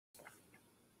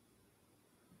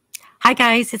Hi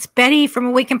guys, it's Betty from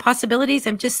Awakened Possibilities.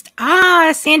 I'm just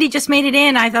Sandy just made it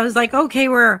in. I was like, okay,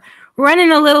 we're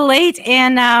running a little late,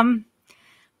 and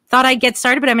thought I'd get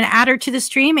started, but I'm going to add her to the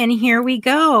stream, and here we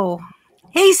go.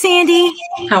 Hey, Sandy.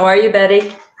 How are you,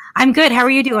 Betty? I'm good. How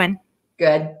are you doing?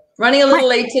 Good. Running a little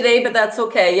late today, but that's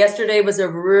okay. Yesterday was a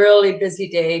really busy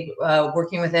day,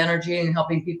 working with energy and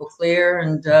helping people clear,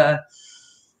 and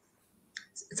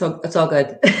it's all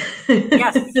good.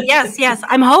 Yes.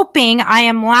 I'm hoping I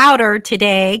am louder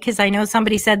today, because I know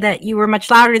somebody said that you were much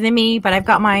louder than me, but I've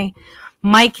got my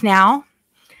mic now,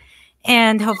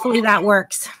 and hopefully that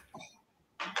works.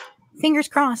 Fingers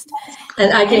crossed.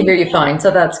 And I can hear you fine,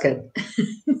 so that's good.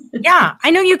 Yeah,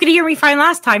 I know you could hear me fine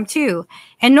last time too.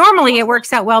 And normally it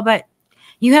works out well, but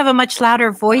you have a much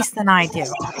louder voice than I do.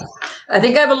 I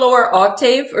think I have a lower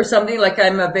octave or something. Like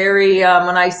I'm a very,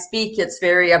 when I speak, I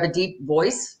have a deep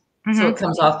voice. So it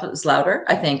comes off as louder,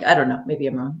 I think. I don't know. Maybe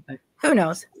I'm wrong. But who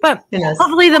knows? But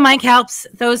hopefully the mic helps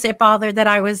those it bothered that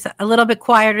I was a little bit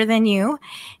quieter than you.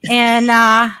 And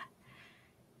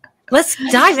let's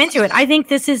dive into it. I think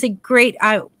this is a great,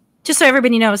 just so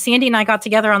everybody knows, Sandy and I got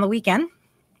together on the weekend.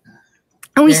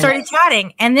 And we started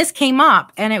chatting, and this came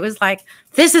up, and it was like,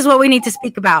 this is what we need to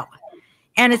speak about.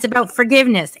 And it's about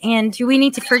forgiveness. And do we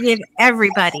need to forgive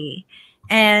everybody?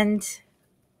 And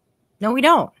no, we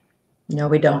don't. No,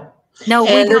 we don't. No, we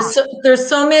don't. There's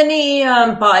so many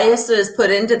biases put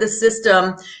into the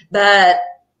system that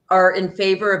are in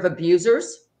favor of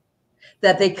abusers,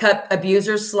 that they cut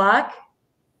abusers slack,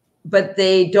 but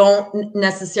they don't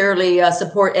necessarily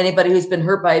support anybody who's been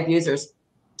hurt by abusers.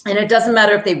 And it doesn't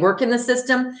matter if they work in the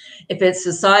system, if it's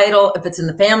societal, if it's in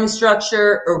the family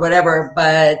structure or whatever,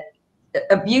 but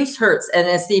abuse hurts. And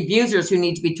it's the abusers who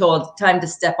need to be told, time to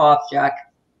step off,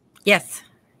 Jack. Yes,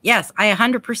 I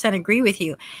 100% agree with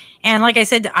you. And like I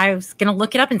said, I was going to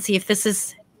look it up and see if this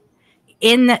is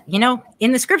in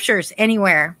the scriptures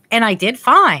anywhere. And I did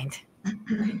find. So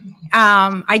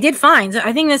I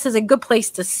think this is a good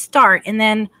place to start, and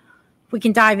then we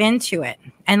can dive into it.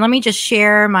 And let me just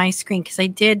share my screen, because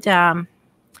I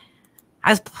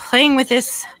was playing with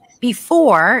this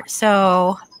before.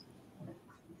 So,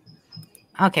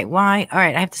 okay, why? All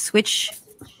right, I have to switch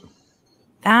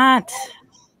that.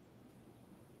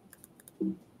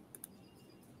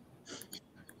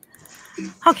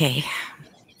 Okay.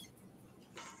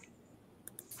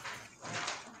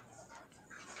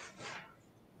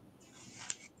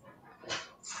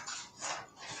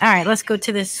 All right, let's go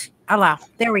to this. Allow.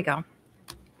 There we go.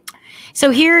 So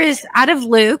here is out of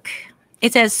Luke.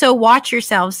 It says, so watch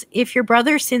yourselves. If your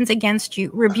brother sins against you,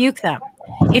 rebuke them.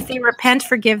 If they repent,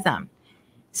 forgive them.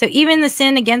 So even the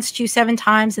sin against you 7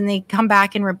 times and they come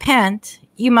back and repent,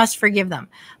 you must forgive them.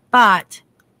 But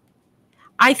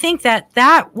I think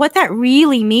that what that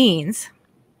really means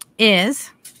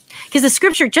is, because the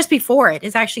scripture just before it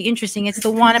is actually interesting. It's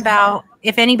the one about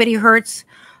if anybody hurts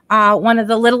one of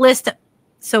the littlest.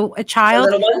 So a child,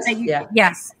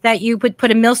 that you would put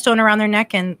a millstone around their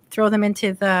neck and throw them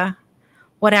into the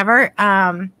whatever.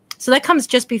 So that comes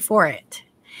just before it.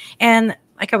 And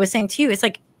like I was saying to you, it's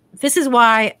like, this is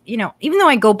why, even though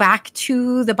I go back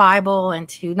to the Bible and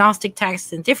to Gnostic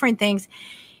texts and different things,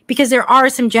 because there are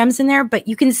some gems in there, but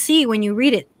you can see when you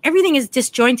read it, everything is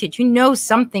disjointed.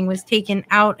 Something was taken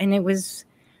out and it was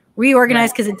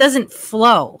reorganized because it doesn't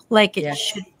flow like it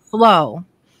should flow.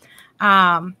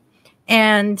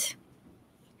 And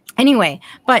anyway,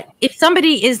 but if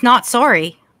somebody is not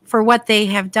sorry for what they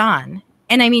have done,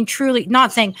 and I mean, truly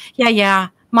not saying,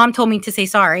 mom told me to say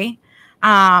sorry,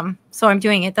 so I'm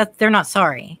doing it, that they're not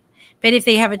sorry. But if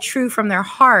they have a true from their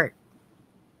heart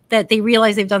that they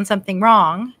realize they've done something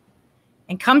wrong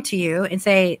and come to you and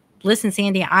say, listen,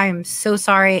 Sandy, I am so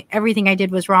sorry. Everything I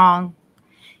did was wrong.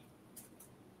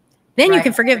 Then you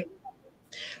can forgive.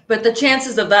 But the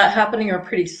chances of that happening are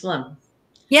pretty slim.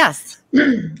 Yes.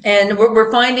 And what we're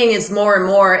finding is more and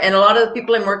more, and a lot of the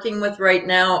people I'm working with right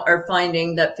now are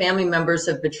finding that family members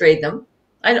have betrayed them.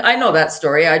 I know that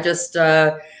story. I just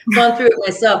gone through it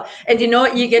myself. And you know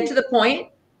what? You get to the point,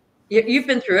 you've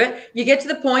been through it. You get to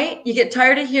the point, you get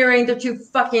tired of hearing they're too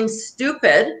fucking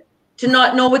stupid to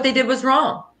not know what they did was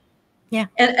wrong. Yeah.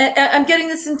 And I'm getting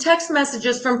this in text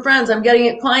messages from friends. I'm getting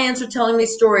it. Clients are telling me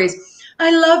stories.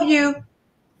 I love you,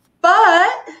 but...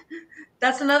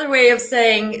 That's another way of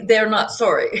saying they're not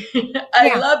sorry.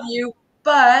 I love you,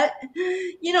 but,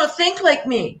 think like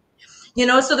me.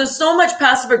 So there's so much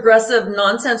passive aggressive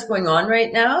nonsense going on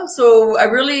right now. So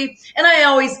I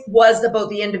always was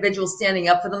about the individual standing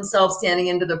up for themselves, standing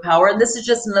into their power. And this is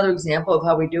just another example of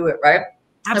how we do it, right?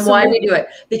 Absolutely. And why we do it.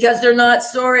 Because they're not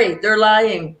sorry. They're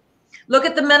lying. Look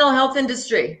at the mental health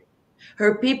industry.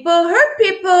 Hurt people hurt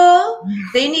people.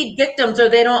 They need victims, or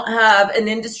they don't have an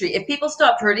industry. If people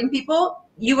stopped hurting people,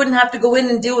 you wouldn't have to go in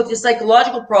and deal with your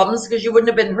psychological problems, because you wouldn't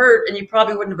have been hurt and you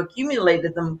probably wouldn't have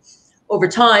accumulated them over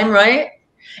time, right?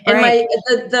 And Right.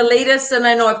 the latest, and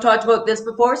I know I've talked about this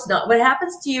before, it's not what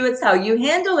happens to you, it's how you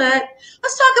handle it.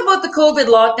 Let's talk about the COVID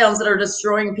lockdowns that are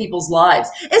destroying people's lives.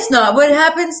 It's not what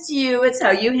happens to you, it's how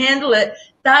you handle it.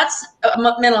 That's a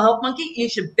mental health monkey. You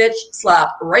should bitch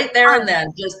slap right there and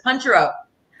then. Just punch her out.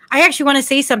 I actually want to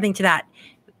say something to that.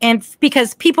 And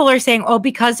because people are saying, oh,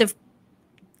 because of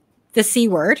the C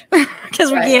word,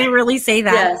 because we can't really say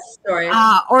that. Yes, sorry.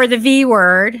 Or the V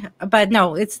word, but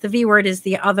no, it's the V word is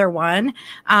the other one.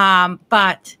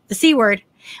 But the C word,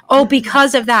 oh,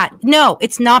 because of that. No,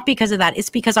 it's not because of that. It's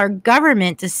because our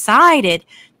government decided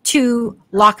to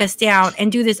lock us down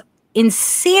and do this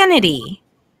insanity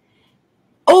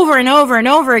over and over and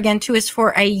over again to us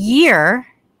for a year.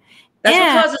 That's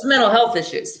what causes mental health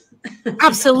issues.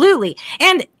 Absolutely.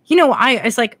 And, you know, I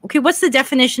was like, okay, what's the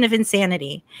definition of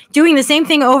insanity? Doing the same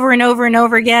thing over and over and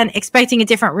over again, expecting a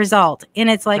different result. And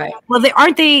it's like, well,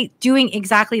 aren't they doing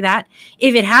exactly that?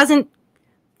 If it hasn't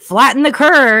flattened the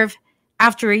curve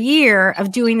after a year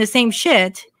of doing the same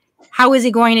shit, how is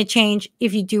it going to change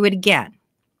if you do it again?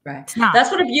 Right.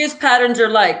 That's what abuse patterns are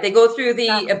like. They go through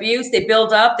the abuse, they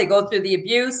build up, they go through the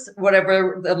abuse,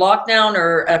 whatever, the lockdown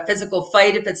or a physical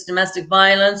fight, if it's domestic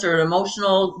violence or an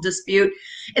emotional dispute.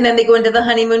 And then they go into the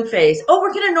honeymoon phase. Oh,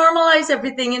 we're going to normalize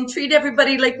everything and treat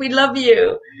everybody like we love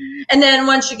you. And then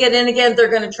once you get in again, they're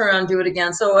going to turn around and do it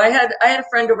again. So I had a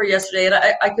friend over yesterday, and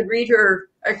I could read her.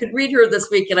 I could read her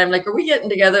this week, and I'm like, are we getting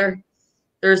together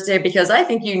Thursday? Because I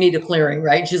think you need a clearing,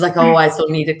 right? She's like, oh, I still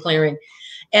need a clearing.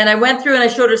 And I went through and I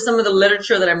showed her some of the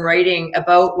literature that I'm writing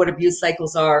about what abuse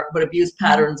cycles are, what abuse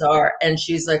patterns are. And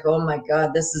she's like, oh my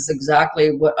God, this is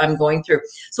exactly what I'm going through.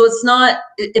 So it's not,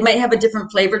 it might have a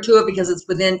different flavor to it because it's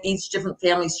within each different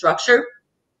family structure,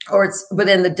 or it's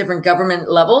within the different government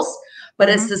levels, but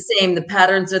it's the same. The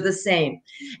patterns are the same.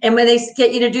 And when they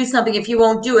get you to do something, if you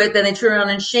won't do it, then they turn around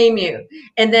and shame you.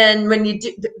 And then when you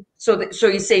do, so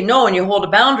you say no and you hold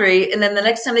a boundary, and then the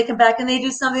next time they come back and they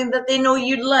do something that they know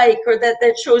you'd like, or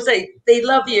that shows that they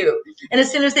love you. And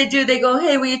as soon as they do, they go,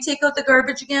 hey, will you take out the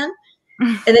garbage again?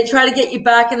 And they try to get you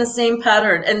back in the same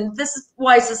pattern. And this is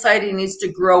why society needs to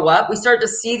grow up. We start to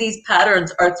see these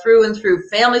patterns are through and through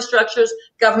family structures,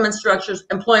 government structures,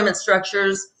 employment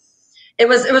structures. It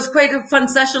was quite a fun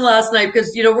session last night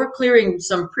because, you know, we're clearing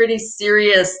some pretty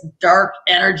serious dark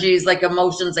energies like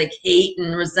emotions like hate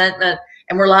and resentment.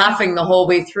 And we're laughing the whole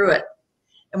way through it.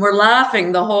 And we're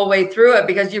laughing the whole way through it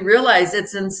because you realize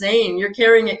it's insane. You're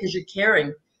carrying it because you're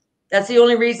caring. That's the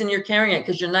only reason you're carrying it,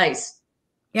 because you're nice.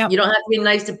 Yeah. You don't have to be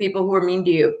nice to people who are mean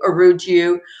to you or rude to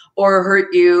you or hurt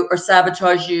you or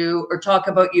sabotage you or talk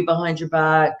about you behind your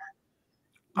back.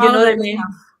 You know what I mean?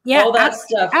 Yeah, all that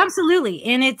stuff. Absolutely.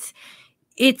 And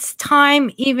it's time,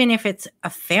 even if it's a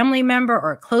family member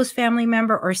or a close family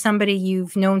member or somebody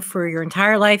you've known for your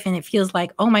entire life, and it feels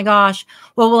like, oh my gosh,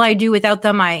 what will I do without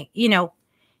them? I've known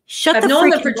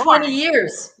them for 20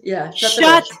 years. Yeah.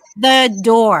 Shut the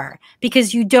door,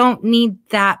 because you don't need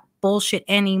that bullshit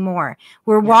anymore.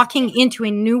 We're walking into a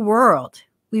new world.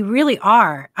 We really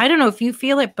are. I don't know if you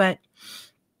feel it, but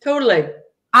totally.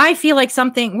 I feel like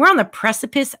we're on the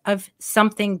precipice of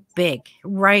something big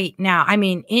right now. I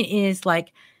mean, it is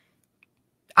like,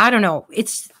 I don't know.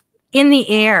 It's in the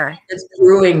air. It's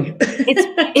brewing.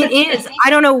 It is. I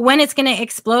don't know when it's going to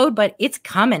explode, but it's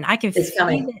coming. I can feel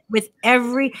it with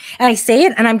and I say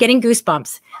it and I'm getting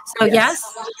goosebumps. So yes,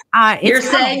 you're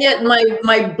saying it.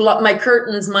 My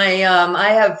curtains,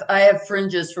 I have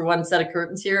fringes for one set of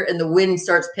curtains here, and the wind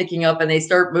starts picking up and they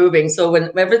start moving. So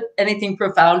whenever anything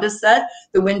profound is said,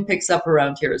 the wind picks up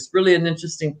around here. It's really an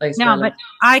interesting place. No, but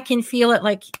I can feel it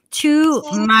like to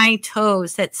my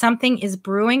toes that something is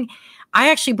brewing. I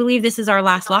actually believe this is our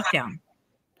last lockdown.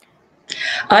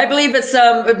 I believe it's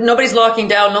nobody's locking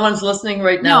down. No one's listening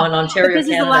right now in Ontario, this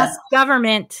Canada. Is the last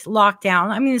government lockdown.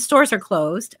 I mean, the stores are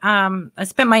closed. I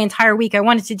spent my entire week. I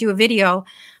wanted to do a video.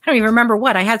 I don't even remember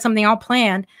what. I had something all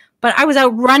planned, but I was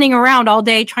out running around all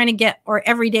day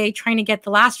every day trying to get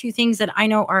the last few things that I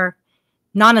know are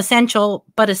non-essential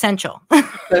but essential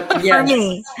for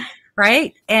me,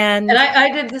 right? And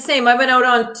I did the same. I went out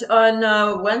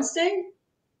on Wednesday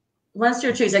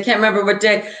or Tuesday, I can't remember what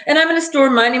day. And I'm in a store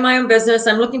minding my own business.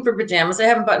 I'm looking for pajamas. I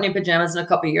haven't bought any pajamas in a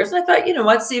couple of years. And I thought, you know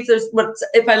what, see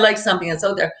if I like something that's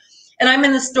out there. And I'm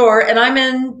in the store, and I'm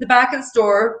in the back of the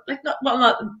store,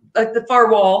 not like the far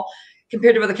wall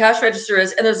compared to where the cash register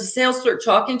is. And there's a sales clerk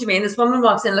talking to me, and this woman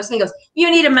walks in, looks at me and goes,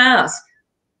 "You need a mask."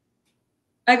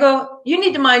 I go, you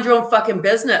need to mind your own fucking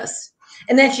business.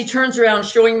 And then she turns around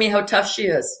showing me how tough she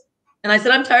is. And I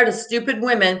said, I'm tired of stupid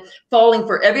women falling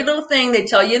for every little thing they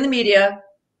tell you in the media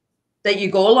that you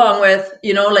go along with.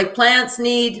 You know, like plants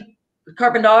need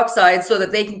carbon dioxide so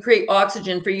that they can create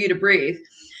oxygen for you to breathe.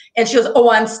 And she goes, oh,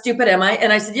 I'm stupid, am I?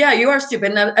 And I said, yeah, you are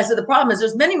stupid. And I said, the problem is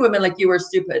there's many women like you are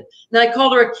stupid. And I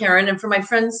called her a Karen. And for my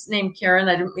friends named Karen,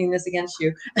 I didn't mean this against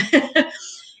you.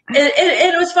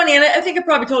 It was funny. And I think I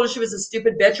probably told her she was a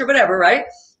stupid bitch or whatever, right?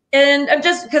 And I'm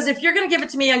just, because if you're going to give it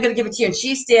to me, I'm going to give it to you. And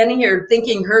she's standing here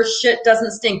thinking her shit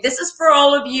doesn't stink. This is for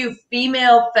all of you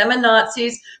female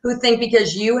feminazis who think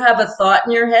because you have a thought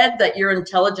in your head that you're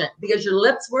intelligent. Because your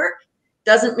lips work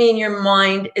doesn't mean your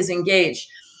mind is engaged.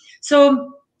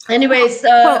 So anyways,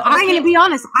 well, I'm going to be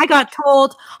honest. I got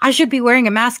told I should be wearing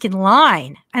a mask in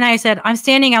line. And I said, I'm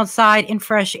standing outside in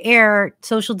fresh air,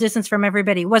 social distance from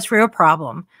everybody. What's your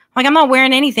problem? Like, I'm not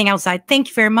wearing anything outside. Thank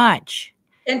you very much.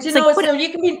 And you know, like, so you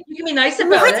can be nice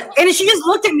about it. And she just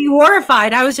looked at me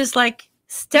horrified. I was just like,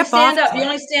 stand up. You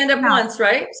only stand up once,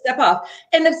 right? Step off.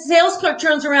 And the sales clerk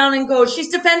turns around and goes, she's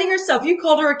defending herself. You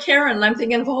called her a Karen. And I'm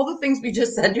thinking of all the things we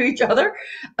just said to each other.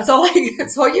 That's all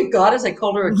you got is I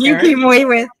called her a Karen. You came away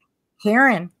with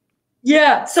Karen.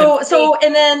 Yeah. So,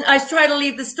 and then I try to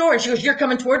leave the store and she goes, you're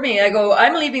coming toward me. I go,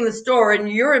 I'm leaving the store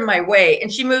and you're in my way.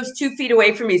 And she moves 2 feet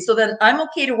away from me. So then I'm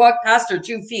okay to walk past her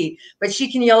 2 feet, but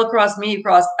she can yell across me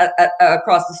across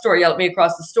the store, yell at me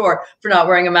across the store for not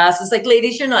wearing a mask. It's like,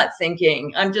 ladies, you're not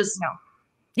thinking. I'm just, no,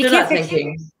 you're not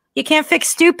thinking. You can't fix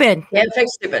stupid. You can't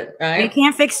fix stupid, right? You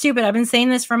can't fix stupid. I've been saying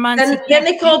this for months. And then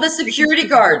they call the security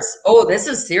guards. Oh, this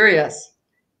is serious.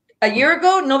 A year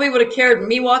ago, nobody would have cared.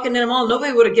 Me walking in the mall,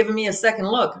 nobody would have given me a second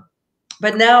look.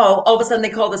 But now, all of a sudden, they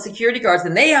call the security guards,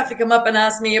 and they have to come up and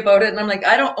ask me about it. And I'm like,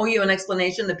 I don't owe you an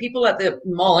explanation. The people at the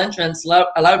mall entrance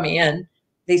allowed me in.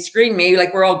 They screened me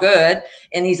like we're all good.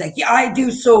 And he's like, yeah, I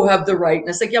do so have the right. And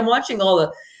it's like, yeah, I'm watching all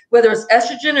the, whether it's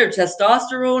estrogen or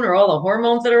testosterone or all the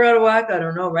hormones that are out of whack. I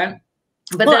don't know, right?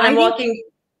 But well, then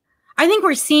I think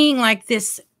we're seeing like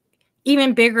this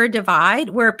even bigger divide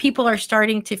where people are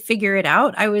starting to figure it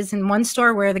out. I was in one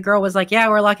store where the girl was like, yeah,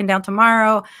 we're locking down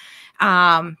tomorrow.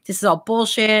 This is all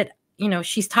bullshit. You know,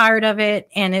 she's tired of it.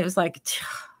 And it was like,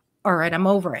 all right, I'm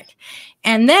over it.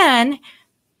 And then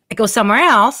I go somewhere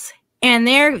else and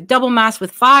they're double masked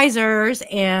with Pfizer's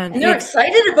and they're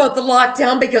excited about the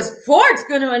lockdown because Ford's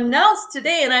going to announce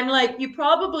today. And I'm like, you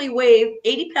probably weigh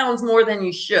 80 pounds more than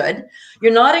you should.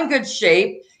 You're not in good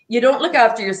shape. You don't look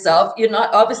after yourself. You're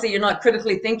not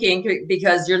critically thinking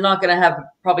because you're not going to have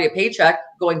probably a paycheck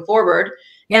going forward.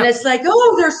 Yeah. And it's like,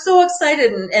 oh, they're so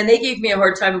excited. And they gave me a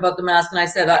hard time about the mask. And I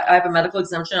said, I have a medical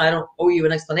exemption. I don't owe you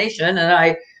an explanation. And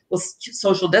I will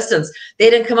social distance. They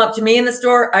didn't come up to me in the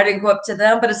store. I didn't go up to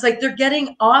them. But it's like they're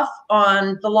getting off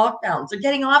on the lockdowns. They're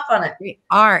getting off on it. They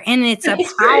are. And it's a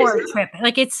power trip.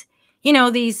 Like it's, you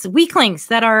know, these weaklings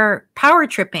that are power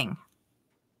tripping.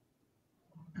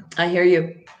 I hear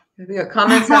you. We got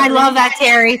comments. I love that,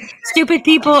 Terry. Stupid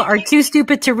people are too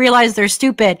stupid to realize they're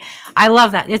stupid. I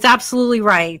love that. It's absolutely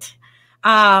right.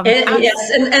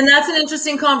 Yes, and that's an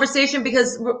interesting conversation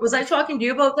because was I talking to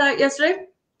you about that yesterday?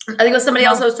 I think it was somebody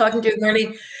else I was talking to.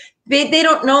 Nearly, they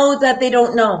don't know that they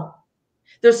don't know.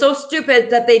 They're so stupid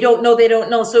that they don't know they don't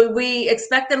know. So we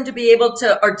expect them to be able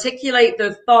to articulate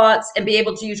their thoughts and be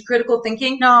able to use critical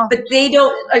thinking. No. But they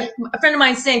don't. A friend of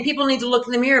mine saying people need to look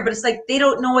in the mirror, but it's like they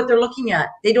don't know what they're looking at.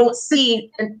 They don't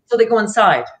see until they go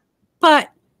inside. But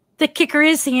the kicker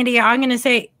is, Sandy, I'm going to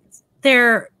say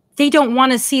they don't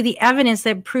want to see the evidence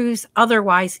that proves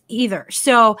otherwise either.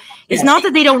 So it's not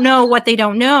that they don't know what they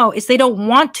don't know. It's they don't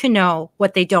want to know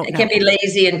what they don't know. It can be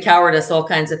lazy and cowardice, all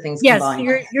kinds of things combined.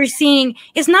 Yes, you're seeing,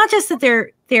 it's not just that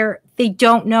they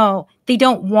don't know. They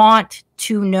don't want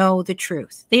to know the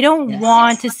truth. They don't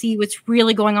want to see what's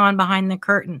really going on behind the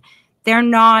curtain. They're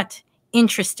not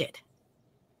interested.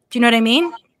 Do you know what I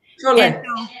mean? Totally. And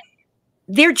so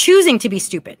they're choosing to be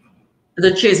stupid.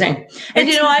 They're choosing. And,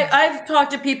 you know, I've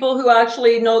talked to people who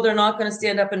actually know they're not going to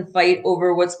stand up and fight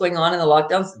over what's going on in the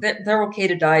lockdowns. They're okay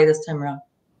to die this time around.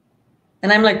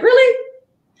 And I'm like, really?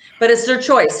 But it's their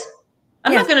choice.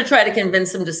 I'm not going to try to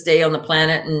convince them to stay on the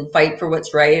planet and fight for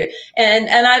what's right. And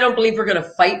I don't believe we're going to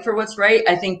fight for what's right.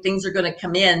 I think things are going to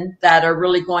come in that are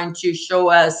really going to show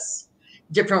us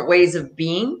different ways of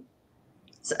being.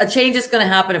 A change is going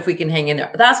to happen if we can hang in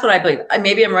there. That's what I believe.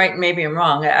 Maybe I'm right and maybe I'm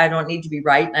wrong. I don't need to be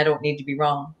right and I don't need to be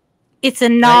wrong. It's a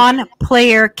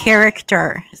non-player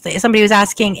character. Somebody was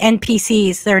asking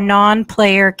NPCs. They're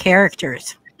non-player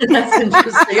characters. That's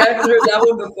interesting. I haven't heard that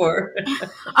one before.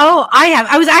 Oh, I have.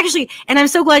 I was actually, and I'm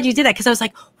so glad you did that because I was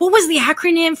like, what was the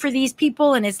acronym for these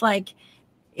people? And it's like,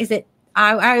 is it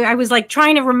I was like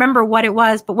trying to remember what it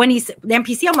was, but when he's the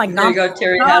NPC, I'm like, there you go,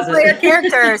 Terry has non-player it.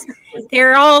 characters.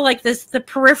 They're all like this, the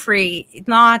periphery,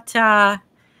 not the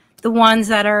ones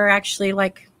that are actually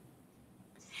like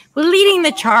leading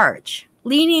the charge.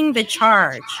 Leading the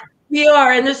charge. We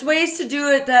are, and there's ways to do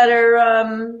it that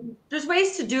are, there's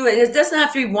ways to do it. It doesn't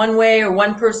have to be one way or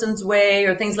one person's way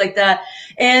or things like that.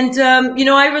 And, you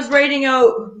know, I was writing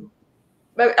out,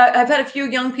 I've had a few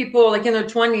young people like in their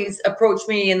 20s approach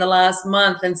me in the last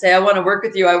month and say, I want to work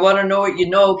with you. I want to know what you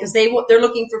know, because they're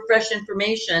looking for fresh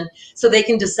information so they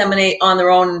can disseminate on their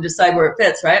own and decide where it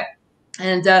fits, right?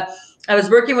 And I was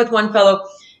working with one fellow,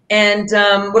 and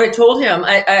what I told him,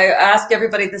 I asked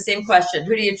everybody the same question: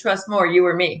 who do you trust more, you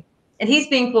or me? And he's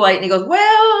being polite, and he goes,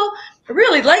 well, I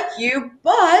really like you,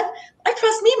 but I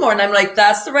trust me more. And I'm like,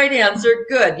 that's the right answer.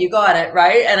 Good, you got it,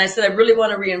 right? And I said, I really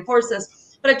want to reinforce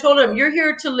this. But I told him, you're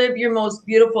here to live your most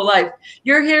beautiful life.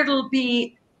 You're here to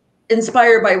be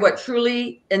inspired by what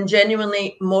truly and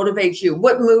genuinely motivates you,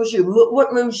 what moves you,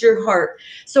 what moves your heart.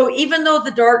 So even though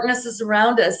the darkness is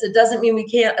around us, it doesn't mean we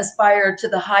can't aspire to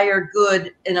the higher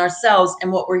good in ourselves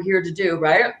and what we're here to do,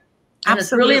 right? And Absolutely.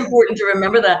 It's really important to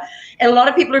remember that. And a lot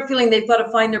of people are feeling they've got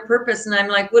to find their purpose. And I'm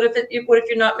like, what if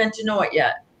you're not meant to know it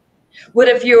yet? What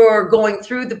if you're going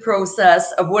through the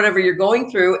process of whatever you're going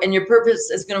through and your purpose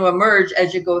is going to emerge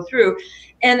as you go through?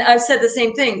 And I've said the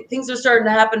same thing. Things are starting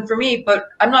to happen for me, but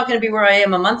I'm not going to be where I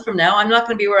am a month from now. I'm not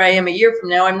going to be where I am a year from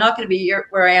now. I'm not going to be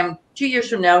where I am 2 years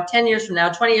from now, 10 years from now,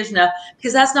 20 years from now,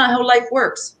 because that's not how life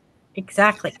works.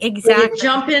 Exactly. When you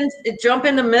jump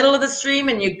in the middle of the stream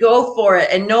and you go for it,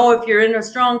 and know if you're in a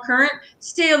strong current,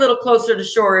 stay a little closer to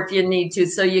shore if you need to,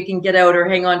 so you can get out or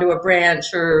hang on to a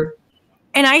branch or.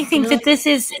 And I think that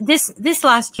this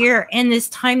last year and this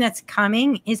time that's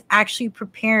coming is actually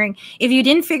preparing. If you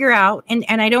didn't figure out, and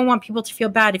I don't want people to feel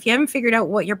bad, if you haven't figured out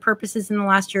what your purpose is in the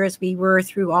last year, as we were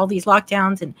through all these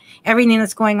lockdowns and everything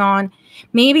that's going on,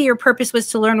 maybe your purpose was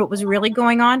to learn what was really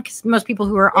going on, because most people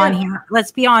who are on here,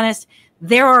 let's be honest,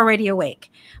 they're already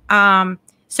awake.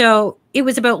 So it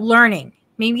was about learning.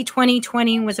 Maybe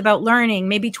 2020 was about learning.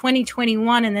 Maybe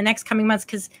 2021 and the next coming months,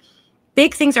 because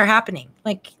big things are happening.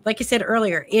 Like I said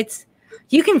earlier,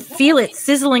 you can feel it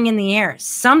sizzling in the air.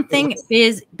 Something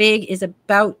big is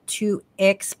about to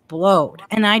explode,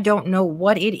 and I don't know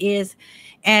what it is,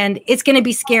 and it's going to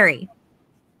be scary.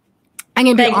 I'm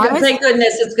going to be honest. Thank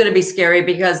goodness it's going to be scary,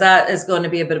 because that is going to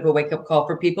be a bit of a wake-up call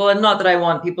for people. And not that I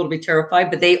want people to be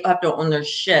terrified, but they have to own their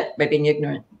shit by being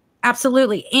ignorant.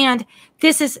 Absolutely. And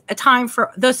this is a time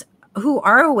for those who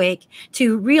are awake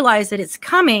to realize that it's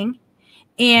coming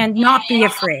and not be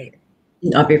afraid.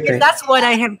 Not be afraid. Because that's what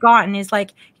I have gotten is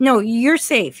like, no, you're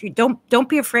safe. You don't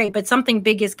be afraid, but something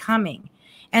big is coming.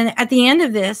 And at the end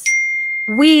of this,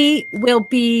 we will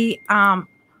be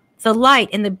the light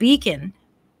and the beacon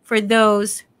for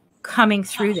those coming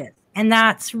through this. And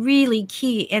that's really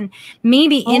key. And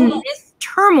maybe in this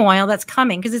turmoil that's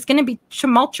coming, because it's going to be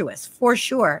tumultuous for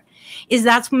sure,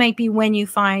 that's might be when you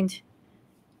find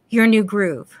your new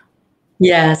groove.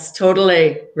 Yes,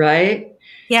 totally. Right.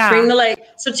 Yeah. Bring the light.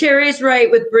 So Terry's right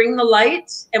with bring the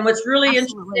light. And what's really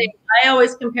interesting, I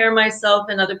always compare myself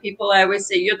and other people. I always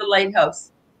say, you're the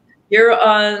lighthouse. You're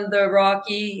on the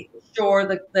rocky shore,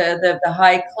 the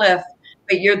high cliff,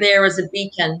 but you're there as a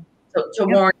beacon to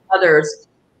warn others.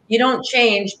 You don't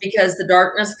change because the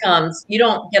darkness comes. You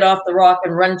don't get off the rock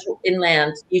and run to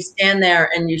inland. You stand there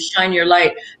and you shine your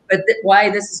light. But why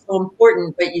this is so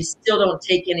important, but you still don't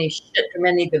take any shit from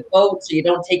any of the boats, or you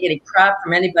don't take any crap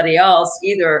from anybody else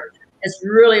either. It's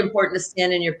really important to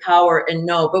stand in your power and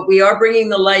know. But we are bringing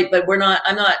the light, but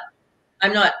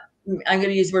I'm going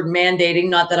to use the word mandating,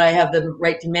 not that I have the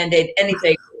right to mandate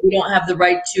anything. We don't have the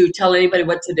right to tell anybody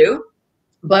what to do.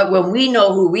 But when we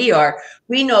know who we are,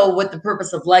 we know what the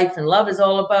purpose of life and love is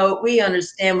all about. We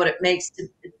understand what it makes to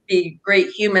be great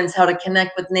humans, how to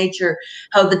connect with nature,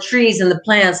 how the trees and the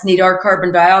plants need our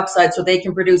carbon dioxide so they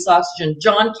can produce oxygen.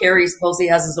 John Kerry supposedly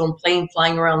has his own plane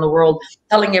flying around the world,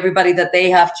 telling everybody that they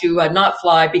have to not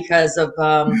fly because of...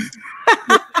 I'm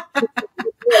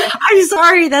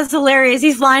sorry, that's hilarious.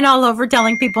 He's flying all over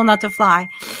telling people not to fly.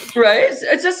 Right?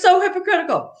 It's just so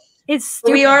hypocritical. It's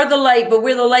stupid. We are the light, but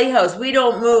we're the lighthouse. We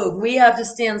don't move. We have to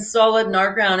stand solid in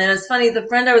our ground. And it's funny, the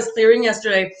friend I was clearing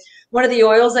yesterday, one of the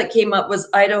oils that came up was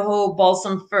Idaho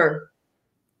balsam fir.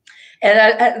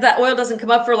 And that oil doesn't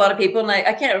come up for a lot of people. And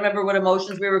I can't remember what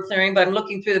emotions we were clearing, but I'm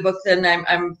looking through the book and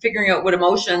I'm figuring out what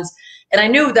emotions. And I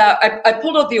knew that I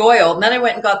pulled out the oil, and then I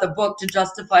went and got the book to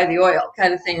justify the oil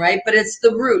kind of thing, right? But it's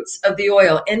the roots of the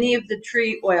oil, any of the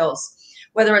tree oils,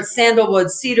 whether it's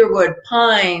sandalwood, cedarwood,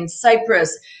 pine,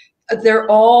 cypress, they're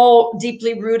all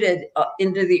deeply rooted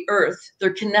into the earth.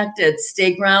 They're connected,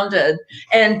 stay grounded.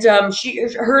 And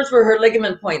hers were her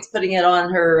ligament points, putting it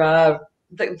on her,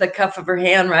 the cuff of her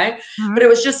hand, right? Mm-hmm. But it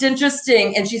was just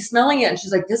interesting. And she's smelling it and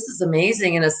she's like, this is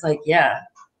amazing. And it's like, yeah.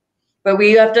 But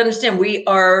we have to understand we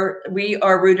are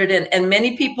rooted in, and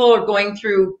many people are going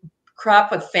through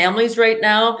crap with families right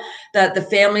now, that the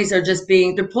families are just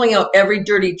they're pulling out every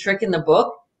dirty trick in the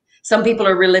book. Some people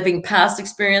are reliving past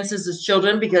experiences as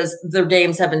children because their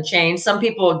names haven't changed. Some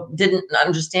people didn't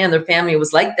understand their family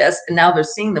was like this, and now they're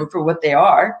seeing them for what they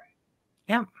are.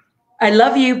 Yeah. I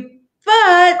love you,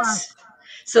 but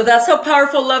so that's how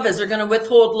powerful love is. They're going to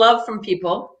withhold love from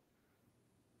people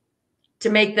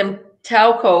to make them what do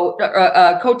you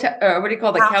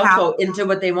call the kowtow into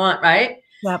what they want, right?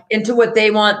 Yep. Into what they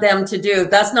want them to do.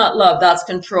 That's not love. That's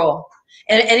control.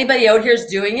 And anybody out here is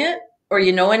doing it, or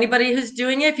you know anybody who's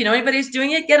doing it, if you know anybody who's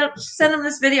doing it, send them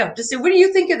this video. Just say, what do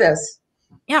you think of this?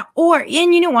 Yeah.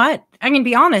 And you know what? I'm going to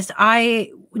be honest.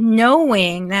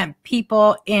 Knowing that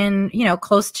people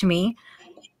close to me,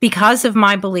 because of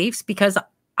my beliefs, because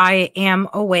I am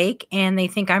awake and they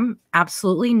think I'm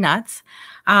absolutely nuts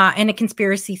and a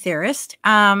conspiracy theorist,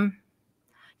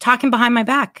 talking behind my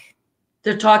back.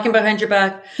 They're talking behind your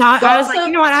back. I was like,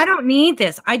 you know what? I don't need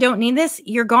this. I don't need this.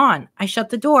 You're gone. I shut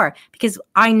the door because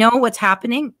I know what's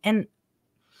happening and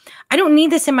I don't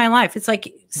need this in my life. It's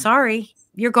like, sorry,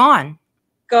 you're gone.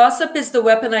 Gossip is the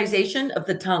weaponization of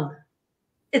the tongue.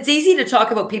 It's easy to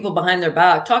talk about people behind their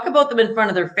back. Talk about them in front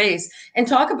of their face, and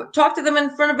talk to them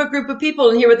in front of a group of people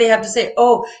and hear what they have to say.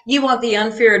 Oh, you want the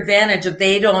unfair advantage of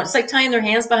they don't. It's like tying their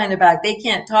hands behind their back. They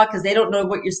can't talk because they don't know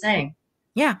what you're saying.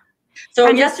 Yeah. So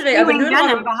yesterday I've been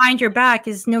doing behind your back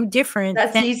is no different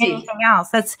than easy. Anything else.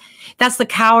 That's the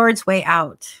coward's way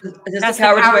out. That's the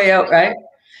coward's way out, right?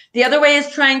 The other way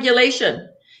is triangulation.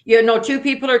 You know, two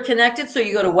people are connected, so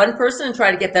you go to one person and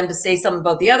try to get them to say something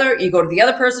about the other. You go to the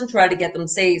other person, try to get them to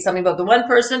say something about the one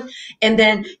person, and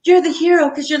then you're the hero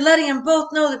because you're letting them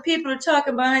both know that people are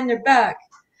talking behind their back.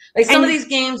 Like some of these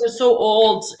games are so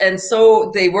old, and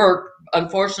so they work,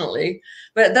 unfortunately.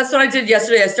 But that's what I did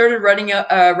yesterday. I started writing out.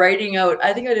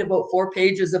 I think I did about 4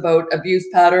 pages about abuse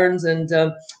patterns and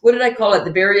what did I call it?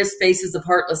 The various phases of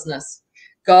heartlessness,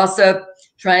 gossip,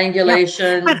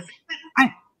 triangulation. Yeah,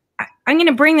 I'm going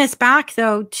to bring this back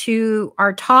though to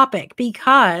our topic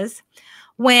because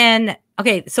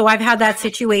so I've had that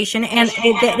situation and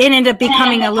it ended up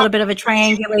becoming a little bit of a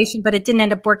triangulation, but it didn't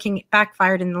end up working. It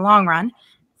backfired in the long run,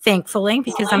 thankfully,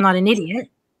 because I'm not an idiot.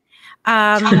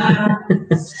 And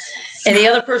the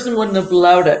other person wouldn't have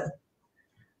allowed it.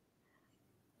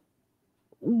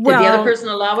 Did the other person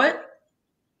allow it?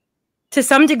 To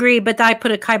some degree, but I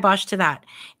put a kibosh to that.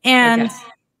 And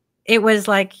it was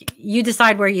like, you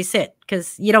decide where you sit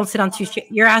because you don't sit on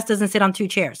your ass doesn't sit on 2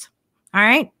 chairs. All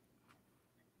right.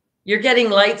 You're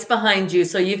getting lights behind you.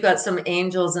 So you've got some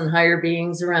angels and higher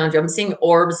beings around you. I'm seeing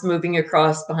orbs moving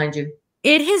across behind you.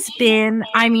 It has been,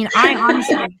 I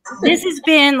honestly, this has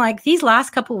been like, these last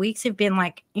couple of weeks have been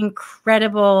like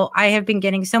incredible. I have been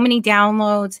getting so many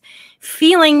downloads,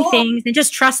 feeling things and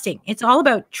just trusting. It's all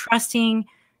about trusting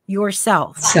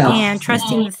yourself and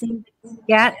trusting the things that you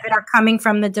get that are coming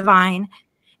from the divine.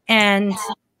 And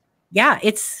yeah,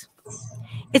 it's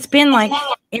been like,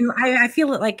 I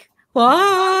feel it like,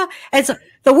 it's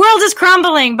the world is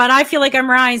crumbling, but I feel like I'm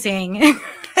rising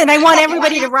and I want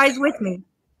everybody to rise with me.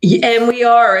 And we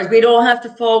are. We don't have to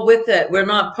fall with it. We're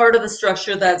not part of the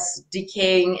structure that's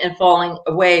decaying and falling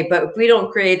away. But if we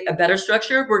don't create a better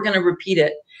structure, we're going to repeat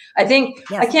it. I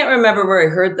think, I can't remember where I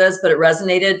heard this, but it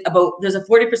resonated about there's a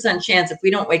 40% chance if we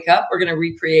don't wake up, we're going to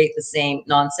recreate the same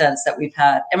nonsense that we've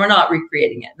had. And we're not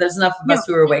recreating it. There's enough of us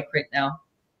who are awake right now.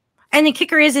 And the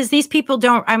kicker is these people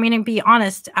don't, to be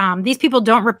honest, these people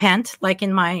don't repent like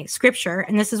in my scripture.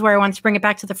 And this is where I want to bring it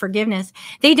back to the forgiveness.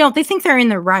 They think they're in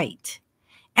the right.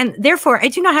 And therefore, I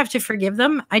do not have to forgive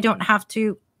them. I don't have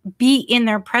to be in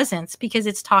their presence because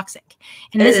it's toxic.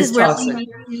 And this is where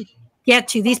we get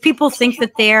to. These people think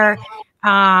that they're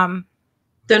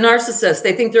narcissists.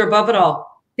 They think they're above it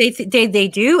all. They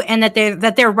do, and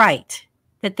that they're right.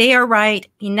 That they are right.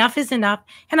 Enough is enough.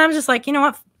 And I'm just like, you know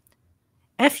what?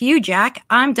 F you, Jack.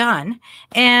 I'm done.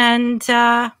 And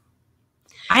I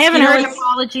haven't heard an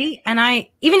apology. And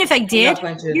even if I did,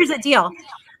 here's the deal.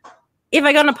 If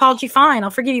I got an apology, fine, I'll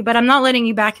forgive you, but I'm not letting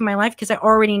you back in my life because I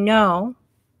already know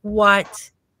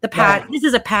what the pattern. This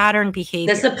is a pattern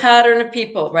behavior. This is a pattern of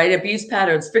people, right? Abuse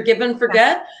patterns. Forgive and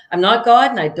forget. I'm not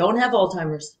God and I don't have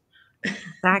Alzheimer's.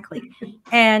 Exactly.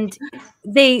 And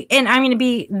I'm going to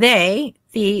be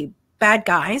the bad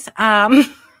guys.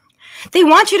 They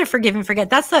want you to forgive and forget.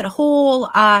 That's that whole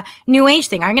New Age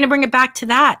thing. I'm going to bring it back to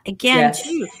that again,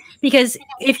 too. Because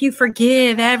if you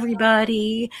forgive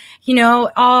everybody, you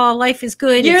know, oh, life is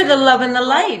good. You're the love and the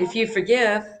light if you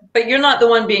forgive, but you're not the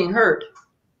one being hurt.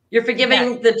 You're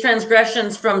forgiving the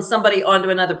transgressions from somebody onto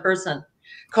another person,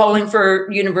 calling for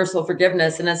universal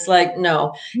forgiveness. And it's like,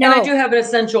 no. And I do have an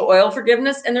essential oil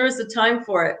forgiveness, and there is a time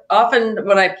for it. Often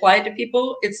when I apply it to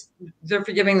people, they're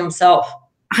forgiving themselves.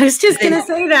 I was just going to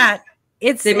say that.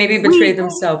 They maybe betray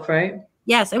themselves, right?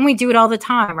 Yes. And we do it all the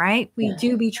time, right? We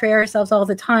do betray ourselves all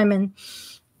the time. And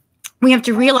we have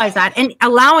to realize that. And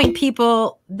allowing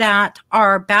people that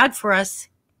are bad for us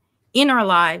in our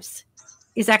lives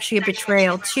is actually a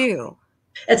betrayal too.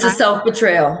 It's a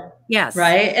self-betrayal. Yes.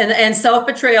 Right. And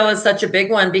self-betrayal is such a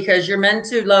big one, because you're meant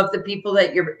to love the people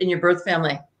that you're in your birth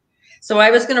family. So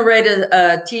I was going to write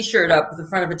a t-shirt up, the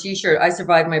front of a t-shirt, I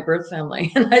survived my birth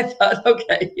family. And I thought,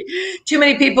 okay, too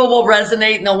many people will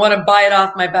resonate and they'll want to buy it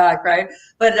off my back. Right.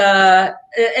 But,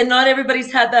 and not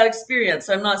everybody's had that experience.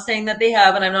 So I'm not saying that they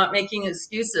have, and I'm not making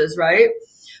excuses. Right.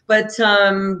 But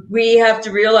we have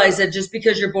to realize that just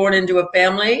because you're born into a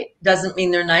family doesn't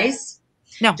mean they're nice.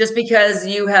 No. Just because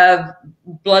you have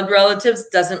blood relatives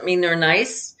doesn't mean they're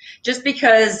nice. Just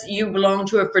because you belong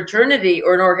to a fraternity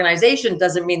or an organization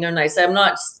doesn't mean they're nice. I'm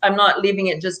not leaving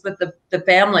it just with the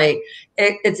family.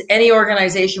 It's any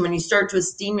organization. When you start to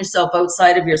esteem yourself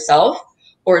outside of yourself,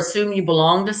 or assume you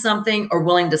belong to something, or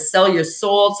willing to sell your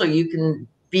soul so you can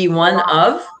be one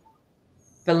of,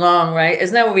 belong, right?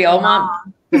 Isn't that what we all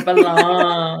want?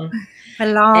 Belong.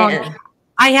 Belong. And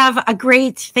I have a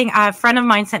great thing. A friend of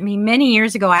mine sent me many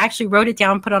years ago. I actually wrote it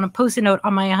down, put on a Post-it note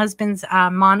on my husband's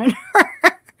monitor,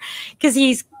 because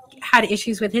he's had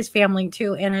issues with his family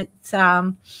too. And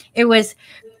it was,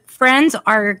 friends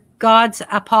are God's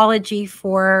apology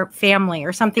for family,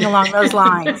 or something along those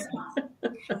lines.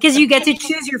 Because you get to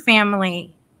choose your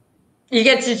family. You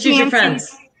get to choose your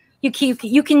friends. You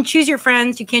can choose your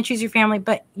friends. You can't choose your family,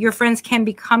 but your friends can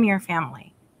become your family.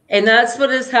 And that's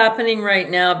what is happening right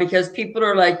now, because people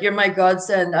are like, you're my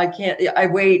godsend. I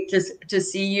wait to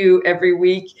see you every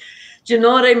week. Do you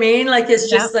know what I mean? Like, it's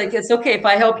just like, it's okay if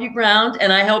I help you ground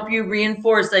and I help you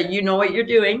reinforce that you know what you're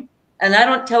doing. And I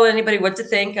don't tell anybody what to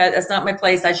think. That's not my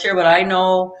place. I share what I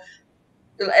know,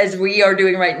 as we are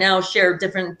doing right now, share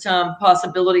different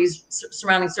possibilities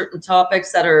surrounding certain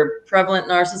topics that are prevalent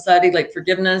in our society, like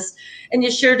forgiveness. And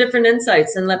you share different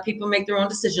insights and let people make their own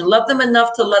decision. Love them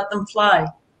enough to let them fly.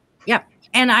 Yeah.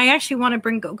 And I actually want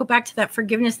to go back to that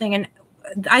forgiveness thing. And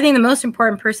I think the most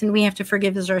important person we have to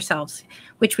forgive is ourselves,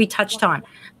 which we touched on.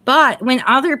 But when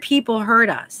other people hurt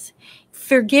us,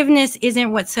 forgiveness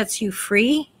isn't what sets you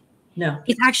free. No.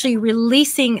 It's actually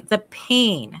releasing the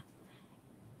pain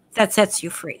that sets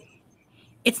you free.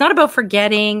 It's not about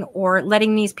forgetting or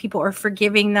letting these people or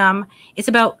forgiving them. It's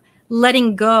about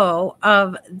letting go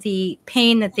of the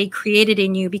pain that they created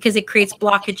in you, because it creates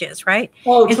blockages, right?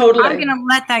 Oh, and totally. So I'm going to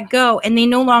let that go, and they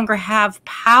no longer have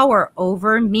power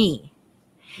over me.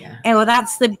 Yeah. And well,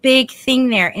 that's the big thing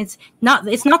there. It's not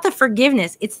the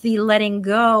forgiveness. It's the letting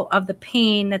go of the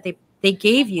pain that they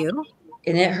gave you.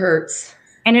 And it hurts.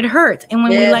 And it hurts. And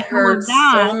when we let go of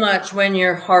that, so much when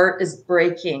your heart is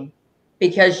breaking,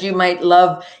 because you might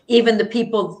love even the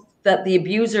people that the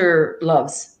abuser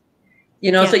loves.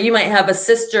 You know, so you might have a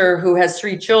sister who has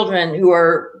 3 children who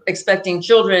are expecting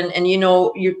children, and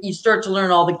you start to learn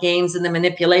all the games and the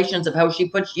manipulations of how she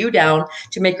puts you down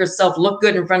to make herself look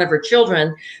good in front of her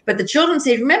children. But the children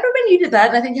say, remember when you did that?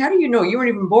 And I think, how do you know? You weren't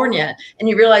even born yet. And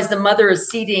you realize the mother is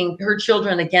seeding her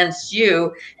children against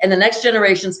you, and the next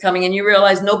generation's coming, and you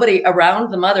realize nobody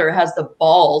around the mother has the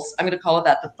balls. I'm going to call it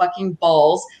that, the fucking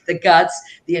balls, the guts,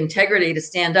 the integrity to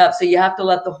stand up. So you have to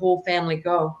let the whole family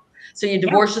go. So you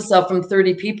divorce yourself from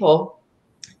 30 people,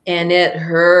 and it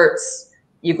hurts.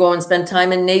 You go and spend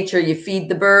time in nature. You feed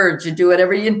the birds. You do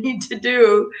whatever you need to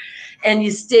do, and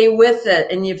you stay with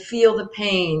it, and you feel the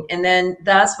pain. And then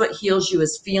that's what heals you,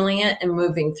 is feeling it and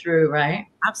moving through, right?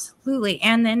 Absolutely.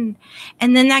 And then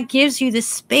that gives you the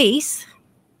space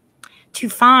to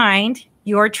find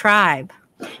your tribe,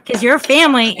 because your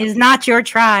family is not your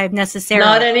tribe necessarily.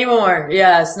 Not anymore.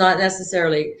 Yes, not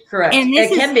necessarily. Correct. And it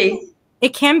can be.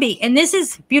 It can be. And this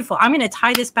is beautiful. I'm going to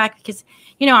tie this back because,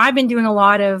 I've been doing a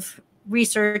lot of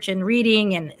research and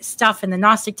reading and stuff in the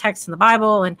Gnostic texts in the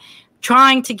Bible, and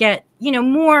trying to get,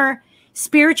 more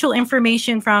spiritual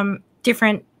information from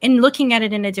different, and looking at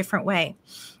it in a different way.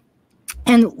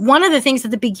 And one of the things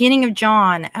at the beginning of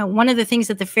John, one of the things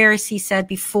that the Pharisee said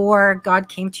before God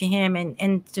came to him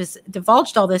and just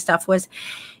divulged all this stuff was,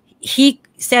 he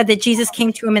said that Jesus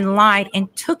came to him and lied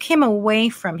and took him away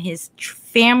from his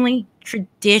family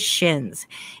traditions.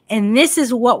 And this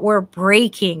is what we're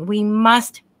breaking. We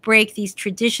must break these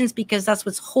traditions because that's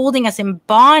what's holding us in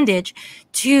bondage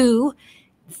to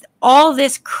all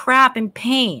this crap and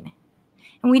pain.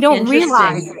 And we don't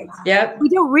realize it. Yep. We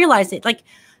don't realize it. Like,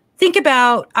 think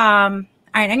about, all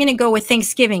right, I'm going to go with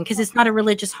Thanksgiving because it's not a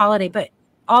religious holiday, but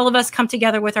all of us come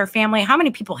together with our family. How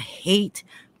many people hate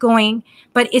going?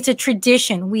 But it's a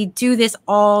tradition. We do this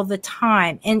all the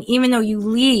time. And even though you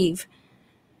leave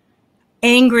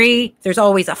angry, there's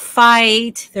always a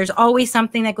fight. There's always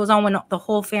something that goes on when the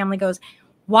whole family goes.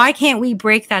 Why can't we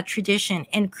break that tradition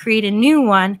and create a new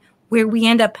one where we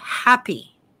end up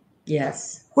happy?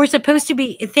 Yes. We're supposed to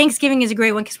be, Thanksgiving is a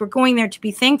great one because we're going there to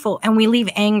be thankful and we leave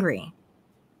angry.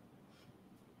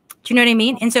 Do you know what I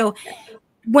mean? And so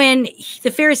when the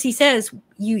Pharisee says,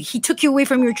 he took you away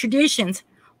from your traditions,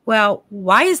 well,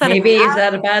 why is that? Maybe is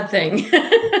that a bad thing?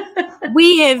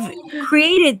 We have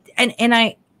created, and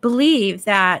I believe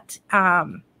that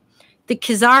the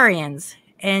Khazarians,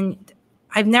 and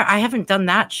I haven't done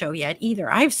that show yet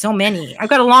either. I have so many. I've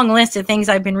got a long list of things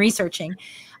I've been researching.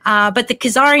 But the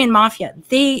Khazarian mafia,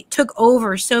 they took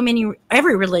over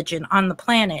every religion on the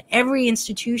planet, every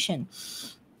institution,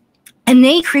 and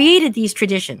they created these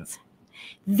traditions.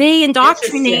 They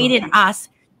indoctrinated us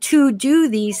to do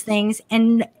these things,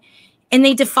 and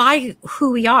they defy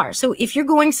who we are. So if you're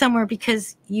going somewhere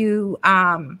because you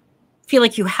feel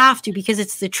like you have to, because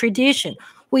it's the tradition,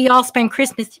 we all spend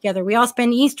Christmas together, we all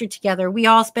spend Easter together, we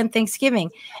all spend Thanksgiving.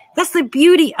 That's the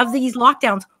beauty of these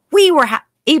lockdowns. We were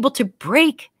able to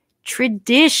break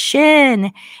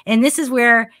tradition, and this is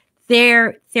where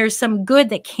there's some good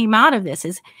that came out of this.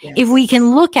 Is if we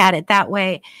can look at it that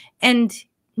way and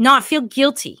not feel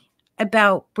guilty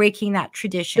about breaking that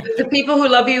tradition. The people who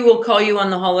love you will call you on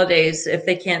the holidays if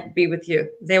they can't be with you.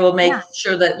 They will make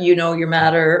sure that you know you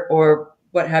matter or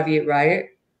what have you, right?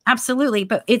 Absolutely.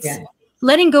 But it's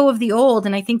letting go of the old.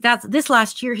 And I think this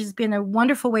last year has been a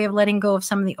wonderful way of letting go of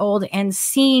some of the old and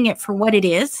seeing it for what it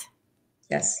is.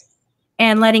 Yes.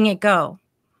 And letting it go.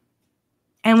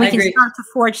 And we can start to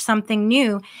forge something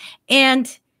new.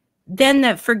 And then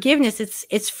the forgiveness,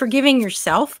 it's forgiving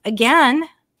yourself again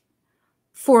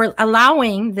for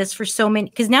allowing this for so many,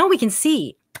 because now we can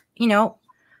see,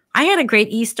 I had a great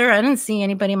Easter. I didn't see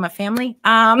anybody in my family.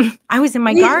 I was in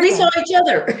my garden. We saw each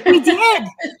other. We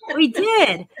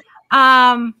did.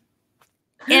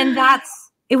 And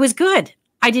it was good.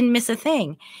 I didn't miss a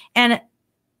thing. And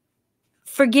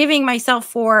forgiving myself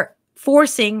for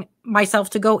forcing myself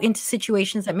to go into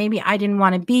situations that maybe I didn't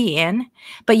want to be in,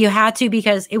 but you had to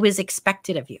because it was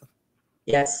expected of you.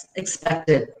 Yes,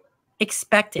 expected.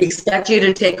 Expected. We expect you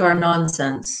to take our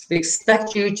nonsense. We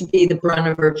expect you to be the brunt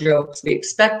of our jokes. We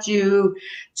expect you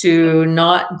to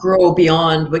not grow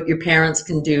beyond what your parents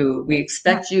can do. We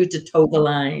expect you to toe the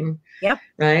line. Yep.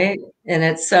 Right. And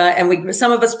it's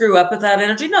some of us grew up with that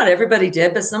energy. Not everybody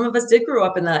did, but some of us did grow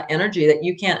up in that energy that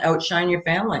you can't outshine your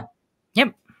family.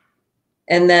 Yep.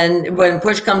 And then when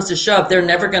push comes to shove, they're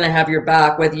never going to have your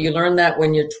back, whether you learn that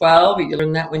when you're 12, or you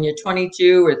learn that when you're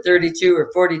 22 or 32 or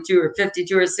 42 or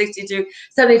 52 or 62,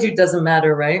 72, doesn't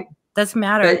matter, right? Doesn't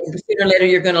matter. But sooner or later,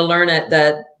 you're going to learn it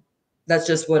that's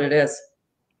just what it is.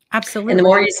 Absolutely. And the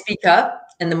more you speak up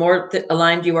and the more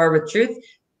aligned you are with truth,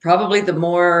 probably the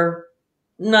more,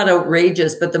 not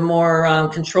outrageous, but the more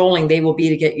controlling they will be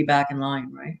to get you back in line,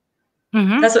 right?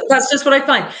 Mm-hmm. That's just what I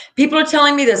find. People are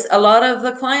telling me this. A lot of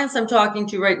the clients I'm talking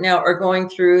to right now are going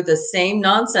through the same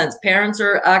nonsense. Parents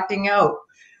are acting out,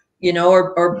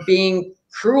 or being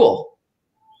cruel.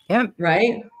 Yep.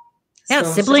 Right? Yeah,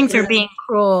 so siblings are being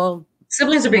cruel.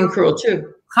 Siblings are being cruel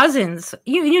too. Cousins,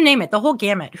 you name it, the whole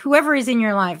gamut. Whoever is in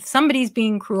your life, somebody's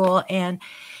being cruel, and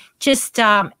just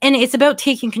and it's about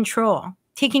taking control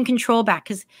back,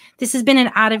 because this has been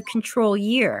an out of control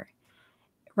year.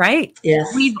 Right?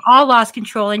 Yes. We've all lost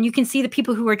control, and you can see the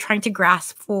people who are trying to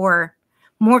grasp for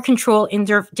more control in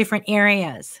different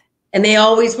areas. And they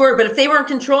always were. But if they weren't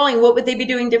controlling, what would they be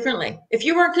doing differently? If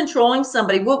you weren't controlling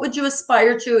somebody, what would you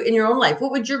aspire to in your own life?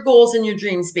 What would your goals and your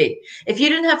dreams be? If you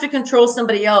didn't have to control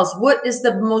somebody else, what is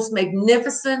the most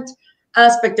magnificent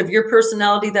aspect of your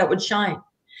personality that would shine?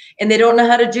 And they don't know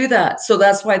how to do that. So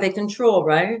that's why they control,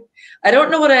 right? I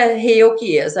don't know what a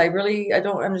heyoki is. I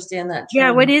don't understand that term.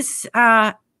 Yeah, what is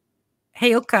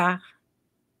heyoka?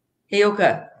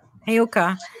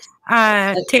 Heyoka.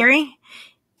 Terry?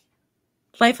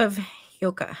 Life of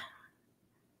heyoka.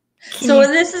 So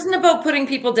this isn't about putting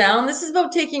people down. This is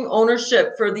about taking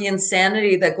ownership for the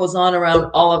insanity that goes on around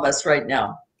all of us right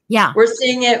now. Yeah. We're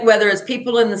seeing it, whether it's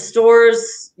people in the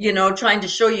stores, trying to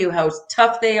show you how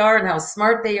tough they are and how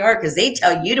smart they are because they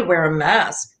tell you to wear a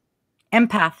mask.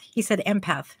 Empath. He said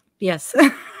empath. Yes.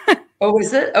 Oh,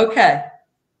 is it? Okay.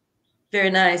 Very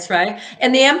nice, right?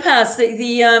 And the empaths,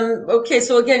 okay,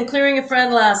 so again, clearing a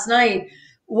friend last night,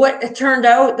 what it turned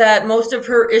out that most of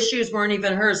her issues weren't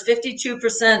even hers.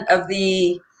 52% of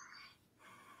the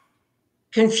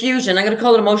confusion, I'm going to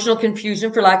call it emotional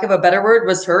confusion for lack of a better word,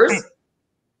 was hers. Right.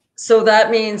 So that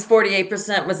means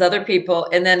 48% was other people.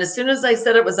 And then as soon as I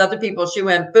said it was other people, she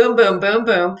went boom, boom, boom,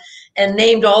 boom, and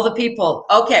named all the people.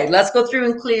 Okay, let's go through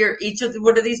and clear each of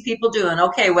what are these people doing?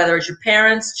 Okay, whether it's your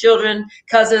parents, children,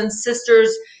 cousins,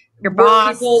 sisters, Your work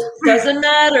boss. people, doesn't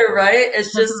matter, right?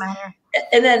 It's Doesn't just, matter.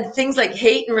 and then things like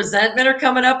hate and resentment are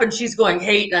coming up, and she's going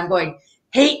hate, and I'm going,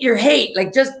 hate your hate,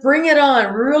 like just bring it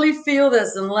on, really feel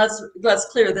this, and let's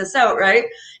clear this out, right?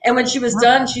 And when she was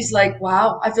done, she's like,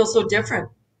 wow, I feel so different.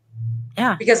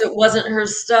 Yeah. Because it wasn't her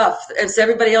stuff. It's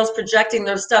everybody else projecting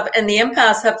their stuff. And the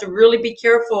empaths have to really be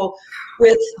careful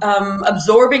with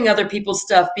absorbing other people's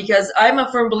stuff, because I'm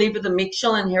a firm believer the meek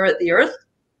shall inherit the earth.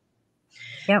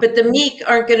 Yep. But the meek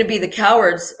aren't going to be the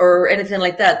cowards or anything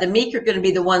like that. The meek are going to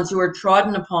be the ones who are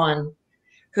trodden upon,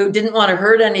 who didn't want to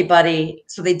hurt anybody,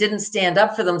 so they didn't stand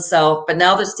up for themselves, but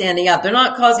now they're standing up. They're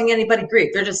not causing anybody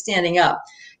grief. They're just standing up.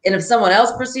 And if someone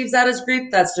else perceives that as grief,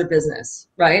 that's their business,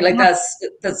 right? Like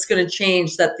that's going to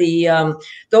change. That the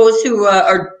those who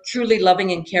are truly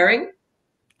loving and caring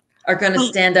are going to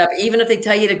stand up, even if they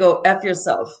tell you to go F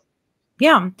yourself.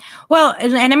 Yeah. Well,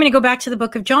 and I'm going to go back to the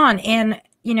book of John, and,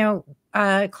 you know,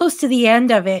 close to the end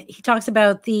of it, he talks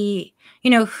about the, you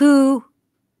know, who,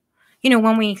 you know,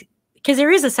 when we, because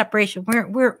there is a separation.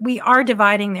 We are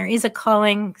dividing. There is a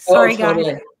culling. Sorry,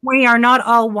 totally. Guys. We are not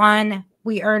all one.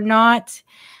 We are not,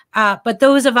 but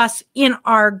those of us in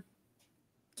our,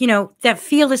 you know, that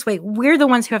feel this way, we're the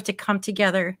ones who have to come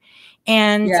together.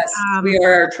 And yes, we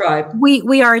are a tribe.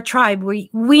 We are a tribe. We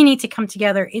need to come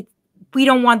together. We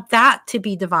don't want that to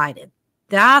be divided.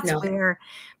 That's where,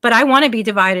 but I want to be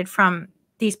divided from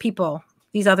these people,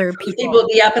 these other people.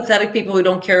 The apathetic people who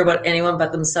don't care about anyone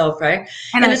but themselves, right?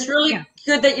 And it's really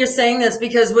good that you're saying this,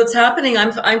 because what's happening,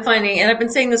 I'm finding, and I've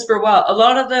been saying this for a while, a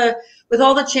lot of with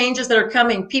all the changes that are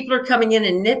coming, people are coming in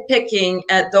and nitpicking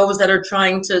at those that are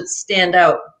trying to stand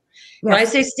out. Yes. When I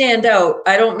say stand out,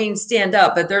 I don't mean stand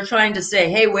up, but they're trying to say,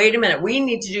 hey, wait a minute, we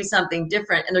need to do something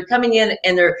different. And they're coming in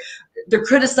and they're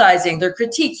criticizing, they're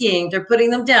critiquing, they're putting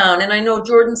them down. And I know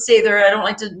Jordan Sather, I don't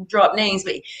like to drop names,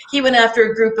 but he went after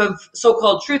a group of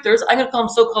so-called truthers. I'm going to call them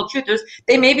so-called truthers.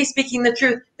 They may be speaking the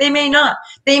truth. They may not.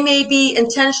 They may be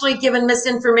intentionally given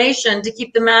misinformation to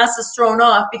keep the masses thrown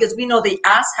off, because we know the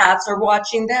asshats are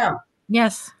watching them.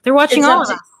 Yes, they're watching all of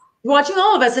us. Watching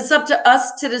all of us. It's up to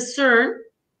us to discern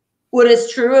what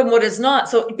is true and what is not.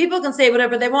 So people can say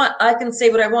whatever they want. I can say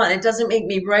what I want. It doesn't make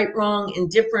me right, wrong,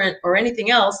 indifferent, or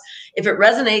anything else. If it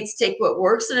resonates, take what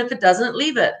works. And if it doesn't,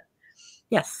 leave it.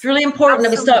 Yes. It's really important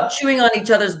that we stop chewing on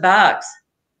each other's backs.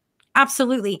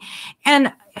 Absolutely.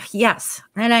 And yes.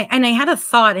 And I had a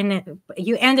thought, and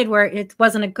you ended where it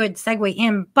wasn't a good segue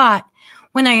in, but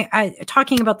when I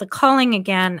talking about the calling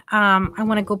again, I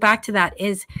want to go back to that.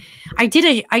 Is I did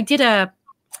a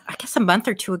I guess a month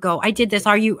or two ago, I did this.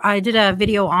 I did a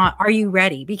video on, are you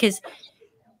ready? Because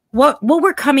what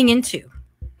we're coming into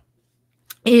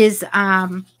is,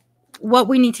 what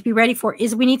we need to be ready for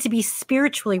is we need to be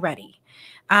spiritually ready.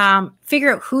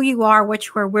 Figure out who you are,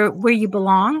 where you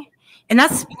belong. And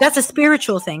that's a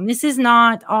spiritual thing. This is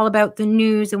not all about the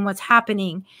news and what's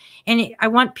happening. And I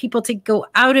want people to go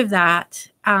out of that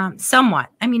somewhat.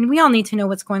 I mean, we all need to know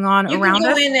what's going on around us. You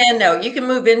can go in and out. You can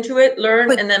move into it,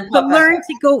 learn, and then pop learn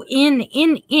to go in,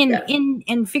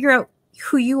 and figure out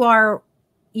who you are,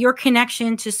 your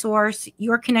connection to source,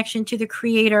 your connection to the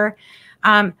creator.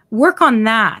 Work on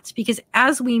that, because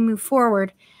as we move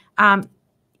forward,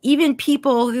 even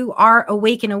people who are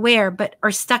awake and aware but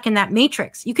are stuck in that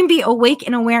matrix. You can be awake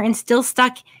and aware and still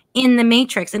stuck in the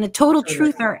matrix, and a total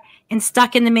truther and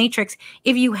stuck in the matrix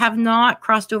if you have not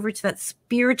crossed over to that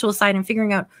spiritual side and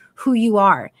figuring out who you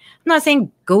are. I'm not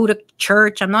saying go to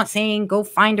church. I'm not saying go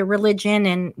find a religion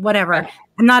and whatever.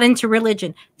 I'm not into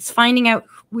religion. It's finding out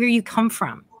where you come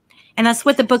from. And that's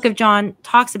what the book of John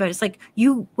talks about. It's like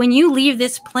when you leave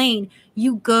this plane,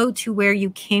 you go to where you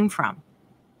came from.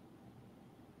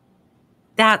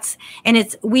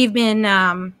 We've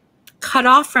been cut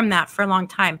off from that for a long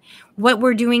time. What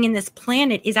we're doing in this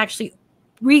planet is actually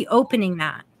reopening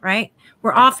that, right?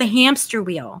 We're off the hamster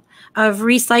wheel of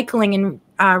recycling and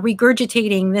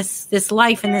regurgitating this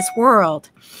life in this world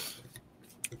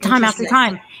time after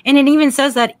time. And it even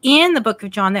says that in the book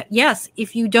of John, that yes,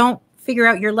 if you don't figure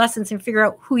out your lessons and figure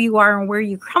out who you are and where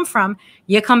you come from,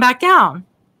 you come back down.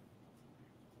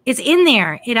 It's in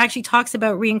there. It actually talks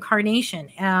about reincarnation.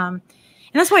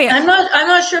 And that's why I'm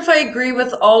not sure if I agree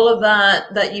with all of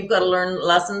that you've got to learn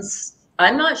lessons.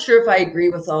 I'm not sure if I agree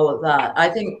with all of that. I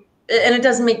think, and it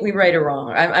doesn't make me right or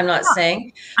wrong. I'm not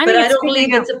saying, I but think I it's don't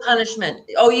figuring believe out. it's a punishment.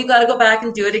 Oh, you got to go back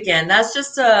and do it again. That's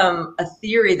just a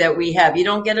theory that we have. You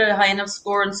don't get a high enough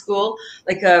score in school,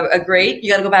 like a grade, you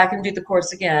got to go back and do the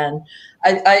course again.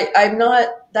 I'm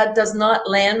not, that does not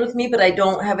land with me, but I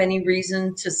don't have any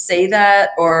reason to say that,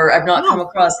 or I've not come No,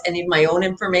 across any of my own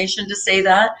information to say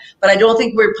that. But I don't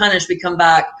think we're punished. We come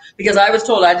back because I was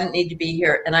told I didn't need to be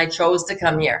here and I chose to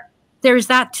come here. there's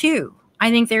that too. I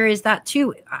think there is that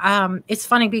too. It's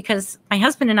funny because my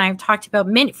husband and I have talked about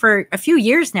for a few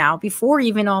years now, before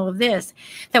even all of this,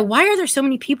 that why are there so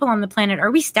many people on the planet?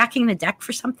 Are we stacking the deck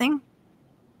for something?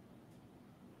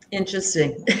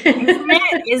 Interesting.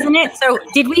 Isn't it? So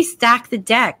did we stack the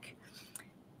deck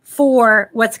for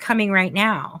what's coming right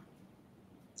now?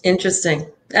 Interesting.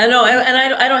 I know, and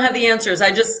I don't have the answers.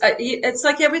 It's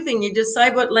like everything. You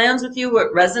decide what lands with you,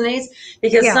 what resonates,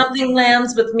 because something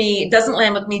lands with me, doesn't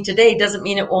land with me today, doesn't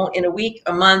mean it won't in a week,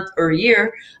 a month, or a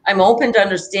year. I'm open to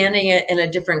understanding it in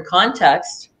a different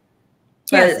context.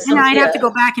 Yes, and I'd have to go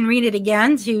back and read it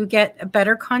again to get a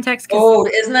better context. Oh,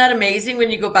 isn't that amazing when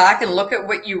you go back and look at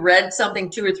what you read something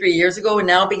 2 or 3 years ago, and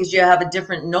now because you have a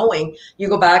different knowing, you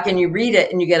go back and you read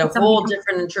it and you get a whole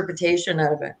different interpretation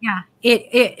out of it. Yeah,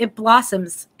 it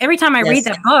blossoms. Every time I read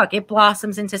that book, it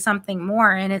blossoms into something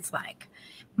more, and it's like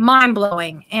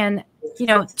mind-blowing. And, you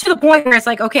know, to the point where it's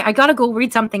like, okay, I got to go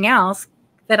read something else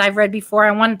that I've read before.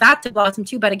 I want that to blossom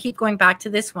too, but I keep going back to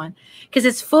this one because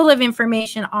it's full of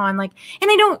information on, like, and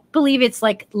I don't believe it's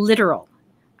like literal.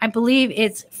 I believe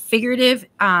it's figurative.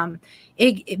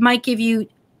 It might give you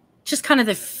just kind of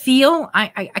the feel.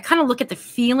 I kind of look at the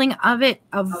feeling of it,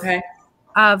 of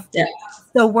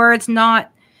the words,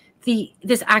 not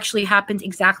this actually happened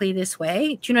exactly this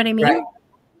way. Do you know what I mean? Right.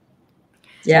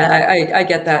 Yeah, I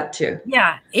get that too.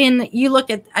 Yeah. And you look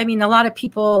at, I mean, a lot of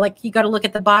people, like, you got to look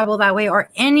at the Bible that way,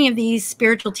 or any of these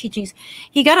spiritual teachings.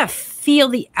 You got to feel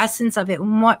the essence of it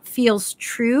and what feels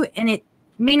true. And it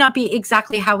may not be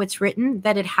exactly how it's written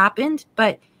that it happened,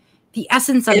 but the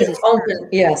essence of it is open.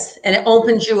 Yes. And it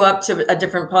opens you up to a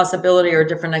different possibility or a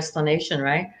different explanation,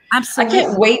 right? Absolutely. I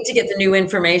can't wait to get the new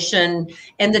information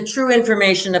and the true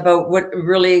information about what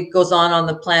really goes on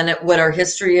the planet, what our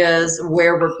history is,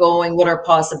 where we're going, what our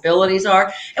possibilities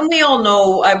are. And we all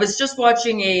know, I was just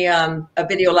watching a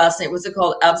video last night. What's it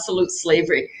called? Absolute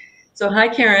Slavery. So hi,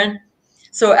 Karen.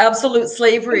 So absolute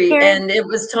slavery, and it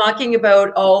was talking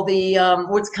about all the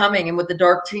what's coming and what the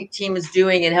dark team is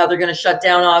doing and how they're going to shut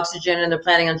down oxygen, and they're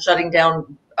planning on shutting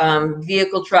down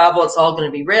vehicle travel. It's all going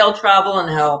to be rail travel, and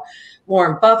how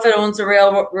Warren Buffett owns the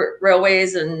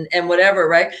railways and whatever,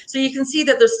 right? So you can see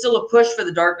that there's still a push for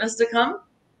the darkness to come,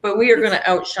 but we are going to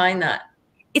outshine that.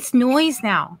 It's noise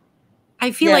now.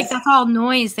 I feel like that's all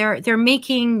noise. They're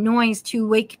making noise to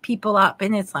wake people up,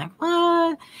 and it's like,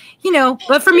 what? You know,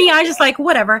 but for me, I just like,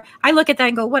 whatever. I look at that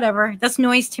and go, whatever. That's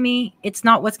noise to me. It's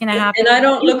not what's going to happen. And I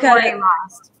don't look at it.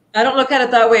 I don't look at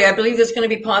it that way. I believe there's going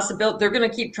to be possibility. They're going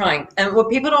to keep trying. And what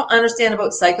people don't understand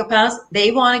about psychopaths,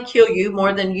 they want to kill you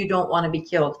more than you don't want to be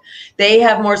killed. They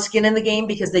have more skin in the game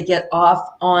because they get off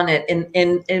on it,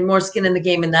 and more skin in the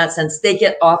game in that sense. They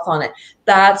get off on it.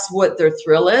 That's what their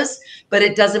thrill is. But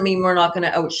it doesn't mean we're not going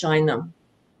to outshine them.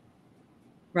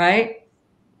 Right?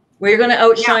 We're going to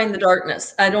outshine the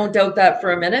darkness. I don't doubt that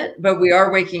for a minute, but we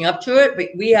are waking up to it. But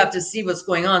we have to see what's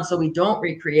going on so we don't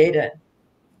recreate it.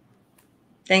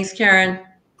 Thanks, Karen.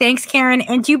 Thanks, Karen.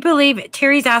 And do you believe,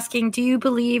 Terry's asking, do you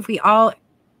believe we all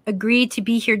agreed to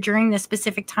be here during this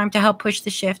specific time to help push the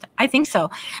shift? I think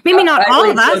so. Maybe not all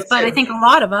of us, but I think a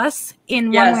lot of us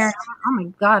in one way. Oh my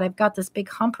God, I've got this big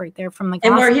hump right there from the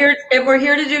gospel. And we're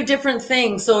here to do different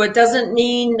things. So it doesn't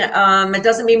mean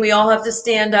we all have to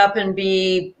stand up and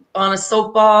be on a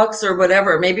soapbox or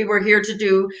whatever. Maybe we're here to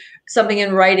do something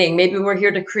in writing. Maybe we're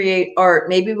here to create art.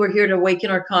 Maybe we're here to awaken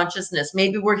our consciousness.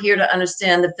 Maybe we're here to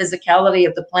understand the physicality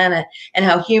of the planet and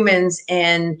how humans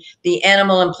and the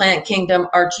animal and plant kingdom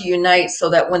are to unite, so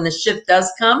that when the shift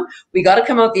does come, we got to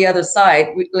come out the other side.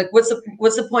 What's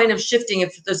the point of shifting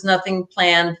if there's nothing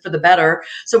planned for the better?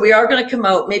 So we are going to come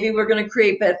out. Maybe we're going to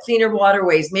create cleaner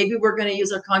waterways. Maybe we're going to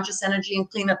use our conscious energy and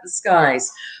clean up the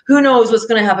skies. Who knows what's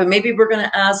going to happen? Maybe we're going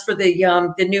to ask for the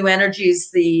new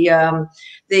energies, the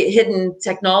hidden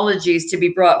technologies to be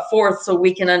brought forth so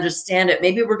we can understand it.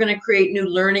 Maybe we're going to create new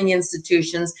learning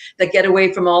institutions that get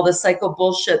away from all the psycho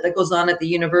bullshit that goes on at the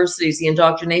universities, the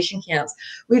indoctrination camps.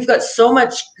 We've got so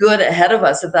much good ahead of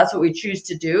us if that's what we choose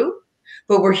to do,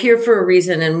 but we're here for a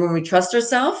reason. And when we trust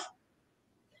ourselves,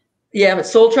 but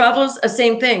soul travelers, the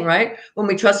same thing, right? When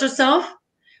we trust ourselves,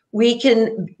 we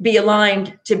can be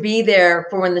aligned to be there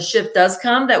for when the shift does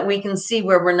come, that we can see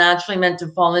where we're naturally meant to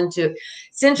fall into.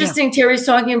 It's interesting. Yeah. Terry's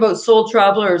talking about soul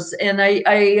travelers. And I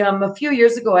a few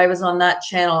years ago, I was on that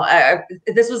channel.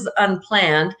 This was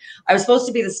unplanned. I was supposed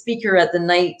to be the speaker at the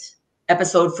night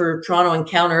episode for Toronto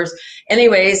Encounters.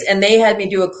 Anyways, and they had me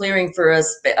do a clearing for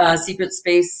a secret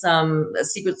space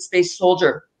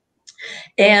soldier.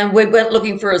 And we went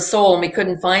looking for a soul and we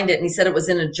couldn't find it. And he said it was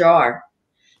in a jar.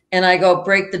 And I go,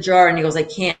 break the jar. And he goes, I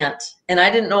can't. And I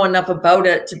didn't know enough about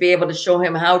it to be able to show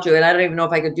him how to. And I don't even know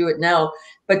if I could do it now,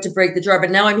 but to break the jar.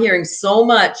 But now I'm hearing so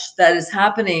much that is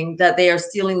happening, that they are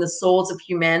stealing the souls of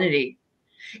humanity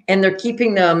and they're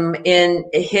keeping them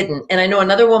hidden. And I know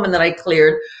another woman that I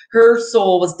cleared, her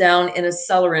soul was down in a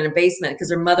cellar in a basement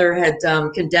because her mother had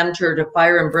condemned her to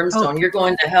fire and brimstone. Oh. You're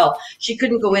going to hell. She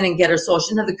couldn't go in and get her soul.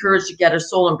 She didn't have the courage to get her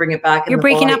soul and bring it back. You're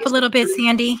breaking up a little bit,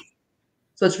 Sandy.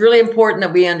 So it's really important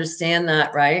that we understand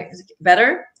that, right? Is it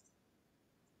better?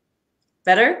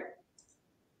 Better?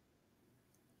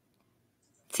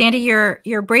 Sandy,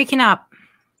 you're breaking up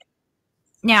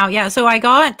now. Yeah. So I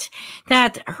got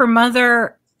that her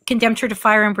mother condemned her to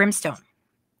fire and brimstone.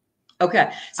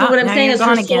 Okay. So what I'm saying is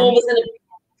her soul was in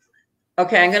a,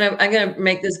 okay, I'm gonna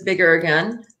make this bigger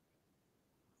again.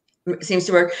 It seems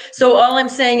to work. So all I'm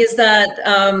saying is that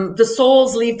the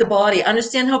souls leave the body.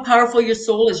 Understand how powerful your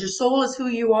soul is. Your soul is who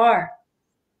you are.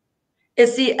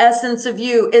 It's the essence of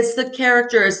you. It's the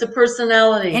character. It's the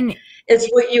personality. And it's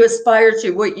what you aspire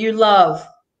to, what you love.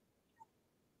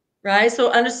 Right?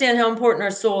 So understand how important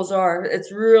our souls are.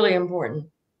 It's really important.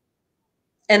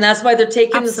 And that's why they're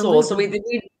taking the soul. So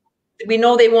we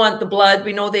know they want the blood.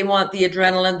 We know they want the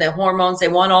adrenaline, the hormones. They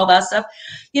want all that stuff.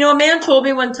 You know, a man told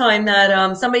me one time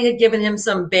that somebody had given him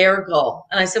some bear gall.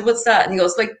 And I said, what's that? And he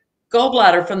goes, like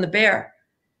gallbladder from the bear.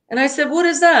 And I said, what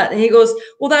is that? And he goes,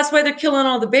 well, that's why they're killing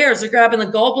all the bears. They're grabbing the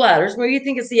gallbladders. Well, you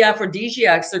think it's the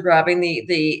aphrodisiacs they're grabbing,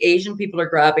 the Asian people are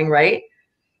grabbing, right?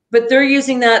 But they're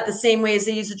using that the same way as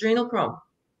they use adrenochrome.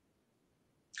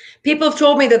 People have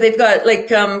told me that they've got like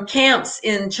camps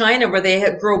in China where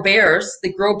they grow bears. They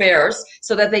grow bears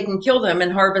so that they can kill them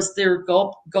and harvest their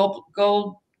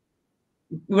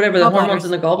whatever the hormones in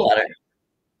the gallbladder.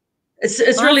 It's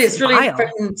really it's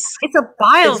a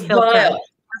bile filter. Bile.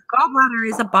 Gallbladder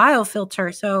is a bile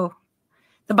filter. So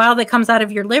the bile that comes out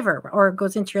of your liver or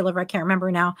goes into your liver, I can't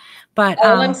remember now. But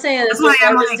all I'm saying is they're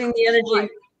harvesting the energy.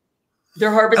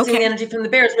 They're harvesting the energy from the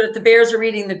bears, but if the bears are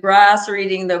eating the grass or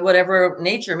eating the whatever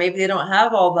nature, maybe they don't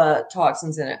have all the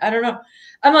toxins in it. I don't know.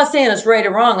 I'm not saying it's right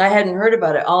or wrong. I hadn't heard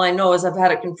about it. All I know is I've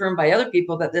had it confirmed by other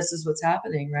people that this is what's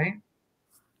happening, right?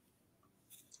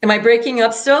 Am I breaking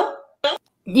up still?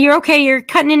 You're okay. You're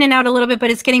cutting in and out a little bit, but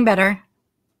it's getting better.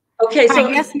 Okay, so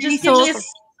yes,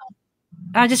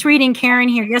 just reading Karen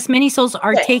here. Yes, many souls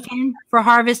are taken for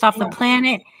harvest off the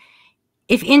planet.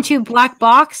 If into black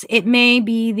box, it may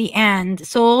be the end.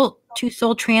 Soul to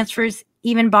soul transfers,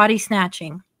 even body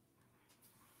snatching.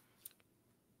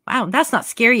 Wow, that's not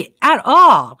scary at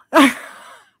all.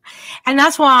 And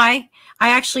that's why I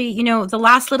actually, you know, the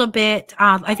last little bit,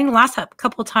 I think the last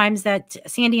couple of times that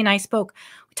Sandy and I spoke,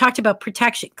 we talked about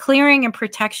protection, clearing and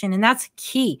protection. And that's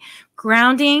key.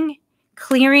 Grounding,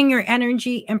 clearing your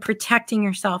energy and protecting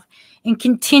yourself. And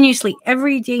continuously,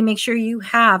 every day, make sure you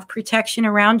have protection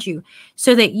around you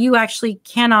so that you actually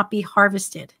cannot be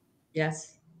harvested.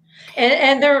 Yes.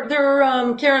 And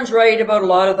Karen's right about a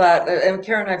lot of that. And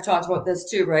Karen and I've talked about this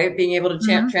too, right? Being able to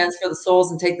transfer the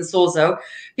souls and take the souls out.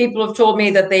 People have told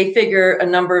me that they figure a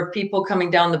number of people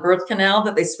coming down the birth canal,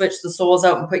 that they switch the souls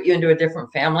out and put you into a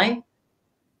different family.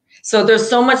 So there's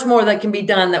so much more that can be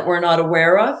done that we're not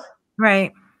aware of.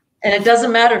 Right. And it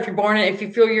doesn't matter if you're born, if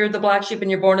you feel you're the black sheep and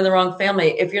you're born in the wrong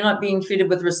family, if you're not being treated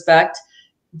with respect,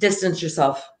 distance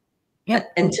yourself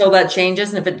until that changes.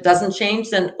 And if it doesn't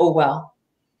change, then, oh, well,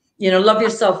 you know, love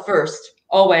yourself first,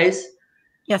 always.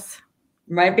 Yes.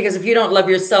 Right. Because if you don't love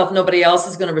yourself, nobody else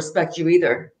is going to respect you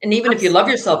either. And even if you love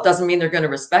yourself, doesn't mean they're going to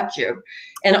respect you.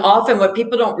 And often what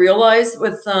people don't realize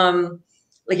with,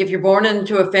 like if you're born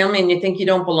into a family and you think you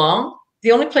don't belong,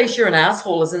 the only place you're an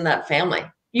asshole is in that family.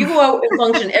 You go out and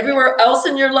function everywhere else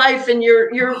in your life and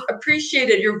you're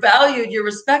appreciated, you're valued, you're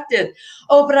respected.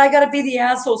 Oh, but I got to be the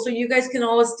asshole so you guys can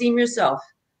all esteem yourself.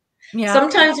 Yeah.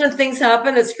 Sometimes when things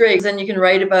happen, it's great. Then you can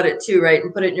write about it too, right?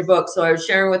 And put it in your book. So I was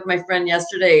sharing with my friend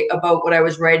yesterday about what I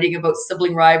was writing about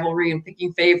sibling rivalry and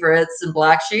picking favorites and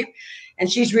black sheep. And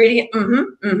she's reading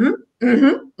it.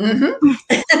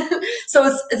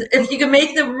 So if you can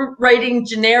make the writing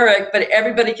generic, but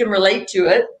everybody can relate to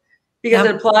it, because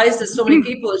it applies to so many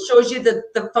people. It shows you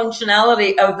the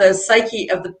functionality of the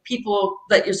psyche of the people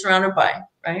that you're surrounded by,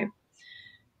 right?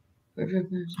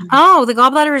 Oh, the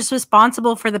gallbladder is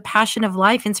responsible for the passion of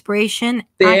life, inspiration,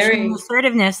 action, and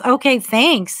assertiveness. Okay,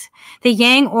 thanks. The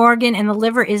yang organ and the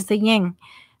liver is the yin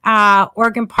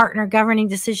organ partner governing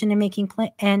decision and making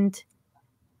and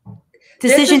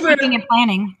decision making and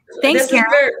planning. Thanks,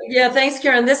 Karen. Thanks,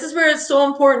 Karen. This is where it's so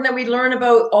important that we learn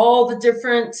about all the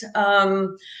different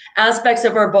aspects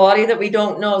of our body that we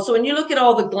don't know. So when you look at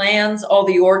all the glands, all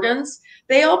the organs,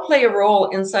 they all play a role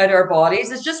inside our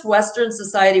bodies. It's just Western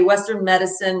society, Western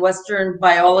medicine, Western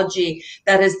biology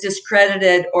that has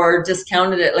discredited or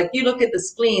discounted it. Like you look at the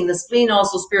spleen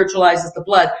also spiritualizes the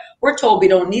blood. We're told we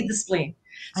don't need the spleen.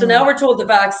 So now we're told the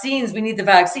vaccines, we need the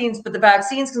vaccines, but the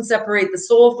vaccines can separate the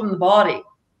soul from the body.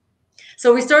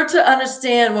 So we start to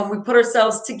understand when we put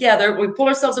ourselves together, we pull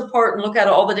ourselves apart and look at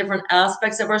all the different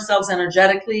aspects of ourselves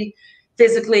energetically,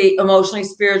 physically, emotionally,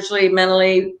 spiritually,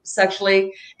 mentally,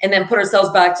 sexually, and then put ourselves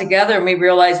back together, and we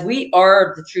realize we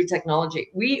are the true technology.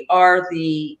 We are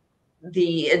the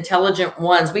intelligent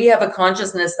ones. We have a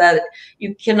consciousness that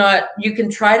you can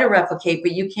try to replicate,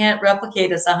 but you can't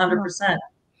replicate us 100%.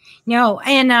 No,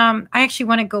 and I actually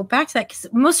want to go back to that because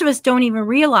most of us don't even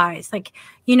realize, like,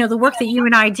 you know, the work that you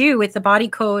and I do with the body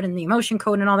code and the emotion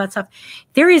code and all that stuff,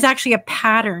 there is actually a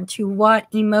pattern to what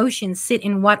emotions sit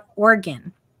in what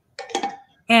organ.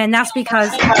 And that's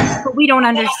because we don't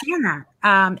understand that.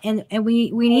 And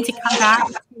we need to come back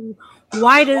to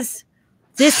why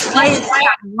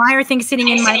are things sitting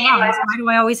in my lungs? Why do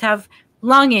I always have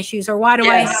lung issues, or why do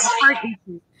I have heart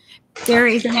issues? There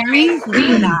is a reason for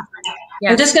that.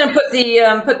 Yes. I'm just going to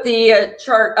put the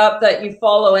chart up that you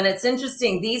follow, and it's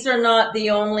interesting. These are not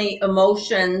the only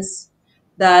emotions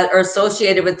that are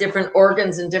associated with different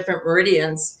organs and different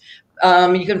meridians.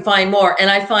 You can find more, and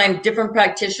I find different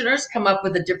practitioners come up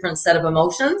with a different set of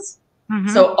emotions.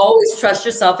 So always trust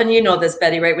yourself, and you know this,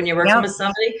 Betty, right? When you're working with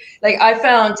somebody, like I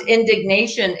found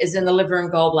indignation is in the liver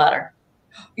and gallbladder.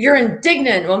 You're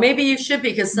indignant. Well, maybe you should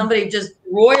be, because somebody just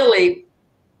royally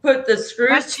put the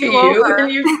screws to you,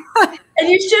 and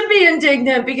you should be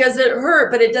indignant because it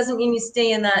hurt, but it doesn't mean you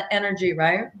stay in that energy,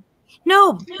 right?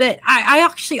 No, but I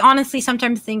actually honestly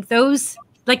sometimes think those,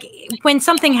 like when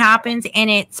something happens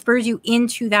and it spurs you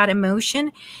into that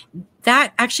emotion,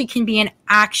 that actually can be an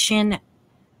action.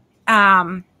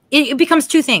 It becomes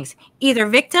two things, either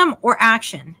victim or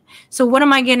action. So what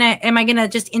am I gonna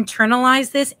just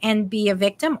internalize this and be a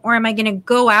victim, or am I gonna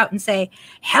go out and say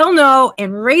hell no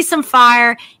and raise some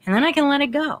fire, and then I can let it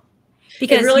go?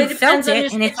 Because it really you depends felt on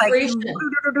it, your and it's situation.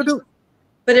 like,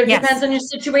 But it depends on your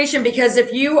situation, because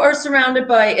if you are surrounded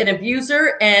by an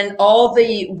abuser and all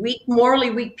the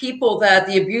morally weak people that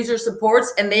the abuser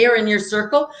supports, and they are in your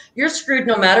circle, you're screwed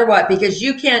no matter what, because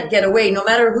you can't get away. No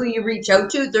matter who you reach out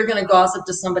to, they're going to gossip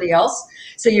to somebody else.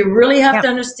 So you really have to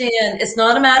understand, it's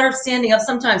not a matter of standing up.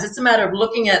 Sometimes it's a matter of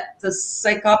looking at the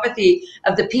psychopathy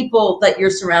of the people that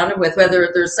you're surrounded with, whether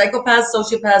they're psychopaths,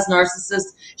 sociopaths,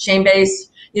 narcissists,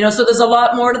 shame-based, you know, so there's a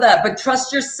lot more to that. But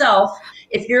trust yourself.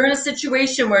 If you're in a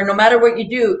situation where no matter what you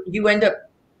do, you end up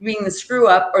being the screw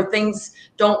up or things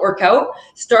don't work out,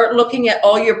 start looking at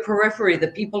all your periphery, the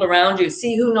people around you,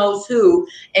 see who knows who,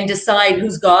 and decide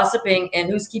who's gossiping and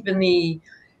who's keeping the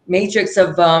matrix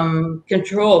of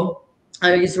control.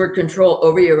 I use the word control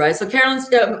over you, right? So Karen's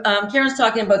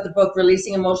talking about the book,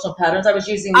 Releasing Emotional Patterns. I was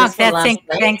using this one last night.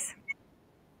 Thanks.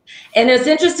 And it's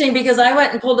interesting because I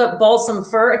went and pulled up balsam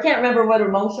fir. I can't remember what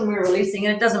emotion we were releasing,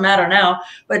 and it doesn't matter now.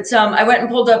 But I went and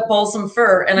pulled up balsam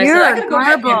fir, and I said, I gotta go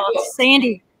back and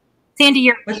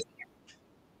Sandy,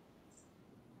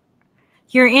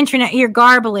 your internet, you're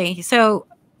garbly. So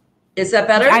is that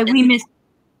better? We missed.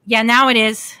 Yeah, now it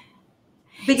is.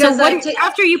 Because so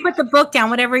after you put the book down,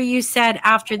 whatever you said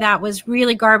after that was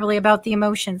really garbly about the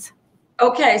emotions.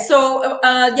 Okay, so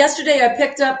yesterday I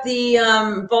picked up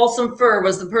the balsam fir,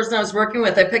 was the person I was working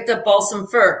with. I picked up balsam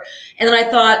fir, and then I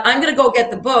thought, I'm going to go get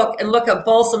the book and look up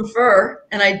balsam fir,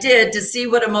 and I did, to see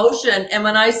what emotion. And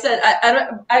when I said,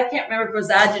 I can't remember if it was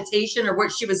agitation or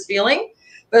what she was feeling,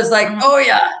 but it was like, oh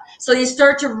yeah. So you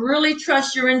start to really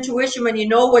trust your intuition when you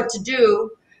know what to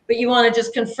do, but you want to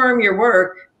just confirm your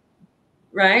work,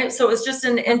 right? So it's just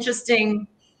an interesting.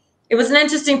 It was an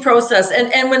interesting process.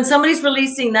 And when somebody's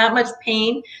releasing that much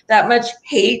pain, that much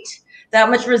hate, that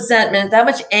much resentment, that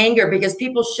much anger, because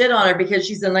people shit on her because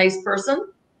she's a nice person.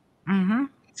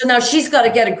 So now she's got to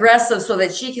get aggressive so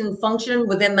that she can function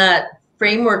within that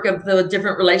framework of the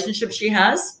different relationships she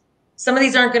has. Some of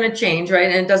these aren't going to change,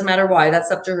 right? And it doesn't matter why. That's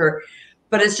up to her.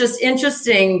 But it's just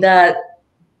interesting to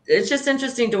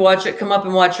watch it come up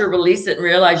and watch her release it and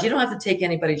realize you don't have to take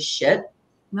anybody's shit.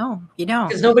 No, you don't.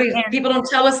 Because people don't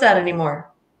tell us that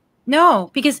anymore. No,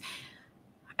 because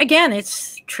again,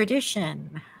 it's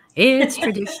tradition. It's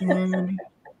tradition.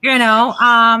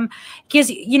 Because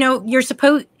you're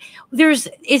supposed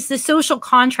it's the social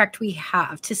contract we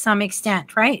have to some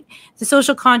extent, right? The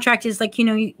social contract is like,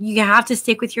 you have to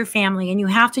stick with your family and you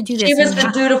have to do this. She was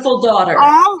the dutiful daughter.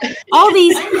 All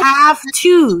these have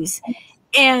tos.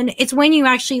 And it's when you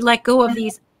actually let go of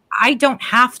these, I don't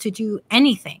have to do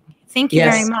anything. Thank you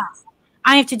very much.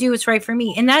 I have to do what's right for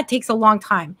me. And that takes a long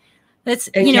time. That's,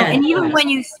 and even when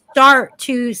you start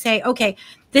to say, okay,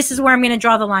 this is where I'm going to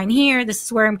draw the line here. This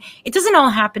is where it doesn't all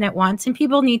happen at once. And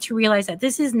people need to realize that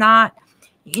this is not,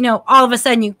 all of a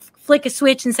sudden you flick a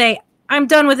switch and say, I'm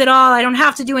done with it all. I don't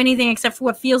have to do anything except for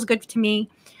what feels good to me.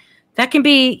 That can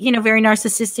be, very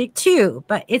narcissistic too,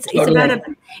 but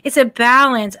it's a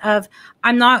balance of,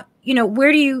 I'm not,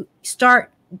 where do you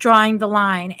start drawing the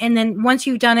line? And then once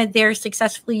you've done it there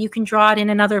successfully, you can draw it in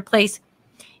another place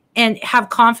and have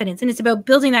confidence. And it's about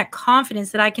building that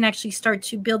confidence that I can actually start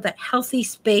to build that healthy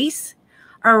space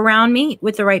around me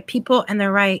with the right people and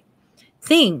the right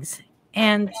things.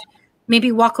 And maybe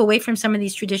walk away from some of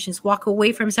these traditions, walk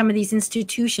away from some of these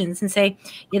institutions and say,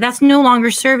 yeah, that's no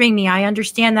longer serving me. I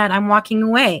understand that. I'm walking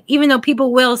away. Even though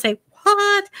people will say,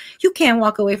 what? You can't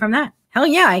walk away from that. Hell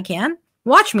yeah, I can.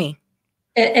 Watch me.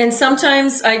 And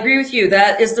sometimes I agree with you.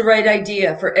 That is the right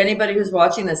idea for anybody who's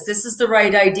watching this. This is the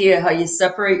right idea, how you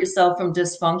separate yourself from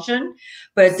dysfunction.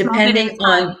 But depending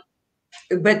on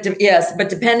the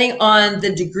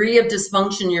degree of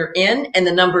dysfunction you're in and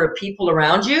the number of people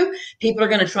around you, people are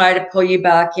going to try to pull you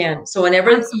back in. So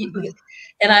whenever,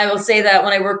 and I will say that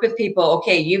when I work with people,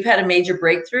 okay, you've had a major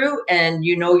breakthrough and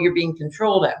you're being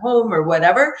controlled at home or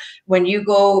whatever. When you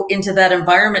go into that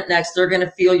environment next, they're going to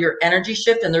feel your energy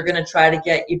shift and they're going to try to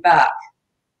get you back.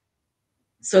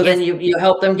 So then you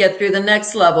help them get through the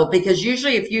next level, because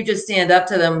usually if you just stand up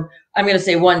to them, I'm going to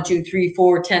say 1, 2, 3,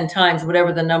 4, 10 times,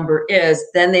 whatever the number is,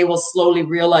 then they will slowly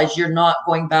realize you're not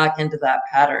going back into that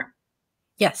pattern.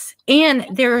 Yes. And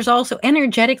there's also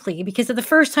energetically, because of the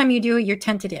first time you do it, you're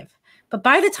tentative. But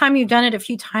by the time you've done it a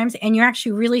few times and you're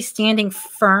actually really standing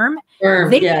firm,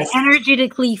 they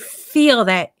energetically feel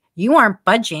that you aren't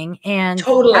budging. And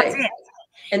totally. That's it.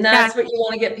 And that's what you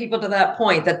want to get people to, that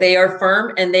point, that they are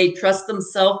firm and they trust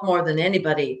themselves more than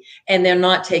anybody. And they're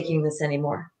not taking this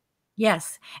anymore.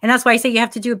 Yes. And that's why I say you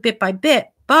have to do it bit by bit.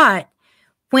 But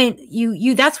when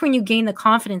that's when you gain the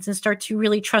confidence and start to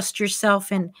really trust yourself.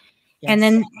 And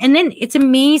then it's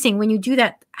amazing when you do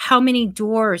that, how many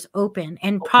doors open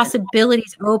and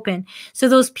possibilities open. So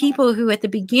those people who at the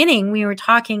beginning we were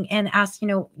talking and asked,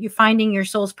 you're finding your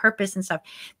soul's purpose and stuff.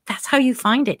 That's how you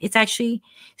find it. It's actually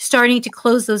starting to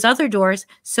close those other doors.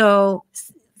 So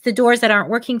the doors that aren't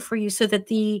working for you, so that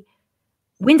the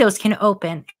windows can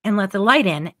open and let the light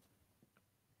in.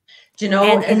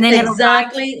 And then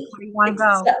exactly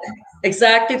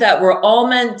that. We're all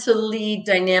meant to lead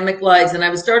dynamic lives. And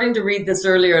I was starting to read this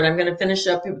earlier, and I'm going to finish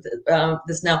up with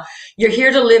this now. You're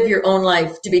here to live your own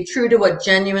life, to be true to what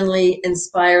genuinely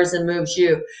inspires and moves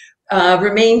you.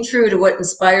 Remain true to what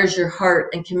inspires your heart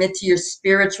and commit to your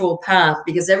spiritual path,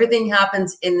 because everything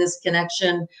happens in this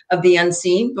connection of the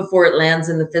unseen before it lands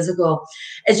in the physical.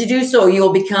 As you do so, you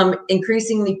will become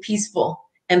increasingly peaceful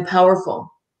and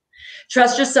powerful.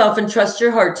 Trust yourself and trust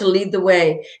your heart to lead the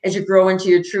way as you grow into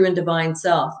your true and divine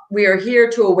self. We are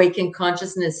here to awaken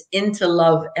consciousness into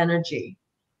love energy.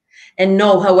 And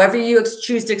know, however you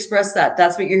choose to express that,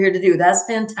 that's what you're here to do. That's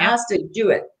fantastic. Yep. Do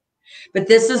it. But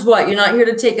this is what, you're not here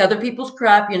to take other people's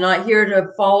crap. You're not here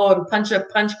to follow and punch a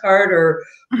punch card or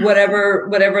whatever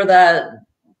that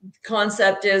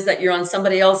concept is, that you're on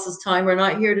somebody else's time. We're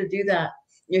not here to do that.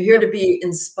 You're here to be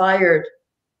inspired.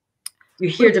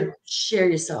 You're here to share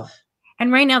yourself. And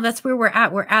right now, that's where we're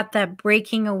at. We're at that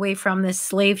breaking away from this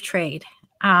slave trade,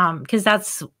 because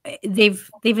they've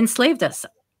enslaved us,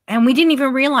 and we didn't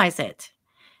even realize it.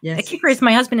 Yes. The kicker is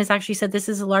my husband has actually said this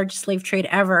is the largest slave trade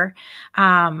ever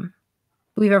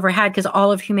we've ever had, because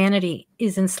all of humanity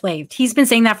is enslaved. He's been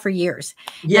saying that for years.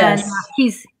 Yes,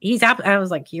 and I was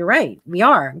like, you're right, we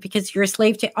are, because you're a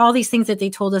slave to all these things that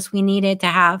they told us we needed to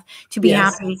have to be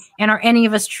happy. And are any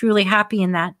of us truly happy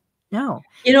in that? No.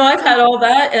 I've had all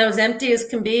that, and it was empty as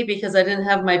can be, because I didn't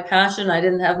have my passion. I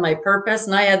didn't have my purpose.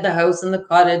 And I had the house and the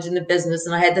cottage and the business,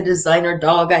 and I had the designer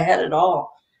dog. I had it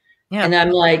all. Yeah. And I'm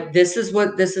like, this is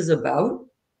what this is about.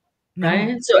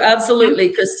 Right. So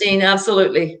absolutely, Christine,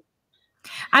 absolutely.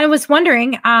 I was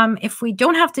wondering if we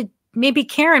don't have to, maybe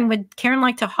would Karen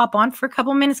like to hop on for a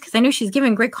couple minutes? Because I know she's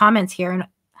giving great comments here, and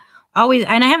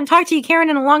I haven't talked to you, Karen,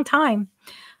 in a long time.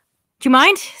 Do you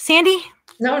mind, Sandy?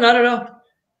 No, not at all.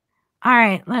 All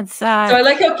right, let's. So I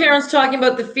like how Karen's talking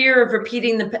about the fear of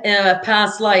repeating the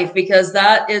past life, because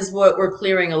that is what we're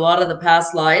clearing, a lot of the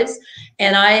past lives.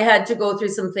 And I had to go through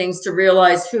some things to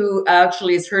realize who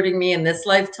actually is hurting me in this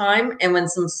lifetime. And when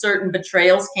some certain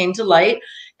betrayals came to light,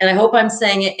 and I hope I'm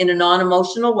saying it in a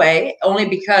non-emotional way, only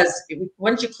because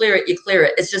once you clear it, you clear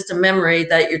it. It's just a memory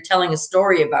that you're telling a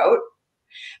story about.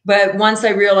 But once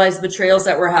I realized betrayals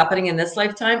that were happening in this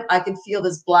lifetime, I could feel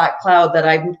this black cloud that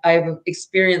I've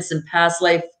experienced in past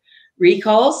life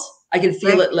recalls. I could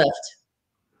feel it lift.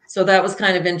 So that was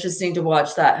kind of interesting to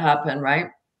watch that happen,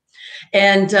 right?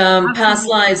 And past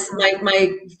lives,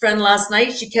 my friend last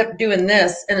night, she kept doing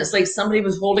this, and it's like somebody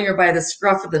was holding her by the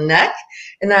scruff of the neck,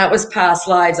 and that was past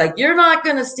lives. Like, you're not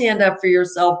going to stand up for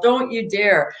yourself. Don't you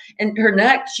dare. And her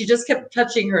neck, she just kept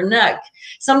touching her neck.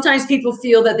 Sometimes people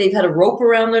feel that they've had a rope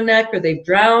around their neck or they've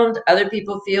drowned. Other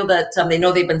people feel that they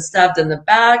know they've been stabbed in the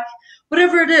back.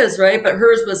 Whatever it is, right? But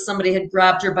hers was somebody had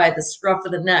grabbed her by the scruff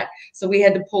of the neck. So we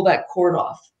had to pull that cord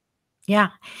off. Yeah.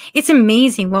 It's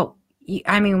amazing what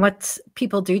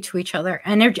people do to each other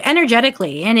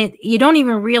energetically, and you don't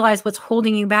even realize what's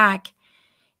holding you back.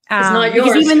 It's not yours.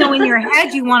 Because even though in your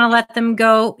head you want to let them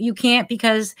go, you can't,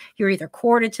 because you're either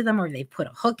corded to them, or they've put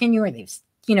a hook in you, or they've,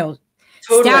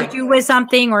 stabbed you with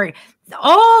something, or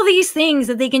all these things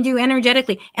that they can do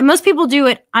energetically. And most people do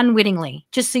it unwittingly,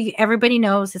 just so everybody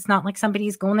knows. It's not like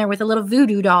somebody's going there with a little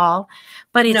voodoo doll,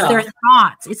 but it's their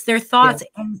thoughts. It's their thoughts,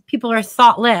 and people are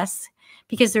thoughtless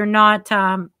because they're not.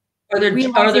 Or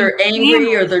they're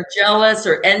angry, or they're jealous,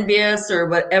 or envious, or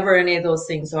whatever any of those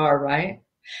things are, right?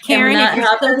 Karen,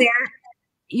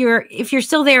 if you're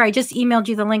still there, I just emailed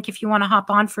you the link if you want to hop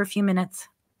on for a few minutes.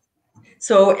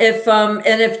 So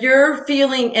if you're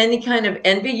feeling any kind of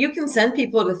envy, you can send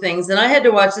people to things. And I had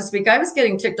to watch this week. I was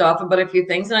getting ticked off about a few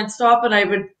things, and I'd stop and I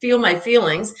would feel my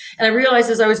feelings. And I realized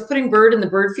as I was putting bird in the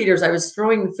bird feeders, I was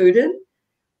throwing the food in.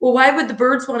 Well, why would the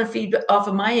birds want to feed off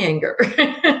of my anger?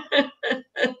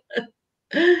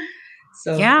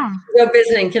 So yeah, no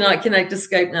visiting, cannot connect to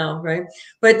Skype now, right?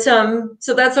 But so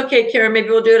that's okay, Karen. Maybe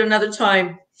we'll do it another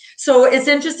time. So it's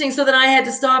interesting. So then I had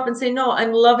to stop and say, no,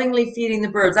 I'm lovingly feeding the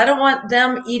birds. I don't want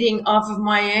them eating off of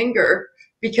my anger,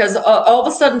 because all of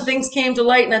a sudden things came to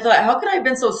light, and I thought, how could I have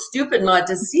been so stupid not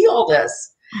to see all this?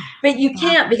 But you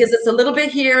can't, because it's a little bit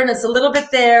here and it's a little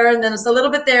bit there, and then it's a little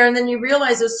bit there, and then you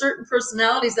realize there's certain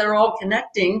personalities that are all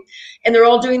connecting and they're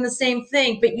all doing the same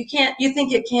thing. But you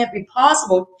think it can't be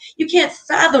possible. You can't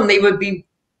fathom they would be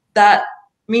that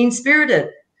mean-spirited.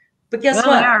 But guess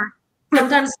what?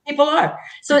 Sometimes people are.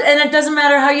 So, and it doesn't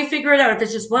matter how you figure it out. If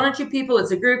it's just one or two people,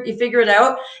 it's a group, you figure it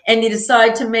out, and you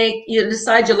decide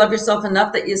you love yourself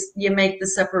enough that you make the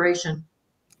separation.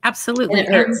 Absolutely. And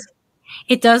it hurts.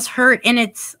 It does hurt. And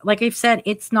it's, like I've said,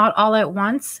 it's not all at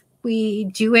once. We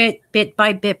do it bit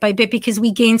by bit by bit, because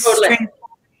we gain strength.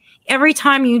 Every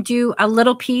time you do a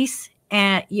little piece,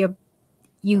 and you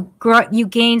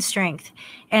gain strength.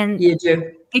 And you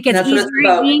do. It gets easier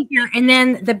and easier. And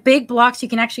then the big blocks you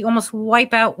can actually almost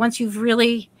wipe out. Once you've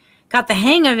really got the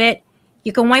hang of it,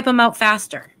 you can wipe them out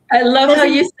faster. I love how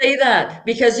you say that,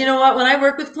 because you know what? When I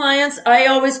work with clients, I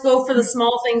always go for the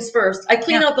small things first. I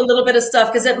clean out the little bit of stuff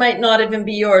because it might not even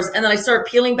be yours. And then I start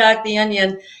peeling back the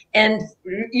onion. And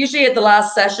usually at the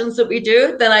last sessions that we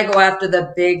do, then I go after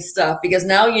the big stuff, because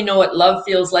now you know what love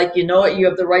feels like. You know what, you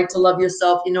have the right to love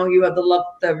yourself. You know, you have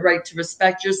the right to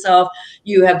respect yourself.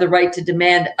 You have the right to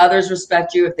demand others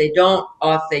respect you. If they don't,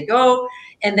 off they go.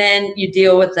 And then you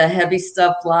deal with the heavy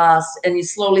stuff last, and you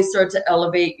slowly start to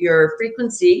elevate your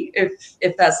frequency,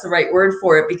 if that's the right word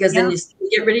for it, because then you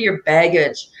get rid of your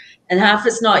baggage, and half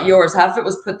it's not yours. Half it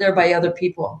was put there by other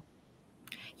people.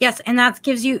 Yes. And that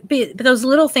gives you, but those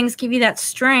little things give you that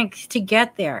strength to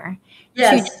get there.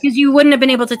 Yes. Because you wouldn't have been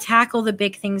able to tackle the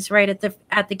big things right at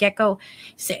the get-go.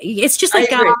 So it's just like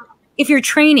if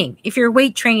you're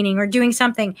weight training or doing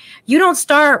something, you don't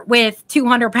start with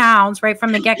 200 pounds right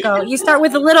from the get-go. You start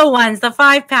with the little ones, the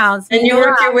 5 pounds. And you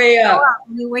work your way up.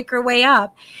 You work your way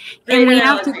up. And we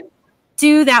have to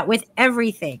do that with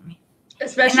everything.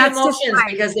 Especially emotions,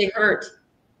 because they hurt.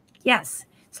 Yes.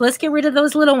 So let's get rid of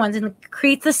those little ones and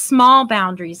create the small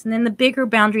boundaries. And then the bigger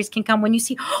boundaries can come when you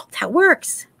see, oh, that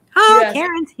works. Oh, yes.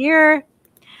 Karen's here.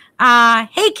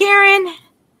 Hey, Karen.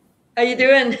 How you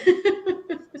doing?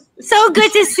 So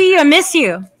good to see you. I miss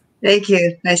you. Thank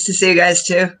you. Nice to see you guys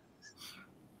too.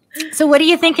 So what are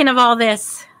you thinking of all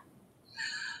this?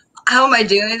 How am I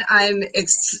doing? I'm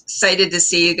excited to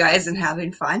see you guys and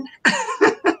having fun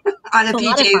on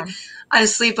a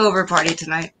sleepover party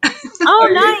tonight. Oh,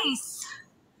 nice.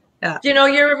 Yeah. You know,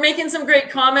 you're making some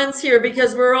great comments here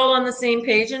because we're all on the same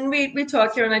page, and we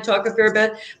talk here and I talk a fair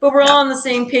bit, but we're all on the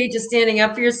same page of standing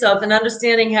up for yourself and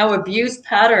understanding how abuse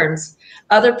patterns.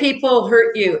 Other people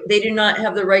hurt you. They do not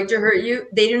have the right to hurt you.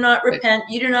 They do not repent.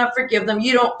 You do not forgive them.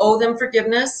 You don't owe them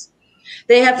forgiveness.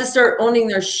 They have to start owning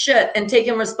their shit and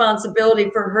taking responsibility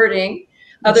for hurting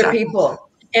other people.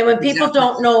 And when people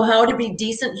don't know how to be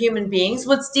decent human beings,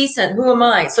 what's decent? Who am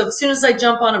I? So as soon as I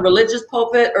jump on a religious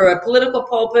pulpit or a political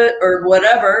pulpit or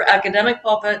whatever, academic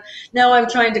pulpit, now I'm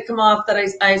trying to come off that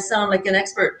I sound like an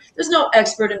expert. There's no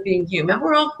expert in being human.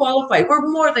 We're all qualified. We're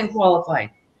more than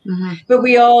qualified. But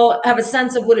we all have a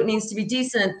sense of what it means to be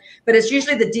decent. But it's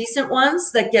usually the decent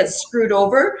ones that get screwed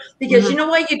over, because you know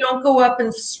why you don't go up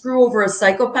and screw over a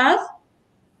psychopath?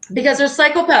 Because they're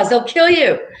psychopaths. They'll kill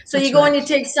you. So you go and you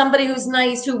take somebody who's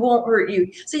nice, who won't hurt you.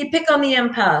 So you pick on the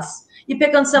empaths. You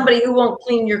pick on somebody who won't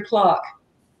clean your clock.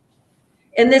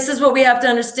 And this is what we have to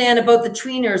understand about the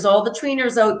tweeners, all the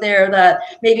tweeners out there that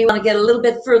maybe want to get a little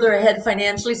bit further ahead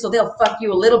financially. So they'll fuck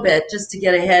you a little bit just to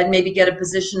get ahead, maybe get a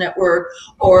position at work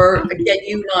or get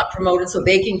you not promoted so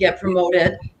they can get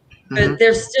promoted. But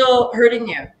they're still hurting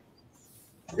you.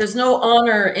 There's no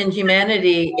honor in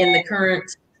humanity in the current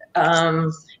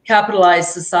capitalized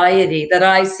society that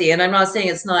I see. And I'm not saying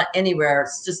it's not anywhere.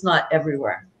 It's just not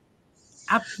everywhere.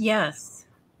 Yes.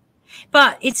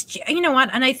 But it's, you know what?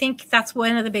 And I think that's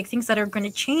one of the big things that are going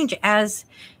to change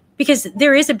because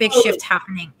there is a big shift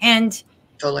happening. And,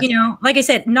 you know, like I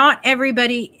said, not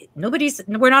everybody,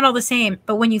 we're not all the same.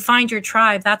 But when you find your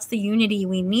tribe, that's the unity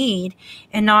we need,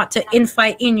 and not to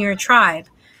infight in your tribe.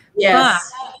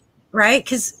 Yes. But, right?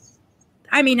 Because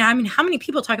I mean, how many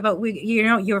people talk about, you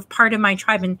know, you're part of my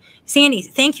tribe. And Sandy,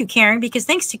 thank you, Karen, because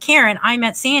thanks to Karen, I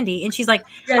met Sandy. And she's like,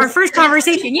 our first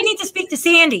conversation, you need to speak to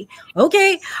Sandy.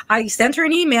 Okay. I sent her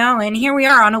an email, and here we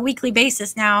are on a weekly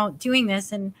basis now doing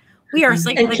this. And we are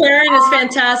like, and Karen is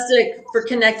fantastic for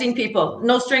connecting people.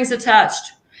 No strings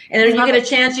attached. And when you get a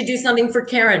chance, you do something for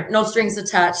Karen. No strings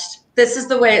attached. This is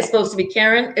the way it's supposed to be.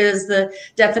 Karen is the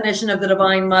definition of the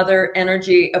divine mother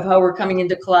energy of how we're coming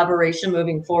into collaboration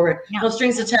moving forward. No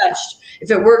strings attached.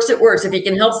 If it works, it works. If you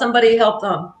can help somebody, help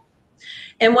them.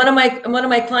 And one of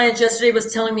my clients yesterday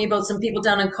was telling me about some people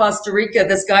down in Costa Rica.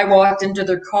 This guy walked into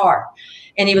their car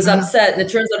and he was upset. And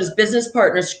it turns out his business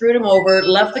partner screwed him over,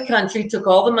 left the country, took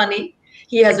all the money.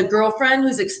 He has a girlfriend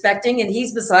who's expecting, and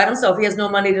he's beside himself. He has no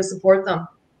money to support them.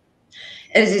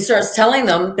 And as he starts telling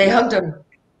them, they hugged him.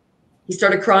 He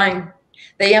started crying.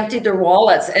 They emptied their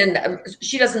wallets, and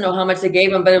she doesn't know how much they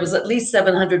gave him, but it was at least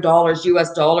 $700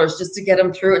 US dollars just to get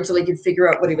him through until he could figure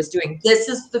out what he was doing. This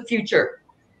is the future.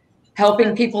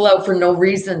 Helping people out for no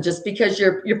reason, just because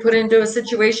you're put into a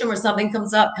situation where something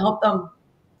comes up, help them.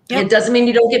 It doesn't mean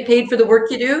you don't get paid for the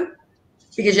work you do,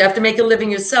 because you have to make a living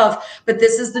yourself. But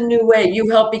this is the new way. You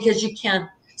help because you can.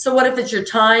 So what if it's your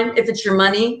time, if it's your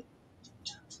money,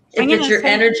 if it's your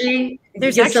energy?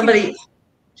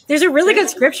 There's a really good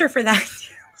scripture for that.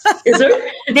 Is there?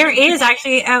 There is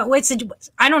actually.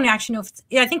 I don't actually know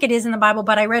I think it is in the Bible,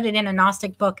 but I read it in a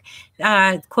Gnostic book,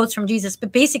 quotes from Jesus.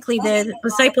 But basically the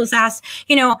disciples asked,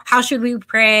 you know, how should we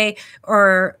pray,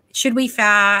 or should we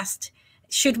fast?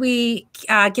 Should we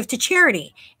give to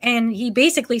charity? And he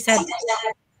basically said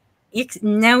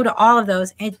no to all of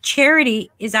those. And charity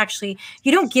is actually,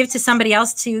 you don't give to somebody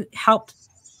else to help.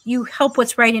 You help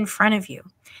what's right in front of you.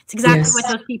 It's exactly what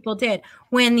those people did.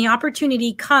 When the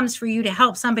opportunity comes for you to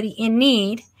help somebody in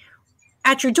need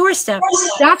at your doorstep,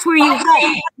 that's where you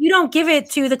help. You don't give it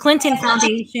to the Clinton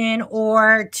Foundation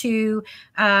or to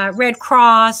Red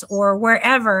Cross or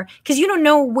wherever, because you don't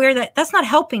know where that's not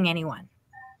helping anyone.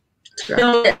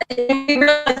 So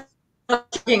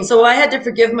I had to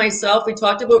forgive myself. We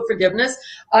talked about forgiveness.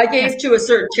 I gave to a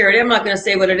certain charity. I'm not going to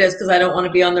say what it is because I don't want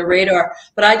to be on the radar,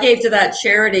 but I gave to that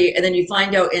charity, and then you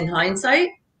find out in hindsight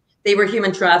they were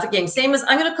human trafficking. Same as,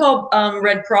 I'm going to call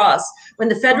Red Cross. When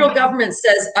the federal government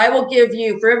says, I will give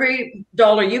you, for every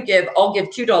dollar you give, I'll give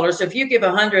 $2. So if you give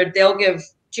 100, they'll give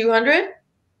 200.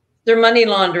 They're money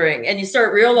laundering. And you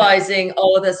start realizing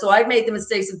all of this. So I made the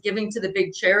mistakes of giving to the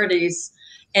big charities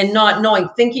and not knowing,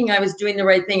 thinking I was doing the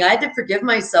right thing. I had to forgive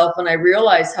myself when I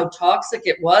realized how toxic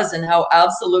it was and how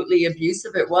absolutely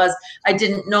abusive it was. I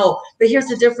didn't know. But here's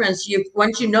the difference.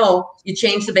 Once you know, you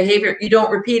change the behavior. You don't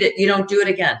repeat it. You don't do it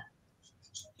again.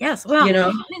 Yes. Well, you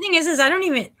know, the thing is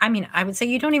I would say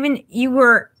you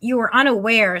were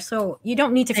unaware. So you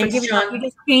don't need to forgive yourself. You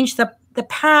just change the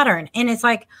pattern. And it's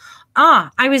like,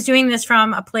 I was doing this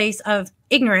from a place of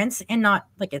ignorance, and not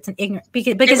like it's an ignorant,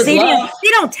 because they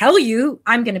don't tell you,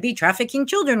 I'm going to be trafficking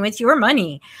children with your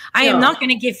money. I am not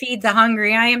going to feed the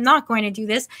hungry. I am not going to do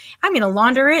this. I'm going to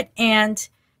launder it. And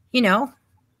you know,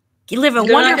 live a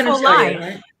They're not wonderful gonna tell you, life.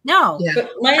 right? No. Yeah.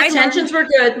 But my I intentions were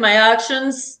good. My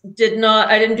actions did not.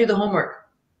 I didn't do the homework.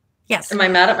 Yes. Am I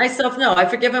mad at myself? No, I've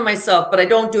forgiven myself, but I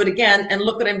don't do it again. And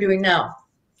look what I'm doing now.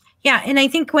 Yeah, and I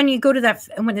think when you go to that,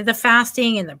 when the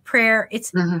fasting and the prayer,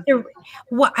 it's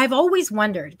what I've always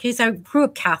wondered, because I grew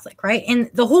up Catholic, right?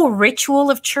 And the whole ritual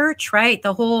of church, right?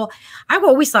 I've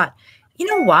always thought, you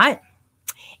know what?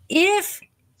 If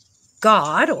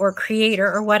God or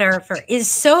creator or whatever is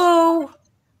so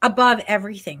above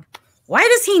everything, why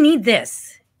does he need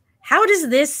this? How does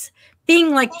this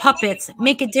being like puppets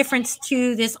make a difference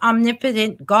to this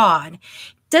omnipotent God?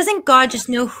 Doesn't God just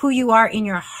know who you are in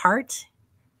your heart?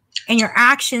 And your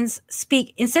actions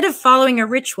speak, instead of following a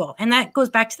ritual. And that goes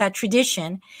back to that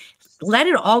tradition. Let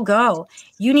it all go.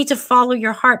 You need to follow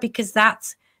your heart, because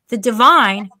that's the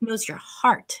divine knows your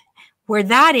heart. Where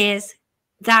that is,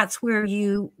 that's where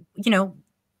you know,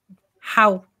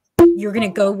 how you're going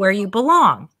to go where you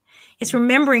belong. It's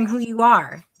remembering who you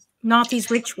are, not these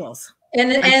rituals.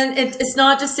 And it's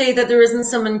not to say that there isn't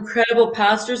some incredible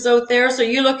pastors out there. So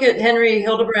you look at Henry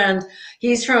Hildebrand.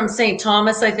 He's from St.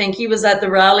 Thomas, I think. He was at the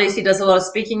rallies. He does a lot of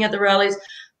speaking at the rallies.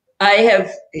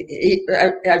 I've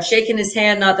shaken his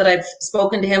hand, not that I've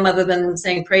spoken to him other than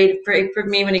saying pray for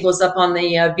me when he goes up on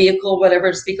the vehicle,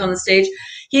 whatever, to speak on the stage.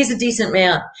 He's a decent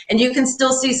man. And you can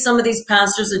still see some of these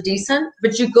pastors are decent,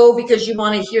 but you go because you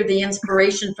want to hear the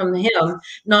inspiration from him,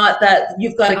 not that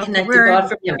you've got to connect to God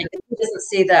from him, because he doesn't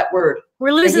say that word.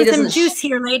 We're losing some juice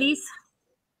here, ladies.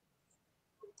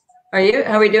 Are you?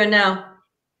 How are we doing now?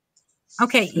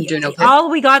 Okay. All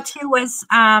we got to was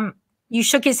you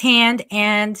shook his hand,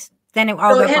 and then it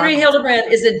all. So Henry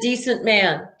Hildebrand is a decent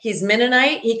man. He's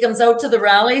Mennonite. He comes out to the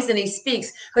rallies and he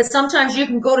speaks. But sometimes you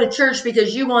can go to church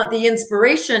because you want the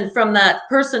inspiration from that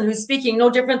person who's speaking. No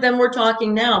different than we're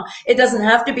talking now. It doesn't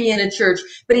have to be in a church,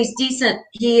 but he's decent.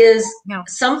 He is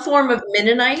some form of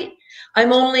Mennonite.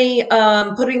 I'm only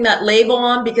putting that label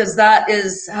on because that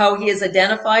is how he is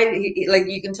identified. Like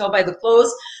you can tell by the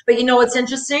clothes. But you know what's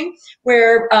interesting?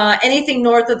 Where anything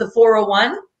north of the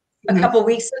 401, a couple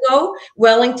weeks ago,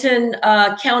 Wellington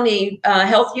County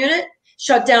Health Unit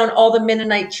shut down all the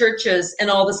Mennonite churches and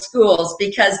all the schools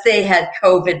because they had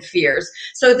COVID fears.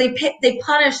 So they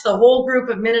punished the whole group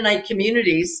of Mennonite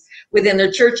communities within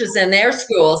their churches and their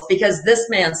schools because this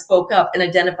man spoke up and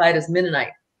identified as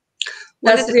Mennonite.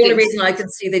 That's the only reason I can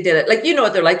see they did it. Like, you know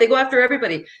what they're like. They go after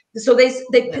everybody. So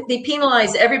they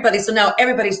penalize everybody. So now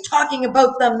everybody's talking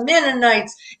about the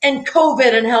Mennonites and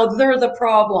COVID and how they're the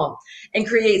problem, and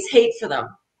creates hate for them.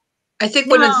 I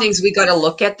think one of the things we got to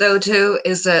look at, though, too,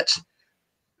 is that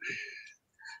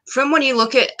from when you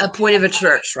look at a point of a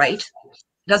church, right?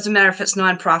 Doesn't matter if it's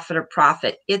nonprofit or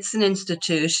profit. It's an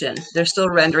institution. They're still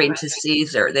rendering to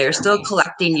Caesar. They're still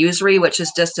collecting usury, which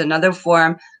is just another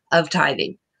form of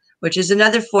tithing, which is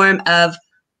another form of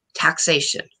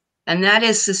taxation. And that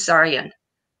is Caesarian.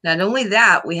 Not only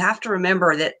that, we have to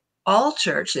remember that all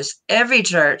churches, every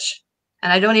church,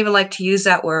 and I don't even like to use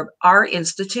that word, are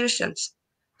institutions.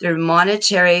 They're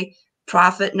monetary,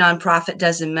 profit, nonprofit,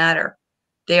 doesn't matter.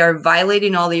 They are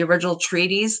violating all the original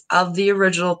treaties of the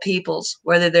original peoples,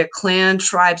 whether they're clan,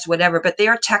 tribes, whatever, but they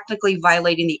are technically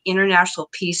violating the international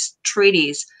peace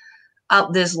treaties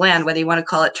of this land, whether you want to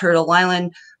call it Turtle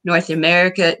Island, North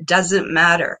America, doesn't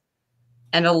matter.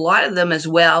 And a lot of them as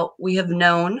well, we have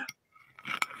known,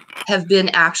 have been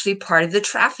actually part of the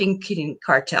trafficking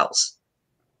cartels.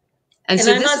 And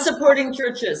so I'm not supporting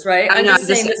churches, right? I'm just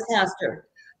saying this pastor.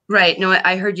 Right. No,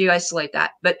 I heard you isolate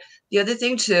that. But the other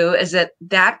thing, too, is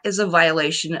that is a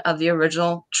violation of the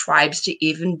original tribes to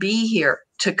even be here,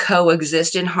 to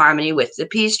coexist in harmony with the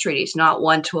peace treaties, not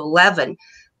 1 to 11,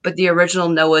 but the original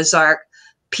Noah's Ark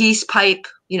peace pipe.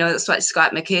 You know, that's what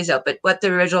Scott McKay's out, but what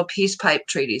the original peace pipe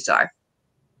treaties are.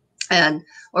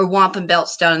 Or wampum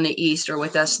belts down in the east, or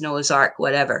with us, Noah's Ark,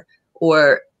 whatever.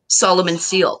 Or Solomon's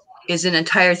Seal is an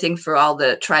entire thing for all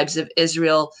the tribes of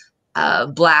Israel,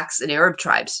 blacks and Arab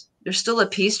tribes. There's still a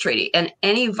peace treaty, and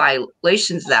any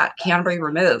violations of that can be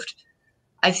removed.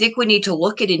 I think we need to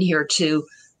look at in here too,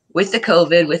 with the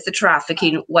COVID, with the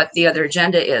trafficking, what the other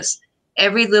agenda is.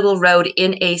 Every little road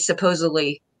in a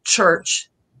supposedly church,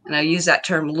 and I use that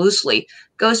term loosely,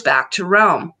 goes back to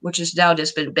Rome, which has now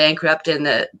just been bankrupt in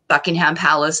the Buckingham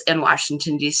Palace in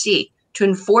Washington, D.C. To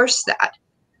enforce that,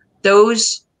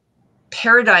 those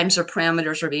paradigms or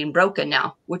parameters are being broken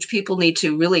now, which people need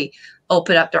to really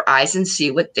open up their eyes and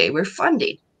see what they were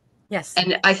funding. Yes.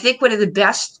 And I think one of the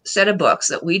best set of books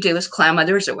that we do as clan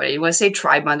mothers, or whatever you want to say,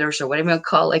 tribe mothers, or whatever you want to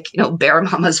call, like, you know, bear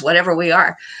mamas, whatever we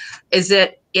are, is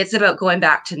that it's about going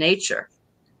back to nature.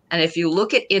 And if you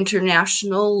look at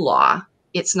international law,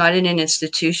 It's not in an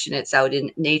institution. It's out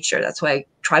in nature. That's why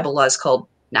tribal law is called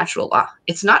natural law.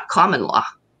 It's not common law.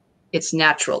 It's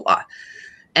natural law.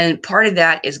 And part of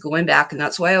that is going back. And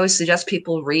that's why I always suggest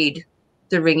people read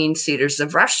The Ringing Cedars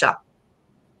of Russia,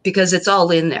 because it's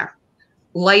all in there.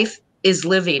 Life is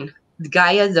living.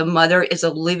 Gaia, the mother, is a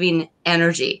living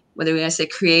energy. Whether we want to say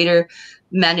creator,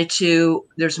 Manitou,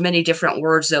 there's many different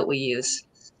words that we use.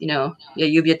 You know,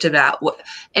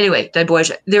 anyway,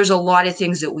 there's a lot of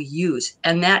things that we use.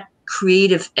 And that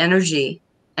creative energy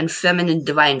and feminine,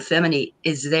 divine feminine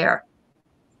is there.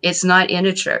 It's not in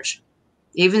a church.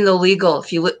 Even the legal,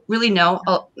 if you really know,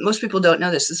 most people don't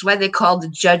know this. This is why they call the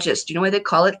judges. Do you know why they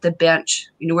call it the bench?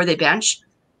 You know where they bench?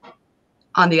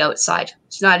 On the outside.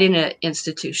 It's not in an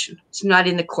institution. It's not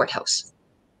in the courthouse.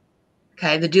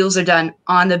 Okay, the deals are done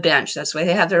on the bench. That's why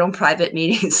they have their own private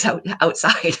meetings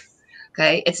outside.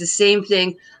 Okay, it's the same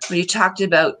thing when you talked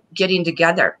about getting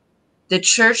together. The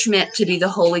church meant to be the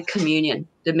Holy Communion,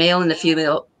 the male and the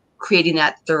female creating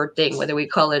that third thing, whether we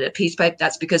call it a peace pipe,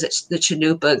 that's because it's the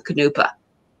Chanupa and Kanupa.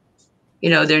 You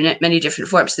know, there are many different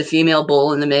forms, the female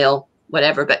bowl and the male,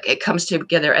 whatever, but it comes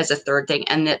together as a third thing.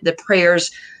 And the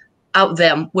prayers out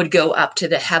them would go up to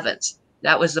the heavens.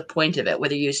 That was the point of it,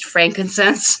 whether you used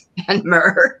frankincense and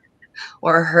myrrh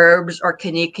or herbs or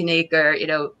kanik or, you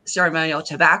know, ceremonial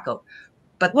tobacco.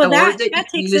 But the word that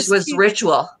you used was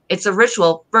ritual. It's a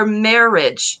ritual for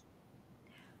marriage.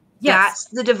 Yes. That's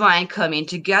the divine coming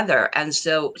together. And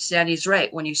so Sandy's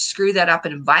right. When you screw that up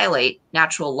and violate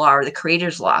natural law or the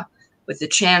creator's law with the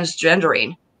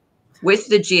transgendering, with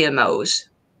the GMOs,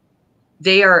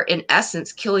 they are in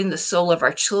essence killing the soul of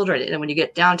our children. And when you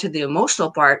get down to the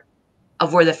emotional part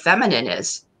of where the feminine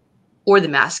is or the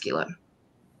masculine,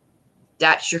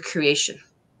 that's your creation.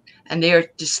 And they are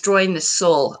destroying the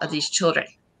soul of these children.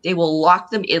 They will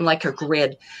lock them in like a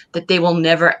grid that they will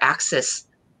never access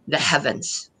the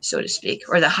heavens, so to speak,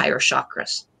 or the higher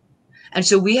chakras. And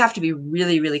so we have to be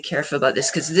really, really careful about this,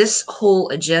 because this whole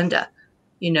agenda,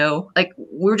 you know, like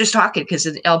we were just talking, because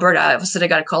in Alberta, all of a sudden I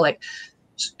got a call like,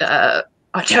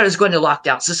 Ontario's going to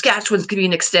lockdown. Saskatchewan's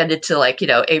being extended to like, you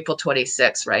know, April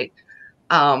 26th, right?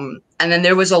 And then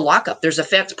there was a lockup. There's a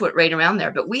fence put right around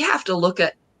there. But we have to look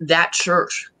at that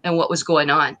church and what was going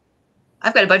on.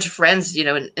 I've got a bunch of friends, you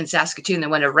know, in Saskatoon that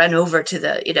want to run over to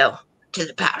the, you know, to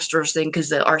the pastor's thing because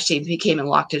the RCMP came and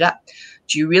locked it up.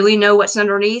 Do you really know what's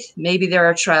underneath? Maybe there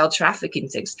are child trafficking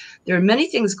things. There are many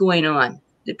things going on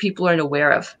that people aren't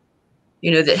aware of,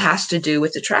 you know, that has to do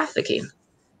with the trafficking.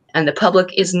 And the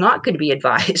public is not going to be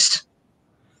advised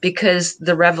because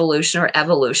the revolution or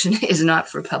evolution is not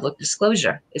for public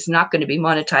disclosure. It's not going to be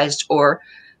monetized or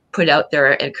put out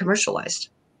there and commercialized.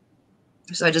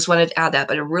 So I just wanted to add that,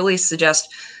 but I really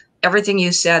suggest everything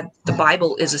you said. The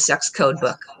Bible is a sex code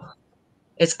book.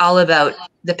 It's all about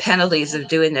the penalties of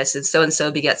doing this, and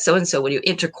so begets so-and-so when you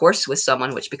intercourse with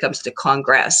someone, which becomes the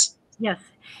congress. Yes.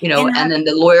 You know, and then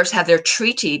the lawyers have their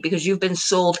treaty because you've been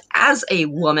sold as a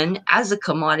woman, as a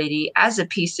commodity, as a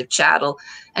piece of chattel,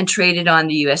 and traded on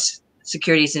the U.S.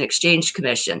 Securities and Exchange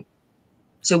Commission.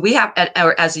 So we have,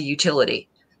 or as a utility,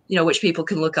 you know, which people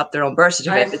can look up their own birth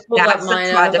certificate. I pulled up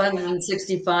mine.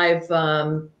 165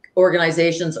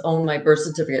 organizations own my birth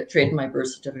certificate, trade my birth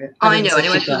certificate. Oh, I know.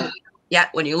 Anyway, yeah,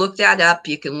 when you look that up,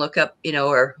 you can look up, you know,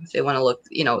 or if they want to look,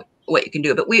 you know, what you can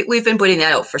do. But we've been putting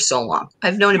that out for so long.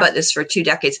 I've known about this for 2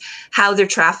 decades, how they're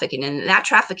trafficking. And that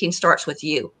trafficking starts with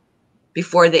you.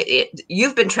 Before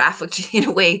you've been trafficked in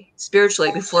a way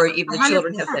spiritually before even the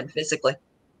children have been physically.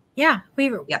 Yeah,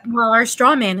 well, our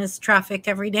straw man is trafficked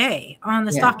every day on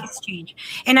the stock exchange.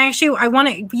 And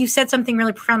actually, you said something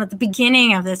really profound at the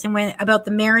beginning of this, and about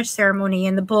the marriage ceremony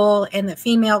and the bull and the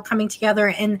female coming together,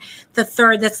 and the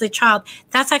third, that's the child.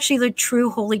 That's actually the true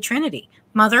Holy Trinity: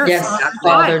 Mother,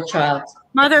 Father, Child.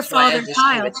 Mother, Father,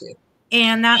 Child.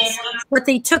 And that's what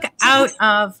they took out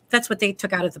of. That's what they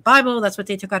took out of the Bible. That's what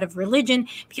they took out of religion,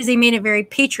 because they made it very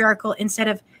patriarchal. Instead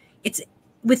of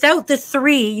without the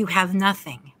three, you have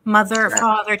nothing. Mother,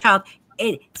 Father, Child.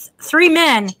 It's 3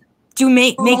 men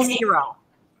make 0,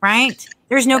 right?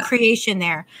 There's no creation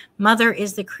there. Mother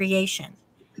is the creation.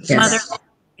 Yes. Mother,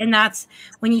 and that's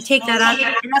when you take that out,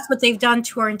 and that's what they've done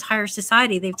to our entire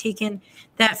society. They've taken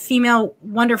that female,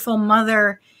 wonderful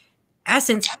mother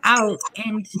essence out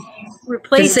and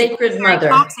replaced the sacred mother,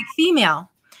 toxic female.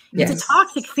 Yes. It's a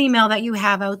toxic female that you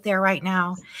have out there right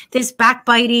now. This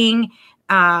backbiting,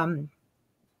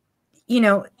 you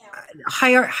know,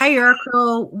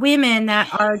 hierarchical women that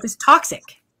are just toxic.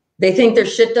 They think their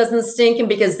shit doesn't stink, and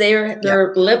because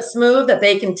their lips move, that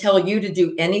they can tell you to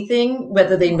do anything,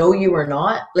 whether they know you or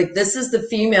not. Like, this is the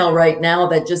female right now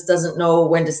that just doesn't know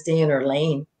when to stay in her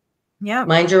lane. Yeah.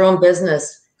 Mind your own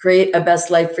business. Create a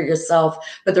best life for yourself.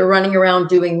 But they're running around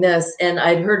doing this. And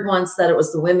I'd heard once that it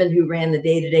was the women who ran the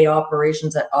day-to-day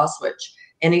operations at Auschwitz.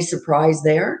 Any surprise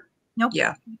there? Nope.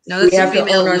 Yeah. No, that's the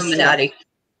female Illuminati.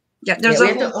 Yeah, there's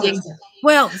a whole thing.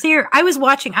 Well, I was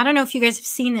watching, I don't know if you guys have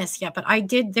seen this yet, but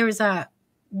there was a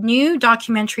new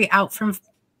documentary out from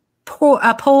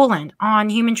Poland on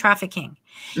human trafficking.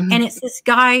 Mm-hmm. And it's this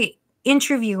guy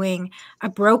interviewing a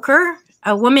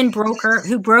woman broker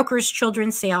who brokers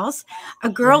children's sales, a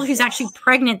girl who's actually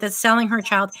pregnant that's selling her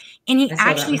child. And he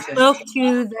actually spoke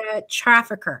to the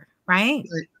trafficker, right?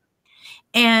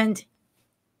 And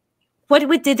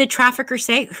what did the trafficker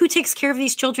say? Who takes care of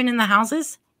these children in the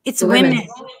houses? It's women.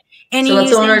 And so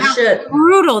he's saying how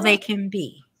brutal they can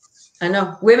be. I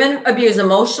know. Women abuse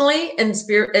emotionally and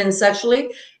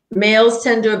sexually. Males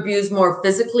tend to abuse more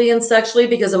physically and sexually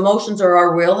because emotions are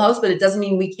our wheelhouse, but it doesn't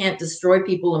mean we can't destroy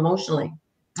people emotionally.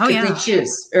 Oh, if we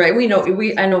choose. All right.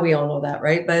 I know we all know that,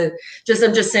 right? But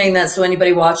I'm just saying that so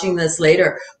anybody watching this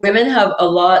later, women have a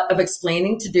lot of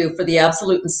explaining to do for the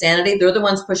absolute insanity. They're the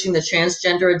ones pushing the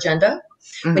transgender agenda.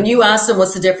 Mm-hmm. When you ask them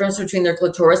what's the difference between their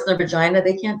clitoris and their vagina,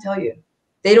 they can't tell you.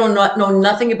 They don't know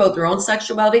nothing about their own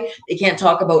sexuality. They can't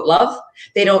talk about love.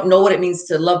 They don't know what it means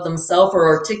to love themselves or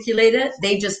articulate it.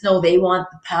 They just know they want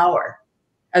the power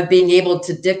of being able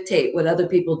to dictate what other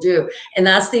people do. And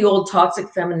that's the old toxic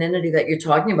femininity that you're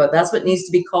talking about. That's what needs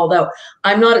to be called out.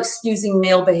 I'm not excusing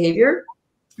male behavior.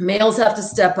 Males have to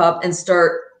step up and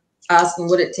start asking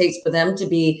what it takes for them to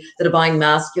be the divine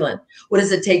masculine. What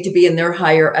does it take to be in their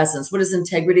higher essence? What does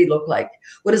integrity look like?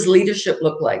 What does leadership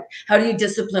look like? How do you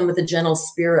discipline with a gentle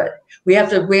spirit? We have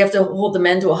to hold the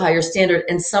men to a higher standard.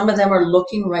 And some of them are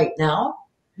looking right now,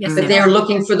 but they're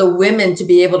looking for the women to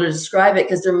be able to describe it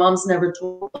because their moms never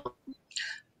told them.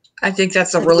 I think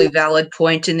that's a really valid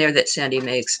point in there that Sandy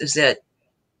makes, is that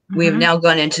we have now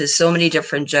gone into so many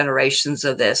different generations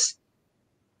of this,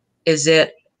 is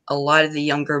that a lot of the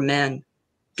younger men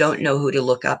don't know who to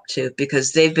look up to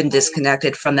because they've been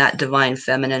disconnected from that divine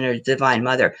feminine or divine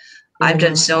mother. Mm-hmm. I've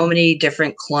done so many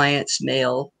different clients,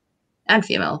 male and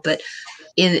female, but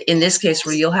in this case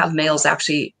where you'll have males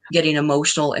actually getting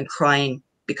emotional and crying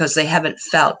because they haven't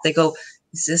felt, they go,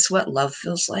 is this what love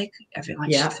feels like?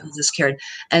 Everyone should feel this cared.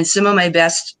 And some of my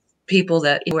best people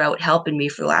that were out helping me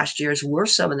for the last years were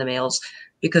some of the males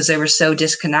because they were so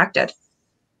disconnected.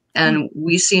 And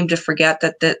we seem to forget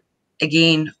that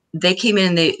again, they came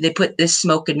in, they put this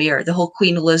smoke and mirror, the whole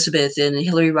Queen Elizabeth and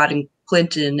Hillary Rodham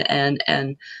Clinton and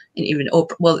even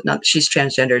Oprah. Well, not she's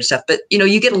transgender and stuff, but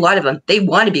you get a lot of them. They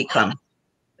want to become,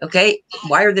 okay.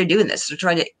 Why are they doing this? They're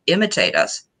trying to imitate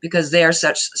us because they are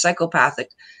such psychopathic,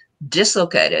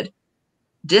 dislocated,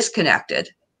 disconnected,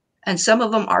 and some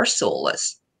of them are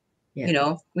soulless.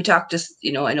 Yeah. We talked just,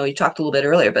 I know you talked a little bit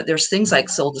earlier, but there's things like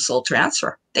soul to soul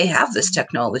transfer. They have this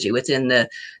technology within the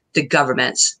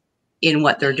governments in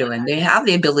what they're doing. They have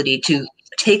the ability to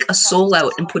take a soul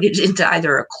out and put it into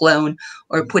either a clone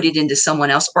or put it into someone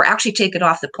else, or actually take it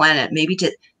off the planet, maybe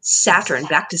to Saturn,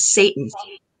 back to Satan,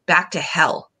 back to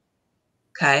hell.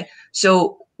 Okay.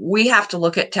 So we have to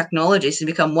look at technologies and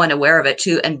become aware of it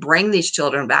too, and bring these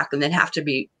children back, and then have to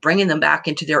be bringing them back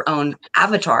into their own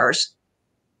avatars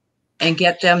and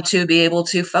get them to be able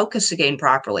to focus again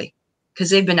properly, because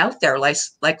they've been out there like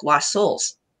lost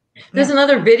souls. There's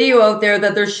another video out there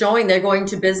that they're showing. They're going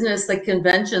to business like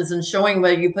conventions and showing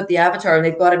where you put the avatar, and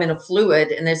they've got them in a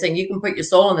fluid, and they're saying you can put your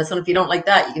soul in this one. If you don't like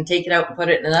that, you can take it out and put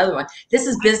it in another one. This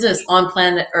is business on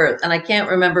planet Earth, and I can't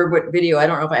remember what video. I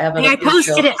don't know if I have it. I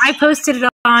posted it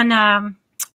on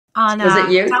was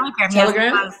it you? Telegram.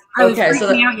 Telegram? Yes, I was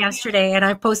freaking out yesterday, and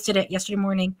I posted it yesterday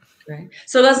morning. Right.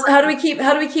 So how do we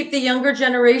keep the younger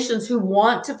generations who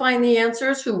want to find the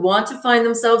answers, who want to find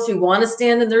themselves, who want to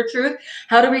stand in their truth?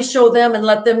 How do we show them and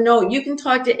let them know you can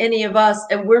talk to any of us,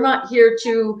 and we're not here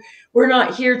to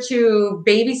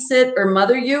babysit or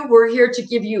mother you. We're here to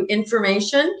give you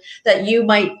information that you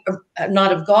might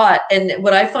not have got. And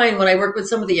what I find when I work with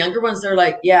some of the younger ones, they're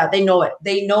like, yeah, they know it.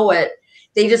 They know it.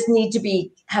 They just need to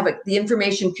have the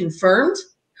information confirmed,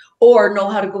 or know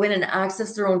how to go in and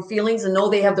access their own feelings and know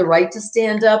they have the right to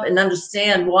stand up and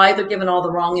understand why they're given all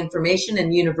the wrong information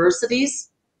in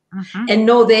universities, and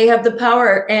know they have the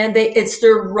power, and it's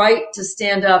their right to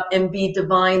stand up and be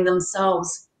divine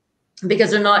themselves, because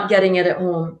they're not getting it at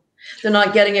home. They're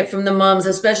not getting it from the moms,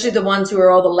 especially the ones who are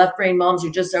all the left brain moms who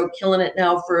are just out killing it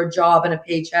now for a job and a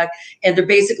paycheck. And they're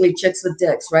basically chicks with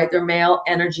dicks, right? They're male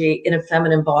energy in a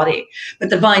feminine body. But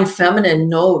the divine feminine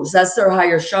knows that's their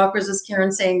higher chakras, as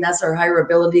Karen's saying, that's our higher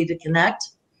ability to connect.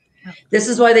 This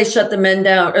is why they shut the men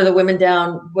down or the women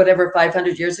down, whatever,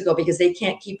 500 years ago, because they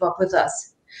can't keep up with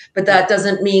us. But that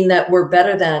doesn't mean that we're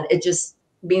better than. It just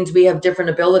means we have different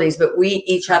abilities, but we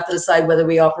each have to decide whether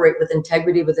we operate with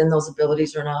integrity within those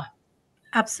abilities or not.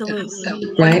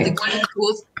 Absolutely. Right.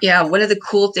 One of the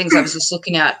cool things I was just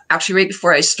looking at, actually right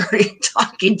before I started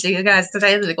talking to you guys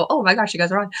today, and I go, oh my gosh, you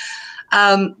guys are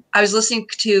on. I was listening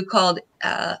to called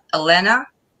Elena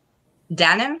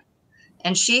Dannon,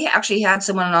 and she actually had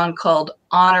someone on called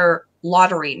Honor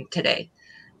Lottering today.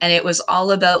 And it was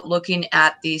all about looking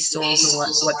at these souls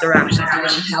and what they're actually doing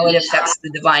and how it affects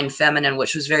the divine feminine,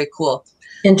 which was very cool.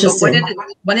 Interesting. But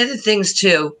one of the things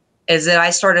too is that I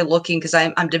started looking, because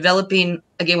I'm developing,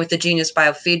 again, with the Genius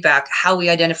Biofeedback, how we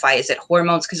identify. Is it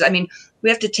hormones? Because, I mean, we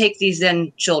have to take these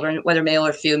then children, whether male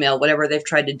or female, whatever they've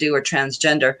tried to do, or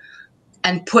transgender,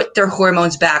 and put their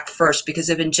hormones back first, because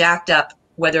they've been jacked up,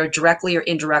 whether directly or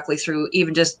indirectly through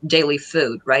even just daily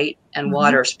food, right? And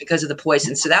waters, because of the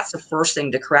poison. So that's the first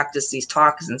thing to correct is these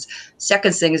toxins.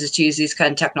 Second thing is to use these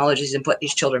kind of technologies and put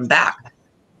these children back,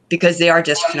 because they are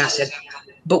disconnected.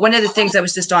 But one of the things I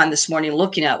was just on this morning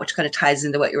looking at, which kind of ties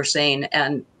into what you were saying,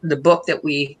 and the book that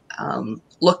we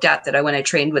looked at that I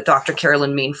trained with Dr.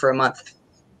 Carolyn Mean for a month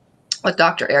with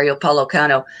Dr. Ariel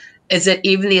Palocano, is that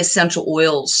even the essential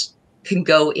oils can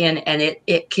go in, and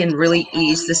it can really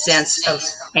ease the sense of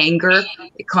anger.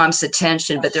 It calms the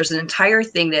tension. But there's an entire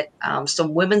thing that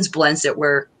some women's blends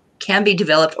that can be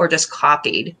developed or just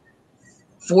copied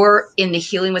for in the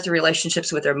healing with the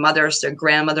relationships with their mothers, their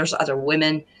grandmothers, other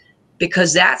women,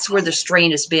 because that's where the strain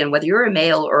has been. Whether you're a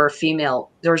male or a female,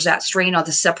 there's that strain on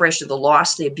the separation, the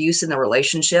loss, the abuse in the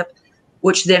relationship,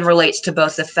 which then relates to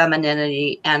both the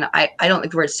femininity and I don't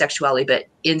like the word sexuality, but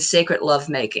in sacred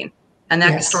lovemaking. And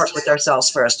that starts with ourselves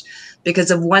first, because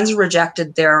if one's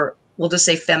rejected their, we'll just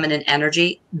say, feminine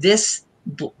energy, this,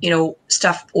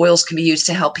 stuff, oils can be used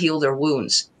to help heal their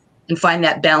wounds and find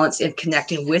that balance in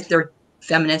connecting with their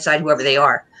feminine side, whoever they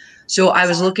are. So I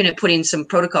was looking at putting some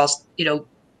protocols,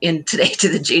 in today to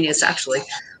the Genius, actually,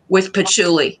 with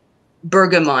patchouli,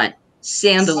 bergamot,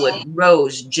 sandalwood,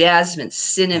 rose, jasmine,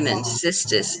 cinnamon,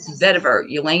 cistus, vetiver,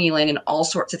 ylang ylang, and all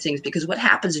sorts of things. Because what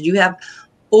happens is you have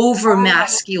over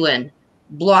masculine,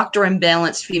 blocked or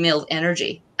imbalanced female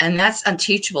energy, and that's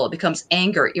unteachable. It becomes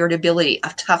anger, irritability,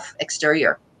 a tough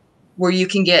exterior, where you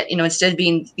can get, instead of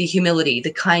being the humility,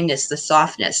 the kindness, the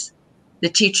softness, the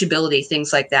teachability,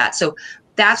 things like that. So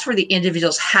that's where the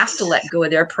individuals have to let go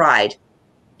of their pride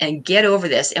and get over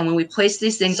this. And when we place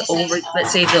these things over,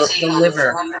 let's say the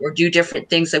liver, or do different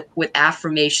things like with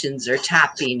affirmations or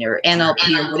tapping or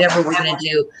NLP or whatever we're going to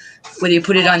do, whether you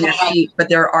put it on your feet, but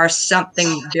there are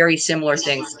something very similar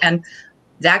things. And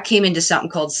that came into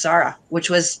something called Sarah, which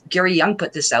was, Gary Young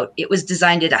put this out. It was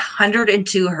designed at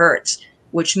 102 hertz,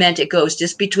 which meant it goes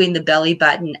just between the belly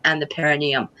button and the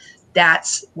perineum.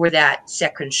 That's where that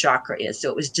second chakra is. So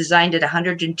it was designed at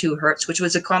 102 hertz, which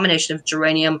was a combination of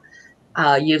geranium,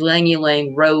 ylang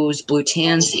ylang, rose, blue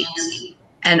tansy.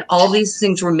 And all these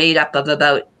things were made up of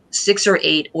about 6 or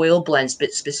 8 oil blends,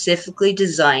 but specifically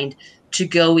designed to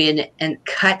go in and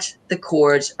cut the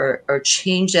cords or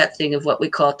change that thing of what we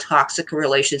call toxic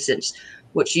relationships,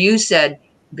 which you said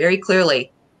very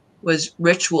clearly was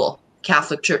ritual,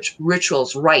 Catholic Church,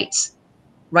 rituals, rites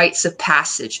of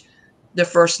passage, the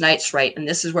first night's rite. And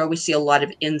this is where we see a lot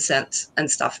of incense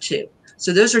and stuff too.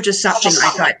 So those are just something I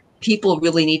thought people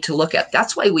really need to look at.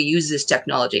 That's why we use this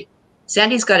technology.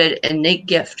 Sandy's got an innate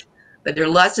gift, but there are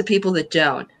lots of people that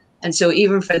don't. And so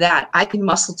even for that, I can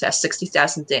muscle test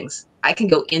 60,000 things. I can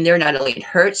go in there, not only it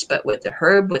hurts, but with the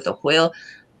herb, with the oil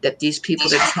that these people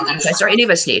that traumatized, or any of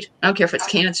us need. I don't care if it's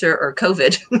cancer or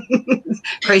COVID.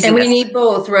 Crazy. And we need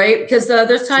both, right? Because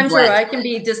there's times where I can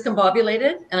be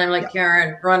discombobulated and I'm like,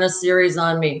 Karen, run a series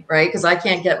on me, right? Because I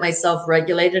can't get myself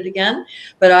regulated again.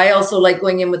 But I also like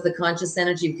going in with the conscious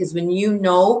energy, because when you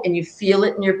know and you feel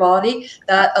it in your body,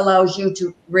 that allows you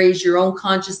to raise your own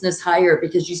consciousness higher,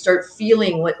 because you start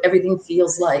feeling what everything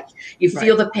feels like. You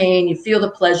feel the pain, you feel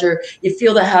the pleasure, you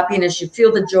feel the happiness, you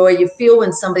feel the joy, you feel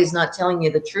when somebody's not telling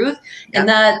you the truth, and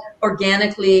that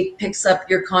organically picks up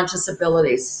your conscious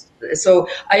abilities. So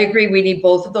I agree, we need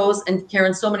both of those. And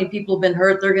Karen, so many people have been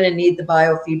hurt, they're going to need the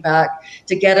biofeedback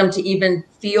to get them to even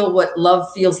feel what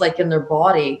love feels like in their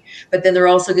body. But then they're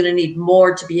also going to need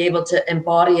more to be able to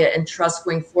embody it and trust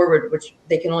going forward, which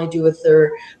they can only do with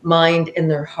their mind and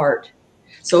their heart.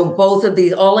 So both of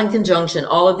these, all in conjunction,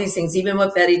 all of these things, even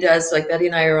what Betty does, like Betty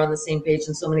and I are on the same page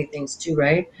in so many things too,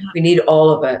 right? We need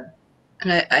all of it.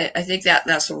 And I think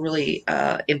that's a really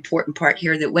important part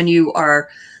here, that when you are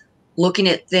looking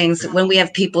at things, when we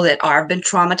have people that are been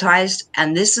traumatized,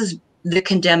 and this is the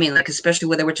condemning, like especially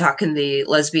whether we're talking the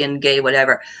lesbian, gay,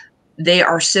 whatever, they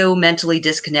are so mentally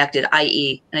disconnected,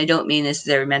 i.e., and I don't mean this,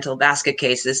 they're mental basket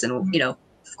cases and, you know,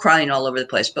 crying all over the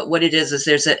place. But what it is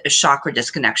there's a chakra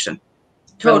disconnection.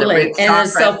 Totally. And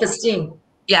self-esteem.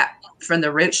 Yeah. From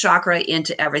the root chakra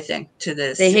into everything, to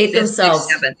the they hate fifth, themselves.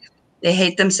 sixth, seventh. They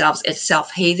hate themselves. It's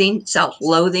self-hating,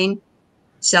 self-loathing,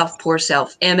 poor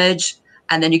self-image.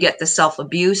 And then you get the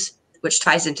self-abuse, which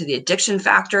ties into the addiction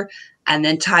factor and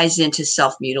then ties into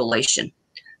self-mutilation.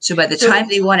 So by the time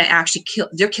they want to actually kill,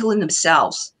 they're killing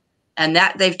themselves. And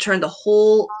that they've turned the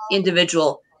whole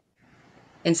individual,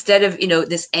 instead of, you know,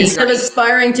 this anger. Instead of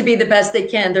aspiring to be the best they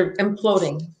can, they're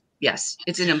imploding. Yes,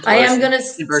 it's an implosion. I am going to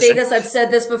say this. I've said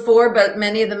this before, but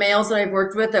many of the males that I've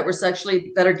worked with that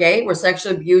are gay were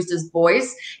sexually abused as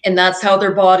boys. And that's how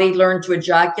their body learned to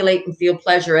ejaculate and feel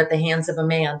pleasure at the hands of a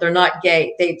man. They're not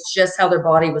gay. It's just how their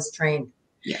body was trained.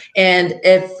 Yeah. And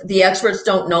if the experts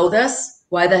don't know this,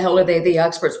 why the hell are they the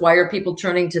experts? Why are people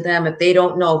turning to them if they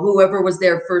don't know? Whoever was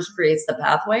there first creates the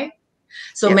pathway.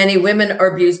 So many women are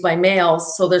abused by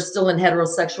males, so they're still in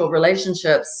heterosexual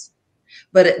relationships.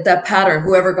 But that pattern,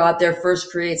 whoever got there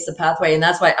first creates the pathway. And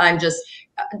that's why I'm just,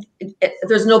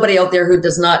 there's nobody out there who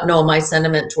does not know my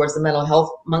sentiment towards the mental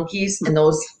health monkeys and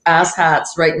those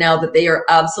asshats right now, that they are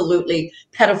absolutely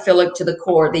pedophilic to the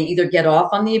core. They either get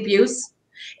off on the abuse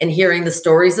and hearing the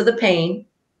stories of the pain,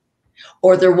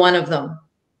 or they're one of them.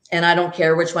 And I don't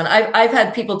care which one. I've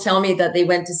had people tell me that they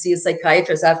went to see a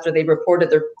psychiatrist after they reported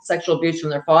their sexual abuse from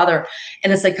their father.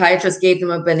 And a psychiatrist gave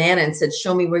them a banana and said,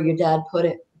 "Show me where your dad put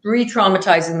it."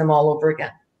 Re-traumatizing them all over again.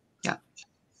 Yeah.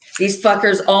 These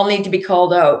fuckers all need to be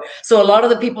called out. So a lot of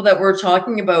the people that we're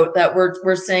talking about that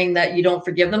we're saying that you don't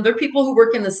forgive them, they're people who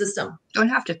work in the system. Don't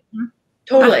have to.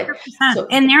 Totally. So,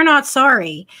 and they're not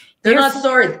sorry. They're not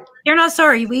sorry. They're not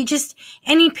sorry. We just,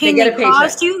 any pain they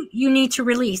caused you, you need to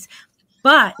release.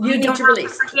 But you need to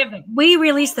release. We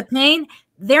release the pain.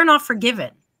 They're not forgiven.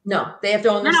 No, they have to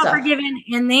own their stuff. They're not forgiven,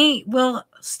 and they will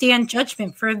stand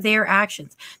judgment for their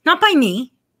actions. Not by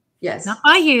me. Yes. Not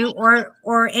by you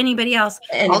or anybody else.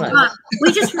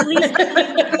 We just release.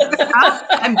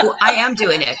 I am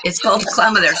doing it. It's called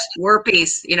Clemma. There's war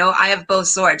peace. You know, I have both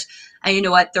swords. And you know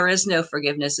what? There is no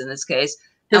forgiveness in this case.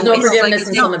 There's no forgiveness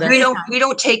in some of this. We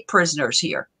don't take prisoners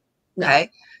here. Okay.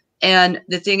 And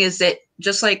the thing is that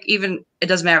just like even, it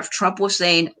doesn't matter if Trump was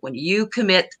saying, when you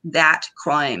commit that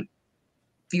crime,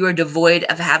 you are devoid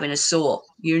of having a soul.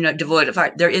 You're not devoid of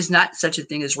heart. There is not such a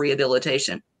thing as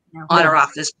rehabilitation on or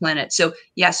off this planet. So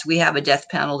yes, we have a death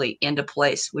penalty into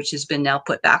place, which has been now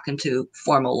put back into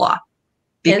formal law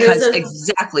because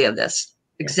exactly of this.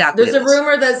 Exactly. There's a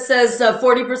rumor that says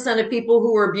 40% of people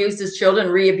who were abused as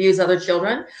children re-abuse other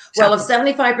children. Well, if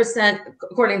 75%,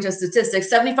 according to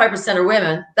statistics, 75% are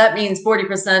women, that means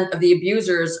 40% of the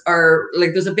abusers are,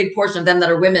 like, there's a big portion of them that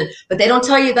are women, but they don't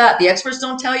tell you that. The experts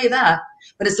don't tell you that.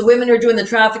 But it's the women who are doing the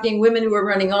trafficking, women who are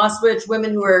running Auschwitz, women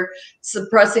who are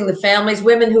suppressing the families,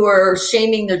 women who are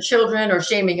shaming their children or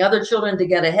shaming other children to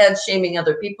get ahead, shaming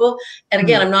other people. And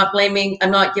again, I'm not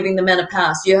giving the men a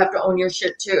pass. You have to own your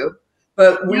shit too.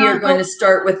 But we are going to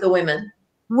start with the women.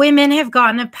 Women have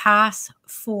gotten a pass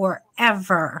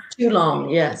forever. Too long,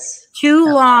 yes. Too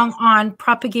long on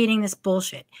propagating this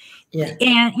bullshit. Yeah.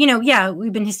 And, you know,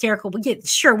 we've been hysterical.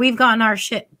 Sure, we've gotten our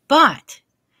shit. But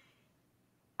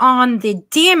on the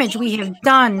damage we have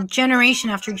done generation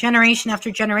after generation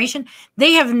after generation,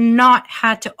 they have not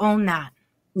had to own that.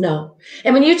 No.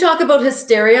 And when you talk about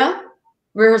hysteria,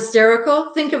 we're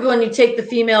hysterical. Think of when you take the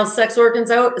female sex organs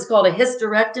out. It's called a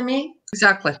hysterectomy.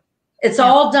 Exactly. It's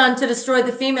all done to destroy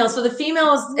the female. So the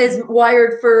female is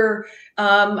wired for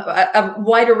a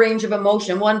wider range of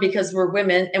emotion. One, because we're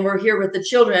women and we're here with the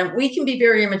children. We can be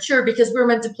very immature because we're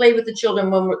meant to play with the children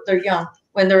when they're young,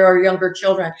 when they're our younger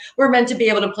children. We're meant to be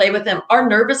able to play with them. Our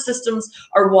nervous systems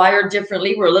are wired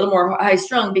differently. We're a little more high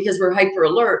strung because we're hyper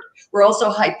alert. We're also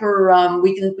hyper,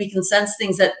 we can sense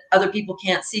things that other people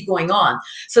can't see going on.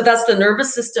 So that's the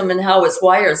nervous system and how it's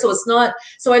wired. So it's not,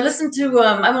 so I listened to,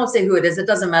 I won't say who it is. It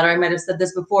doesn't matter. I might have said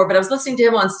this before, but I was listening to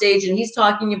him on stage and he's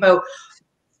talking about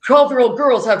 12-year-old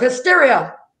girls have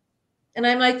hysteria. And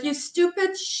I'm like, you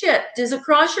stupid shit. Does it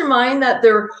cross your mind that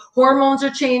their hormones are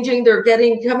changing? They're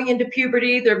coming into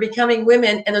puberty. They're becoming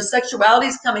women and their sexuality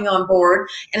is coming on board.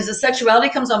 And as the sexuality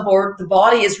comes on board, the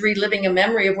body is reliving a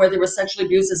memory of where they were sexually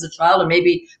abused as a child or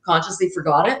maybe consciously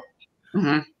forgot it.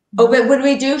 Mm-hmm. Oh, but what do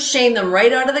we do? Shame them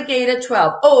right out of the gate at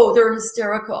 12. Oh, they're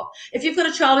hysterical. If you've got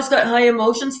a child who's got high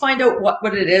emotions, find out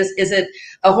what it is. Is it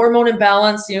a hormone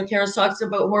imbalance? You know, Karen's talks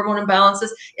about hormone imbalances.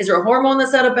 Is there a hormone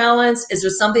that's out of balance? Is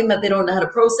there something that they don't know how to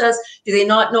process? Do they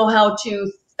not know how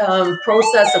to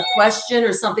process a question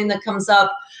or something that comes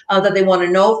up that they want to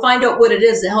know, find out what it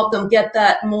is to help them get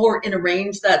that more in a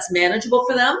range that's manageable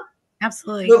for them.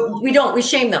 Absolutely. But we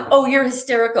shame them. Oh, you're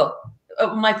hysterical.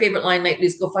 My favorite line might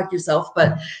be "Go fuck yourself,"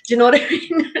 but do you know what I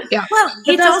mean? Yeah. Well,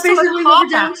 But it's that's also a basically what we're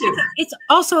cop down out. to. It's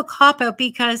also a cop out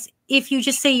because if you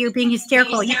just say you're being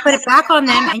hysterical, you put it back on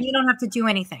them and you don't have to do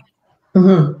anything.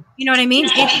 Mm-hmm. You know what I mean?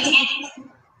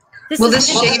 This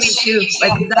shaming too,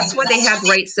 like that's why they have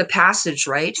rites of passage,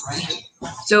 right?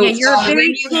 So yeah, you're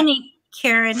very skinny,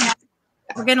 Karen.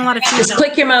 We're getting a lot of feedback. Just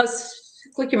click your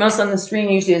mouse on the screen.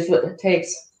 Usually is what it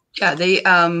takes. Yeah, they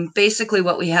basically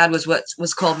what we had was what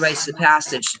was called rites of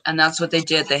passage, and that's what they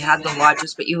did. They had the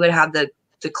lodges, but you would have the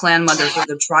clan mothers or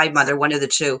the tribe mother, one of the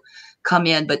two, come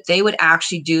in, but they would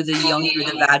actually do the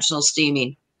vaginal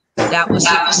steaming. That was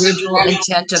the original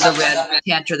intent of the red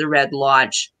tent or the red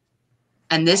lodge,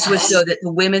 and this was so that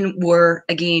the women were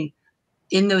again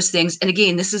in those things. And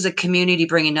again, this is a community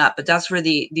bringing up, but that's where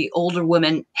the older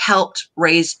women helped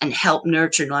raise and help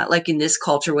nurture, not like in this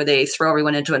culture where they throw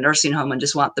everyone into a nursing home and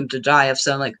just want them to die of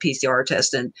some like PCR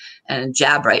test and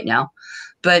jab right now.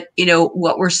 But, you know,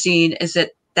 what we're seeing is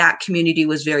that community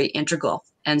was very integral.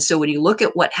 And so when you look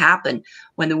at what happened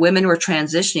when the women were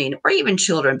transitioning, or even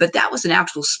children, but that was an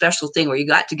actual special thing where you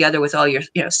got together with all your,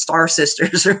 you know, star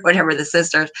sisters or whatever the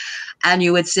sisters, and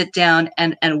you would sit down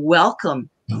and welcome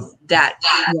that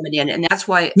woman in. And that's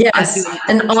why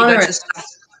and honor it.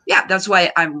 Yeah, that's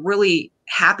why I'm really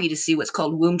happy to see what's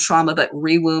called womb trauma, but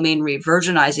rewombing,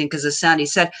 revirginizing, because as Sandy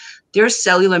said, there's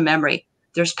cellular memory,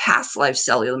 there's past life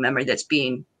cellular memory that's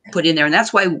being put in there. And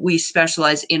that's why we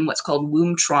specialize in what's called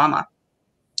womb trauma,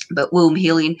 but womb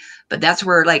healing. But that's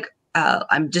where, like,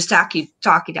 I'm just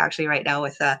talking actually right now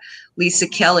with Lisa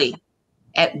Kelly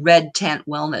at Red Tent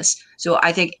Wellness. So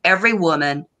I think every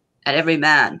woman and every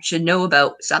man should know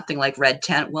about something like Red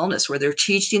Tent Wellness, where they're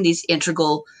teaching these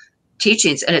integral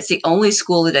teachings. And it's the only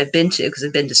school that I've been to, because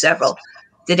I've been to several,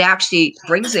 that actually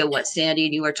brings in what Sandy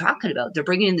and you were talking about. They're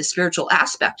bringing in the spiritual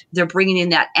aspect. They're bringing in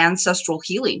that ancestral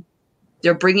healing.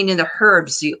 They're bringing in the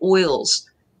herbs, the oils,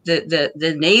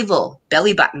 the navel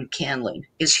belly button candling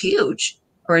is huge,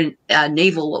 or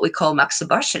navel, what we call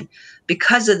moxibustion,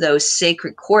 because of those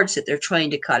sacred cords that they're trying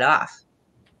to cut off.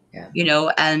 Yeah. You know,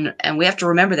 and we have to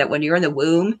remember that when you're in the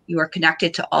womb, you are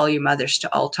connected to all your mothers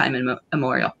to all time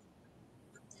immemorial.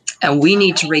 And we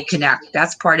need to reconnect.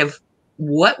 That's part of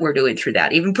what we're doing through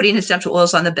that. Even putting essential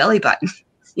oils on the belly button.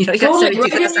 You know, you totally,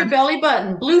 right in your belly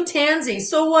button. Blue tansy.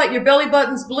 So what? Your belly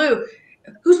button's blue.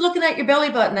 Who's looking at your belly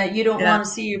button that you don't want to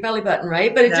see your belly button,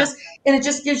 right? But it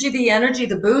just gives you the energy,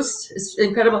 the boost. It's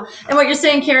incredible. And what you're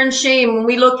saying, Karen, shame. When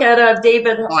we look at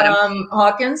David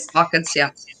Hawkins. Hawkins,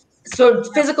 yeah. So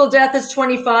physical death is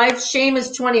 25, shame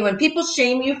is 20. When people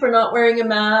shame you for not wearing a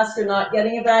mask or not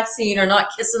getting a vaccine or not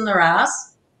kissing their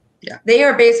ass, they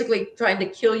are basically trying to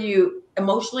kill you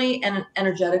emotionally and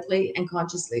energetically and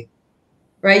consciously.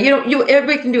 Right?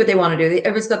 Everybody can do what they want to do.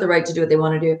 Everybody's got the right to do what they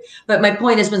want to do. But my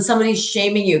point is, when somebody's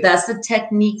shaming you, that's the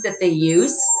technique that they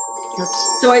use.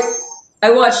 So I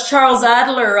watched Charles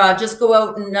Adler just go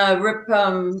out and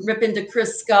rip into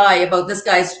Chris Sky about this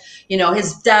guy's, you know,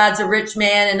 his dad's a rich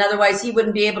man and otherwise he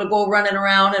wouldn't be able to go running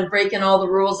around and breaking all the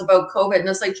rules about COVID. And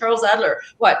it's like, Charles Adler,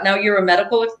 what? Now you're a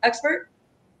medical expert?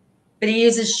 But he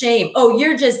uses shame. Oh,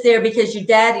 you're just there because your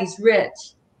daddy's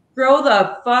rich. Grow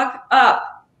the fuck up.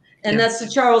 And that's the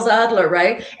Charles Adler,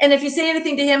 right? And if you say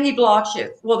anything to him, he blocks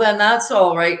you. Well, then that's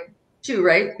all right too,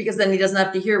 right? Because then he doesn't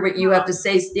have to hear what you have to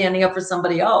say standing up for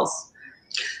somebody else.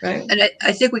 Right. And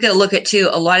I think we got to look at too,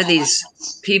 a lot of these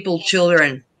people,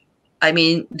 children. I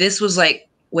mean, this was like,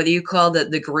 whether you call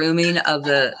the grooming of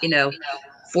the, you know,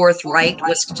 Fourth Reich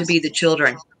was to be the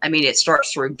children. I mean, it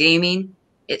starts through gaming.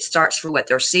 It starts for what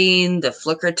they're seeing, the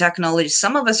flicker technology.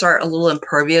 Some of us are a little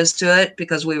impervious to it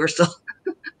because we were still,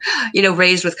 you know,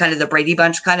 raised with kind of the Brady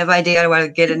Bunch kind of idea. I don't want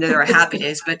to get into their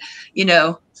happiness, but, you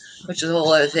know, which is a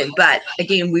whole other thing. But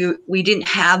again, we didn't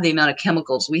have the amount of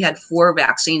chemicals. We had 4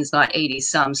 vaccines, not 80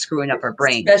 some, screwing up our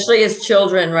brain. Especially as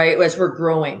children, right? As we're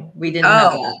growing, we didn't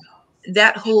have that.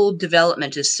 That whole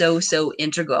development is so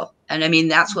integral. And I mean,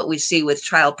 that's what we see with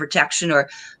child protection, or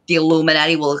the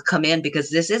Illuminati will come in, because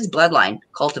this is bloodline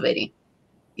cultivating.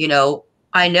 You know,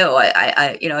 I know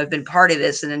you know, I've been part of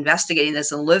this and investigating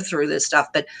this and lived through this stuff,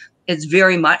 but it's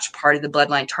very much part of the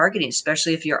bloodline targeting,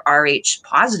 especially if you're RH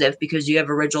positive, because you have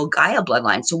original Gaia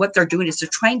bloodline. So what they're doing is they're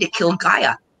trying to kill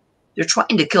Gaia. They're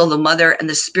trying to kill the mother and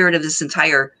the spirit of this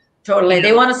entire. Totally.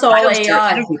 They want us all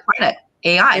AI. Planet.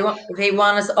 AI. They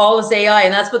want us all as AI,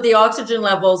 and that's what the oxygen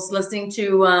levels. Listening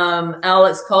to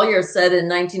Alex Collier said in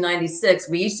 1996,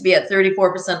 we used to be at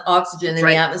 34% oxygen in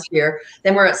the atmosphere.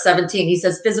 Then we're at 17. He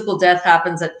says physical death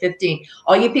happens at 15.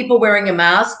 All you people wearing a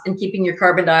mask and keeping your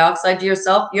carbon dioxide to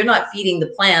yourself, you're not feeding the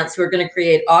plants who are going to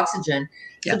create oxygen.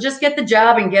 So just get the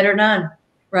jab and get her done,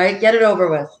 right? Get it over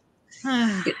with.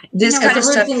 This kind of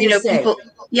stuff, people,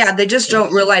 they just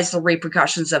don't realize the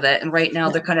repercussions of it. And right now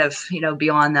they're kind of,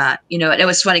 beyond that, and it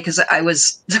was funny because I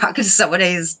was talking to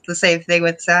somebody who's the same thing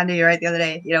with Sandy, right, the other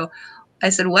day, I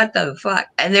said, what the fuck?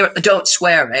 And they were, don't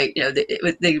swear, right?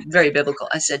 They're very biblical.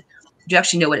 I said, do you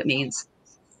actually know what it means?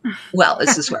 Well,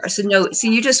 it's a swear. I said, no,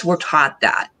 see, you just were taught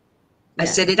that. I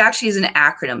said, it actually is an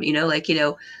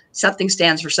acronym, something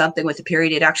stands for something with a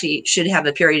period. It actually should have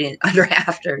a period under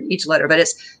after each letter, but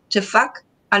it's to fuck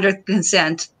under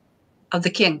consent of the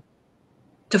king.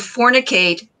 To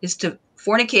fornicate is to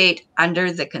fornicate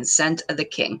under the consent of the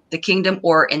king, the kingdom,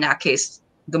 or in that case,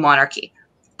 the monarchy.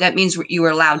 That means you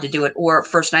are allowed to do it, or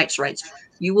first night's rights.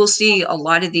 You will see a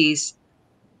lot of these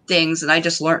things, and I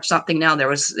just learned something now. There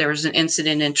was an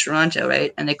incident in Toronto,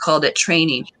 right? And they called it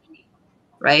training,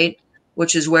 right?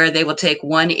 Which is where they will take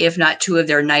one, if not two of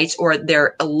their knights or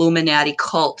their Illuminati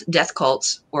cult, death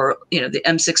cults, or, the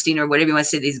M16 or whatever you want to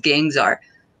say these gangs are.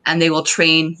 And they will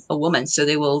train a woman. So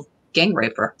they will gang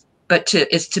rape her. But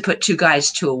it's to put two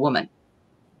guys to a woman,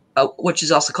 which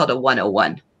is also called a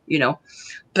 101,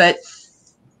 But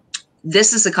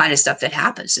this is the kind of stuff that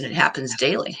happens, and it happens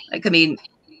daily. Like, I mean,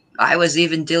 I was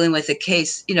even dealing with a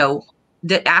case,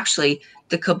 that actually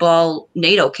the cabal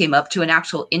NATO came up to an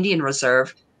actual Indian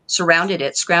reserve, surrounded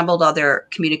it, scrambled all their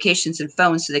communications and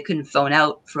phones so they couldn't phone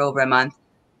out for over a month.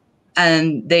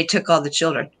 And they took all the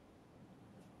children.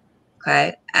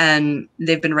 Okay. And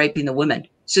they've been raping the women.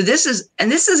 So this is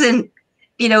in,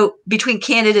 between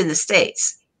Canada and the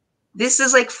States. This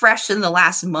is like fresh in the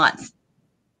last month.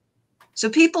 So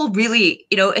people really,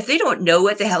 if they don't know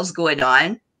what the hell's going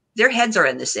on, their heads are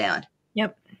in the sand.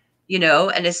 Yep. And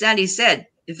as Sandy said,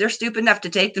 if they're stupid enough to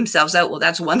take themselves out, well,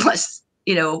 that's one less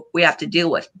we have to deal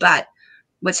with. But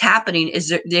what's happening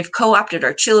is they've co-opted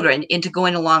our children into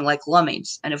going along like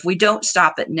lemmings. And if we don't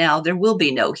stop it now, there will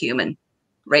be no human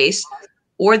race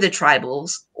or the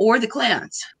tribals or the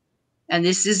clans. And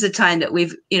this is the time that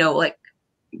we've, like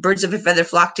birds of a feather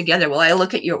flock together. Well, I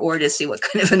look at your aura to see what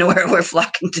kind of an aura we're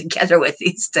flocking together with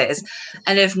these days.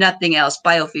 And if nothing else,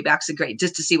 biofeedback's a great,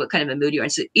 just to see what kind of a mood you're in.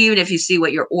 So even if you see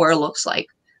what your aura looks like,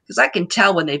 because I can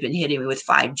tell when they've been hitting me with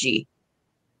 5G.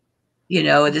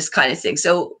 This kind of thing.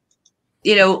 So,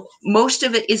 most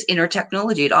of it is inner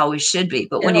technology. It always should be.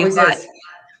 But when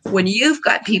you've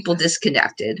got people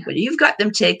disconnected, when you've got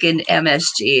them taking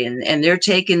MSG and they're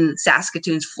taking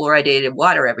Saskatoon's fluoridated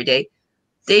water every day,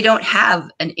 they don't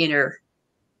have an inner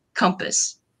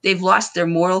compass. They've lost their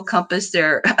moral compass,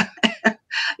 their,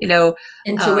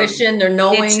 intuition, their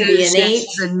knowing, the innate,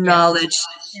 the knowledge,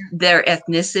 their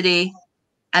ethnicity,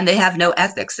 and they have no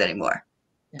ethics anymore.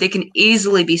 They can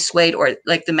easily be swayed, or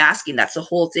like the masking. That's the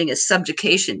whole thing, is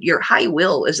subjugation. Your high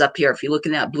will is up here. If you look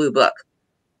in that blue book,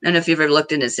 I don't know if you've ever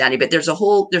looked into Sandy, but there's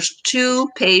 2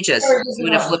 pages. I'm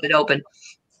going to flip it open.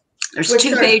 There's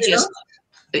 2 pages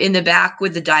in the back where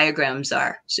the diagrams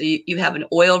are. So you have an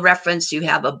oil reference, you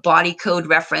have a body code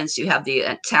reference, you have the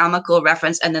anatomical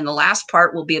reference, and then the last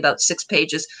part will be about 6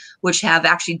 pages, which have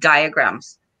actually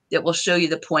diagrams that will show you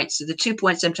the points. So the 2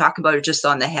 points I'm talking about are just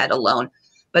on the head alone.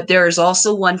 But there is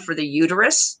also one for the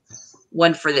uterus,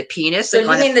 one for the penis. So you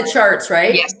mean the charts,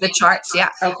 right? Yes, the charts, yeah.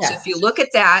 Okay. So if you look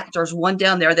at that, there's one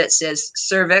down there that says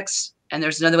cervix, and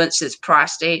there's another one that says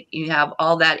prostate. You have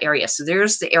all that area. So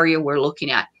there's the area we're looking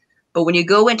at. But when you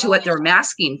go into what they're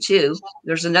masking too,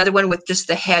 there's another one with just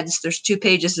the heads. There's 2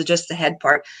 pages of just the head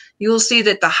part. You will see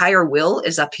that the higher will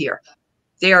is up here.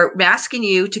 They are masking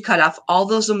you to cut off all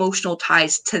those emotional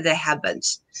ties to the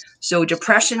heavens. So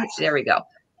depression, there we go.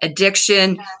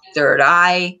 Addiction, third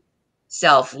eye,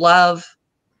 self-love,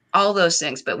 all those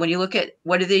things. But when you look at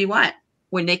what do they want?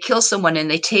 When they kill someone and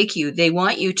they take you, they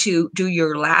want you to do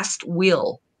your last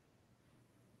will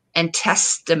and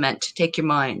testament, take your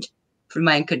mind for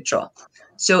mind control.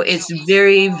 So it's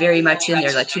very, very much in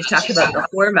there. Like we talked about the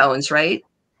hormones, right?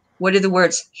 What are the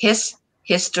words?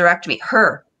 Hysterectomy,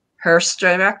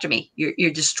 hysterectomy.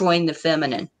 You're destroying the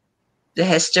feminine, the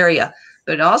hysteria.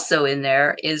 But also in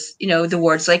there is, the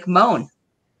words like moan.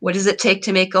 What does it take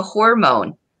to make a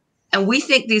hormone? And we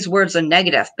think these words are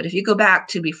negative, but if you go back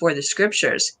to before the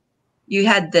scriptures, you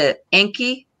had the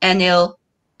Enki, Enil,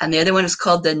 and the other one is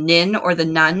called the Nin or the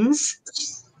nuns,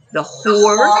 the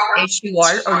whore,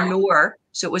 H-U-R, or Nor.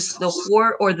 So it was the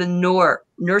whore or the Nor,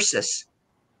 nurses,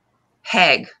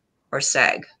 hag, or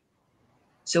sag.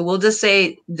 So we'll just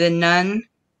say the nun,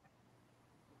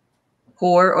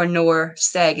 whore, or nor,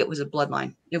 sag, it was a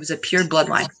bloodline. It was a pure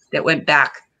bloodline that went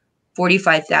back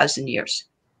 45,000 years.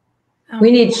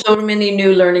 We need so many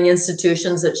new learning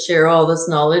institutions that share all this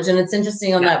knowledge. And it's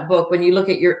interesting on that book, when you look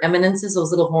at your eminences,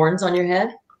 those little horns on your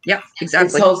head. Yeah,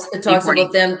 exactly. It talks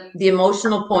about them, the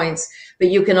emotional points, but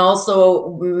you can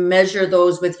also measure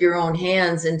those with your own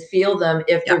hands and feel them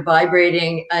if they're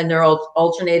vibrating and they're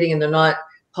alternating and they're not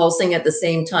pulsing at the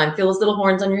same time. Feel those little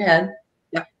horns on your head.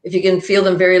 Yeah. If you can feel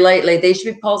them very lightly, they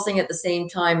should be pulsing at the same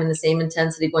time in the same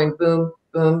intensity, going boom,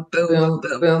 boom, boom,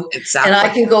 boom, boom. Exactly. And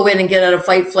I can go in and get out of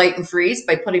fight, flight, and freeze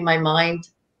by putting my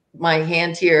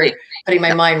hand here, putting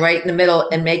my mind right in the middle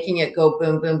and making it go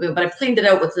boom, boom, boom. But I've cleaned it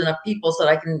out with enough people so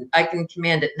that I can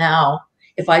command it now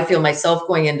if I feel myself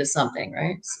going into something,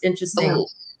 right? It's interesting.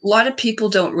 A lot of people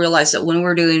don't realize that when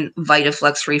we're doing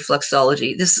Vitaflex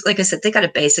reflexology, this, like I said, they got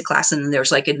a basic class and then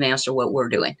there's like advanced or what we're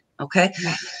doing. Okay.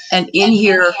 And in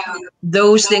here,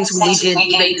 those things we did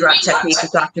Ray drop technique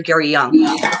with Dr. Gary Young.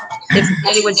 If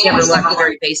anyone's never learned the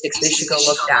very basics, they should go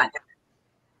look at that.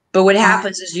 But what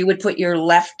happens is you would put your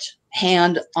left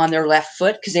hand on their left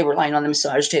foot because they were lying on the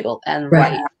massage table, and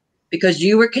right, because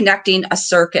you were connecting a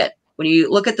circuit. When you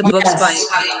look at the books by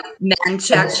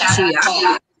Manchak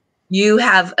Chia, you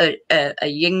have a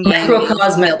yin yang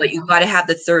coil, but you've got to have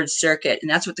the third circuit,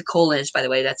 and that's what the colon is, by the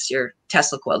way. That's your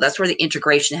Tesla coil. That's where the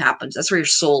integration happens. That's where your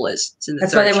soul is. It's in the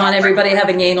that's why they want everybody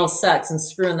having anal sex and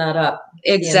screwing that up.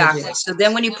 Exactly. So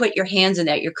then when you put your hands in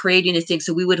that, you're creating a thing.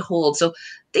 So we would hold. So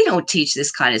they don't teach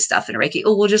this kind of stuff in Reiki.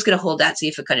 Oh, we're just going to hold that, see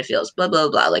if it kind of feels, blah, blah,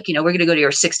 blah. Like, you know, we're going to go to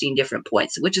your 16 different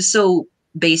points, which is so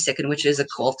basic and which is a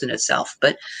cult in itself.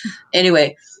 But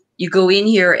anyway, you go in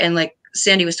here and like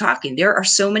Sandy was talking, there are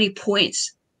so many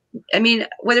points. I mean,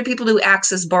 whether people do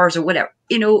access bars or whatever,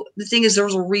 you know, the thing is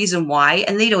there's a reason why,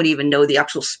 and they don't even know the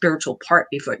actual spiritual part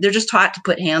before. They're just taught to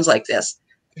put hands like this.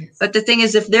 But the thing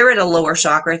is, if they're at a lower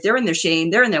chakra, if they're in their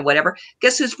shame, they're in their whatever,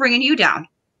 guess who's bringing you down?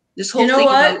 This whole thing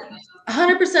about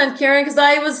 100%, Karen, because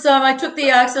I was I took the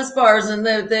access bars, and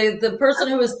the person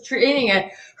who was training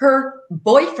it, her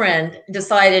boyfriend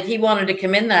decided he wanted to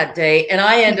come in that day, and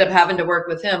I ended up having to work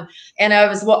with him. And I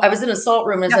was in a salt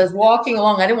room, and as I was walking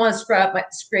along, I didn't want to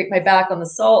scrape my back on the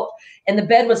salt, and the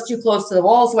bed was too close to the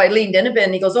wall, so I leaned in a bit,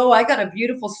 and he goes, "Oh, I got a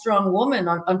beautiful, strong woman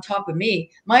on top of me.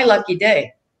 My lucky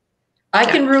day. I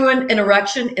can ruin an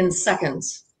erection in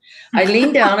seconds." I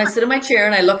lean down, I sit in my chair,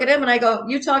 and I look at him and I go,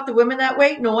 "You talk to women that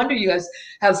way? No wonder you guys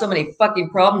have so many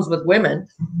fucking problems with women."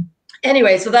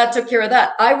 Anyway, so that took care of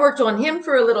that. I worked on him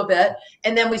for a little bit,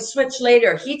 and then we switched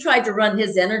later. He tried to run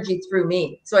his energy through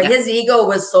me. So his ego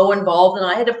was so involved, and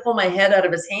I had to pull my head out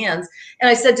of his hands. And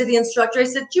I said to the instructor, I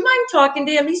said, "Do you mind talking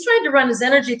to him? He's trying to run his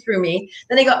energy through me."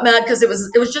 Then he got mad because it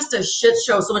was just a shit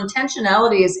show. So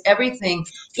intentionality is everything.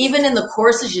 Even in the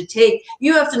courses you take,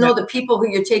 you have to know the people who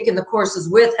you're taking the courses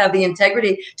with have the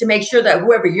integrity to make sure that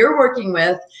whoever you're working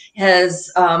with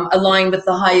has aligned with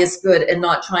the highest good and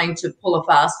not trying to pull a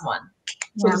fast one.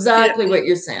 So exactly what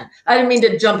you're saying. I didn't mean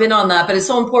to jump in on that, but it's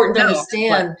so important to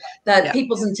understand that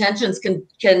people's intentions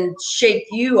can shake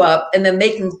you up, and then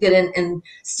they can get in and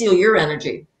steal your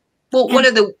energy. Well, one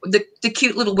of the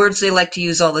cute little words they like to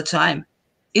use all the time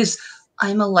is,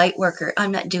 "I'm a light worker.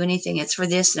 I'm not doing anything. It's for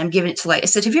this, and I'm giving it to light." I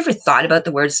said, have you ever thought about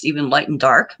the words even light and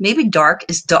dark? Maybe dark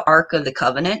is the Ark of the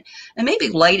Covenant, and maybe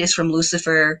light is from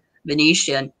Lucifer,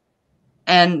 Venetian,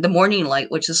 and the morning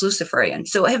light, which is Luciferian.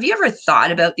 So have you ever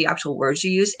thought about the actual words you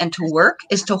use? And to work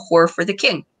is to whore for the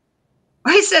king.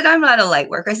 I said, I'm not a light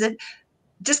worker. I said,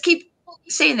 just keep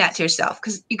saying that to yourself,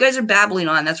 because you guys are babbling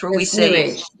on. That's where we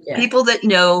say people that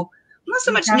know, not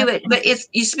so much knew it, but it's,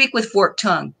 you speak with forked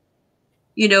tongue,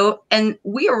 you know, and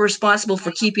we are responsible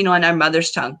for keeping on our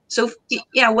mother's tongue. So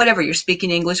yeah, whatever, you're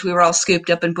speaking English, we were all scooped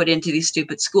up and put into these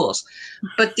stupid schools.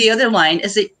 But the other line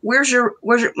is that where's your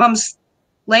mom's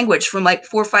language from like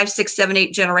 4, 5, 6, 7,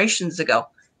 8 generations ago?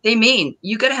 They mean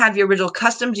you got to have your original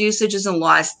customs, usages, and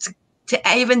laws to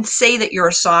even say that you're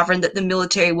a sovereign, that the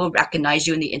military will recognize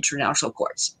you in the international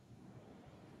courts.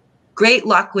 Great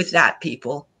luck with that,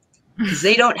 people, because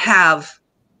they don't have,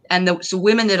 and so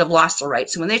women that have lost their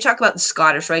rights. So when they talk about the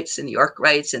Scottish rights and the York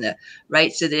rights and the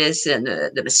rights of this and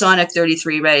the Masonic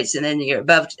 33 rights, and then you're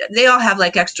above, they all have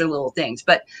like extra little things.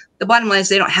 But the bottom line is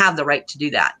they don't have the right to do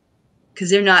that, because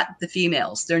they're not the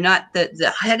females. They're not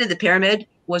the head of the pyramid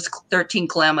was 13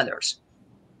 kilometers,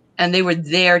 and they were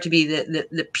there to be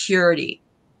the purity,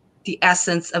 the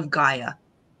essence of Gaia,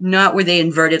 not where they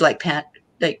inverted like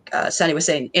Sandy was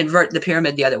saying, invert the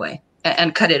pyramid the other way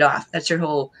and cut it off. That's your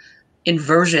whole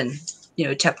inversion, you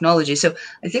know, technology. So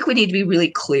I think we need to be really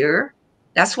clear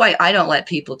That's why I don't let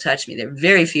people touch me. There are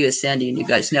very few, as Sandy and you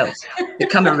guys know, that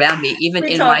come around me, even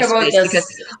We in talk my about space, this.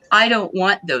 because I don't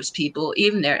want those people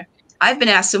even there. I've been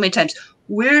asked so many times,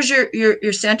 where's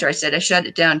your center? I said, I shut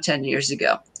it down 10 years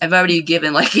ago. I've already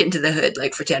given like into the hood,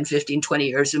 like for 10, 15, 20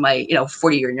 years of my,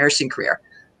 40-year nursing career.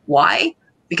 Why?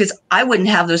 Because I wouldn't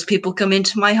have those people come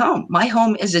into my home. My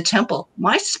home is a temple.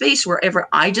 My space, wherever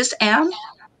I just am,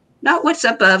 not what's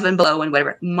above and below and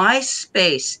whatever, my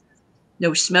space.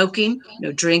 No smoking,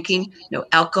 no drinking, no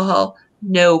alcohol,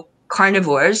 no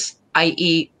carnivores,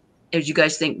 i.e., as you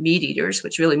guys think, meat eaters,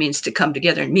 which really means to come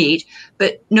together and meet,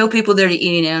 but no people there to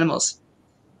eating animals.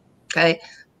 Okay.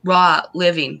 Raw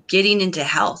living, getting into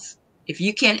health. If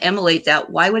you can't emulate that,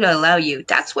 why would I allow you?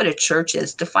 That's what a church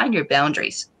is. Define your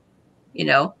boundaries,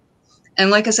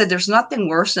 And like I said, there's nothing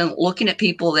worse than looking at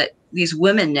people that these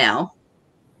women now,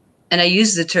 and I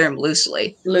use the term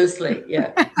loosely. Loosely,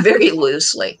 yeah. Very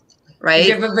loosely. Right?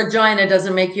 You have a vagina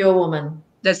doesn't make you a woman.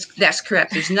 That's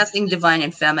correct. There's nothing divine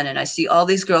and feminine. I see all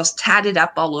these girls tatted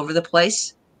up all over the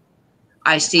place.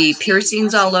 I see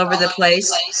piercings all over the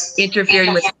place,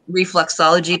 interfering with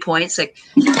reflexology points. Like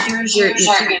here's your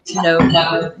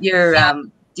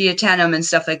diatanum and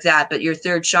stuff like that, but your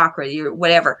third chakra, your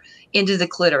whatever, into the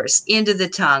clitoris, into the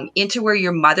tongue, into where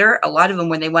your mother. A lot of them,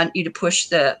 when they want you to push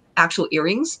the actual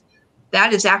earrings,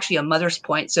 that is actually a mother's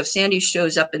point. So if Sandy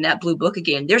shows up in that blue book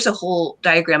again, there's a whole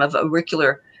diagram of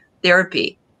auricular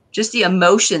therapy, just the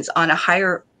emotions on a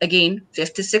higher, again,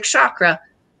 5th to 6th chakra.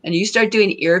 And you start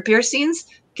doing ear piercings,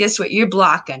 guess what? You're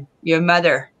blocking your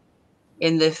mother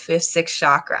in the 5th, 6th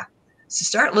chakra. So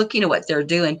start looking at what they're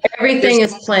doing. Everything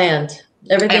is planned.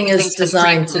 Everything is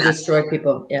designed to destroy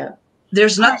people. Yeah.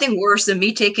 There's nothing worse than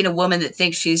me taking a woman that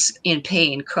thinks she's in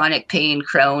pain, chronic pain,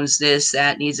 Crohn's, this,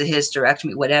 that, needs a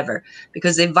hysterectomy, whatever,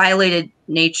 because they violated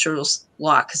nature's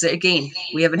law. Because again,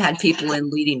 we haven't had people in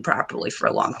leading properly for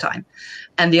a long time.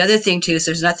 And the other thing too is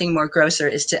there's nothing more grosser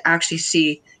is to actually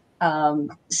see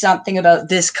something about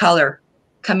this color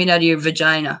coming out of your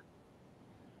vagina.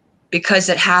 Because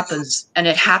it happens, and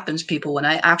it happens, people, when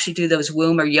I actually do those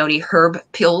womb or yoni herb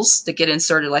pills that get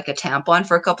inserted like a tampon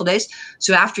for a couple of days.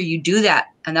 So after you do that,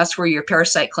 and that's where your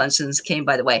parasite cleansings came,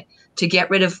 by the way, to get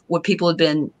rid of what people had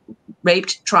been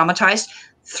raped, traumatized,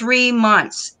 3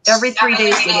 months, every 3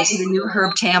 days, they would put a new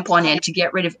herb tampon in to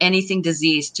get rid of anything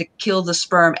diseased, to kill the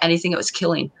sperm, anything it was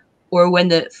killing, or when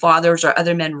the fathers or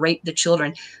other men raped the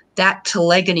children. That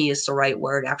telegony is the right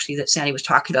word, actually, that Sandy was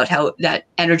talking about, how that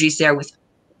energy's there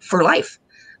for life.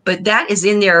 But that is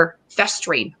in there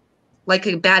festering like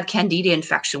a bad candida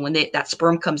infection when that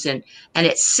sperm comes in and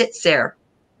it sits there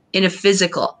in a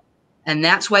physical. And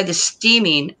that's why the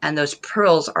steaming and those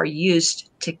pearls are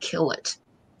used to kill it.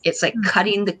 It's like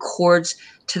cutting the cords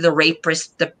to the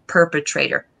rapist, the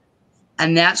perpetrator.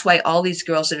 And that's why all these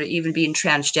girls that are even being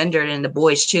transgendered, and the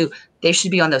boys too, they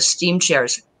should be on those steam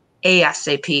chairs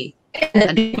ASAP,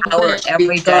 an hour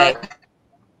every day.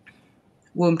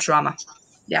 Womb trauma.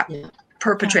 Yeah.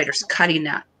 Perpetrators cutting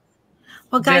that.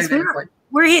 Well, guys,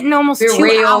 we're hitting almost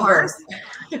 2 hours.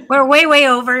 We're way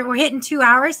over. We're hitting 2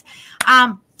 hours.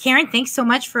 Karen, thanks so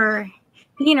much for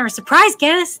being our surprise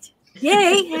guest.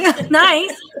 Yay.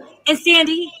 Nice. And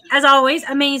Sandy, as always,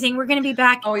 amazing. We're going to be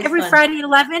back every Friday at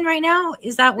 11 right now.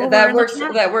 Is that what that works?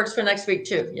 That works for next week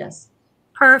too. Yes.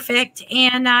 Perfect.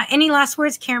 And any last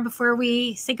words, Karen, before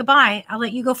we say goodbye? I'll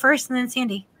let you go first, and then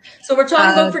Sandy. So we're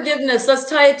talking about forgiveness. Let's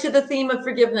tie it to the theme of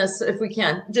forgiveness if we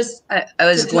can. Just I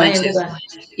was going to.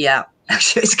 Yeah,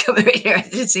 actually, it's coming right here. I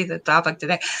didn't see the topic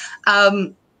today.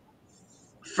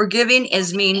 Forgiving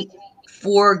is mean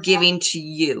forgiving to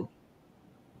you.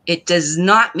 It does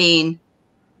not mean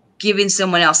giving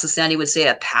someone else, as Sandy would say,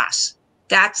 a pass.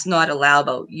 That's not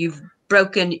allowable. You've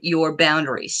broken your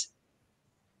boundaries.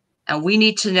 And we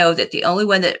need to know that the only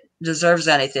one that deserves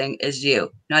anything is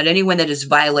you, not anyone that has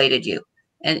violated you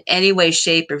in any way,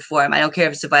 shape, or form. I don't care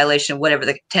if it's a violation of whatever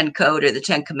the 10 code or the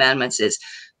 10 commandments is.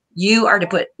 You are to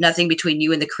put nothing between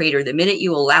you and the creator. The minute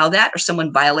you allow that or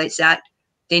someone violates that,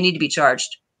 they need to be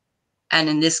charged. And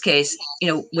in this case,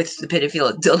 with the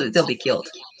pedophile, they'll be killed.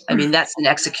 I mean, that's an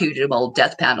executable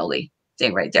death penalty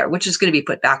thing right there, which is going to be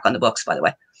put back on the books, by the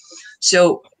way.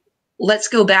 So let's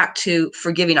go back to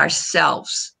forgiving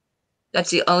ourselves. That's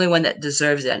the only one that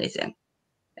deserves anything.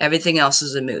 Everything else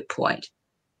is a moot point.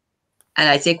 And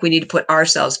I think we need to put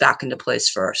ourselves back into place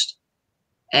first.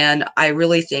 And I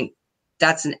really think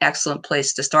that's an excellent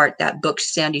place to start. That book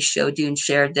Sandy showed you and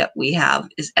shared that we have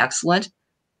is excellent.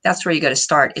 That's where you got to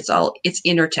start. It's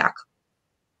inner tech.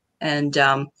 And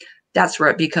That's where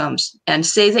it becomes. And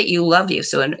say that you love you.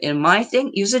 So in my thing,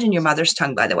 use it in your mother's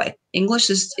tongue, by the way. English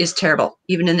is terrible.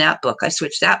 Even in that book, I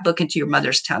switched that book into your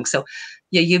mother's tongue. So,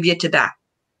 yeah, yubia teba,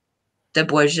 the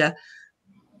boja,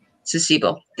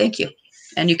 sisibo. Thank you.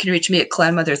 And you can reach me at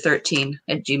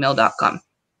clanmother13@gmail.com.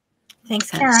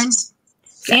 Thanks, Karen.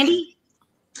 Sandy?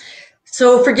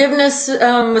 So forgiveness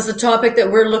was the topic that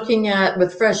we're looking at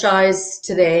with fresh eyes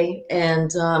today.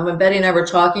 And when Betty and I were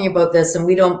talking about this, and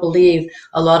we don't believe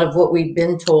a lot of what we've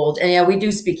been told. And yeah, we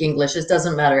do speak English. It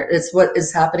doesn't matter. It's what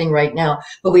is happening right now.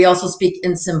 But we also speak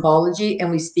in symbology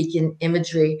and we speak in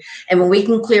imagery. And when we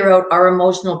can clear out our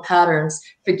emotional patterns,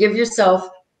 forgive yourself.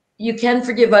 You can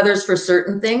forgive others for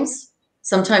certain things.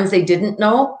 Sometimes they didn't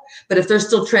know. But if they're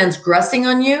still transgressing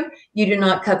on you, you do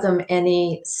not cut them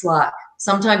any slack.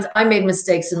 Sometimes I made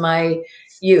mistakes in my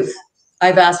youth.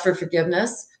 I've asked for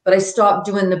forgiveness, but I stopped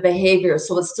doing the behavior.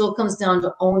 So it still comes down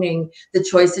to owning the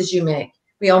choices you make.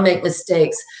 We all make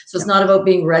mistakes. So it's not about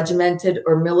being regimented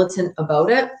or militant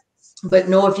about it, but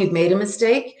know if you've made a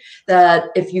mistake, that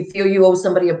if you feel you owe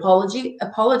somebody an apology,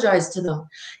 apologize to them.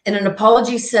 And an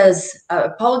apology sounds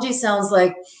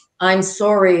like, I'm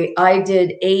sorry, I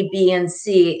did A, B, and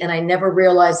C, and I never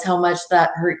realized how much that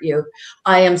hurt you.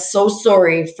 I am so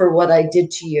sorry for what I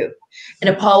did to you. An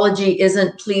apology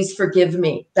isn't, please forgive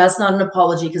me. That's not an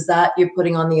apology, because that you're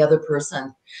putting on the other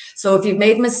person. So if you've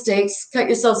made mistakes, cut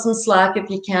yourself some slack if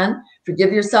you can.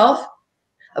 Forgive yourself.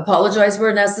 Apologize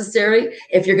where necessary.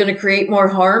 If you're going to create more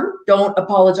harm, don't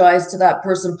apologize to that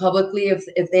person publicly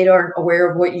if they aren't aware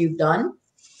of what you've done.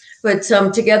 But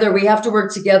together, we have to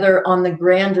work together on the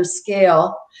grander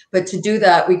scale. But to do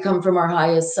that, we come from our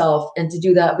highest self. And to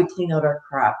do that, we clean out our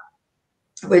crap,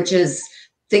 which is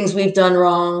things we've done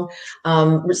wrong.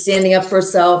 We're standing up for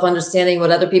ourselves, understanding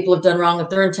what other people have done wrong. If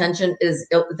their intention is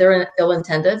they're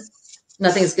ill-intended,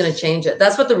 nothing's going to change it.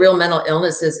 That's what the real mental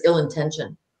illness is, ill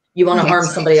intention. You want to harm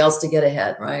somebody else to get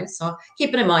ahead, right? So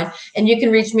keep it in mind. And you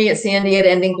can reach me at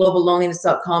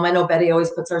sandy@endinggloballoneliness.com. I know Betty always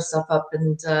puts our stuff up,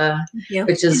 and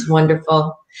which is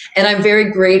wonderful. And I'm very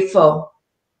grateful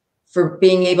for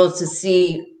being able to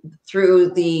see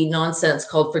through the nonsense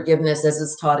called forgiveness as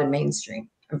it's taught in mainstream.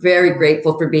 I'm very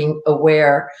grateful for being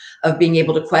aware of being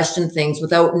able to question things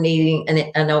without needing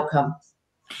an outcome.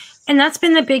 And that's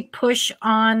been the big push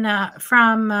on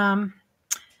from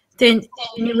the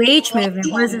New Age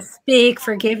movement was this big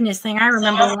forgiveness thing. I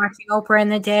remember watching Oprah in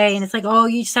the day, and it's like, oh,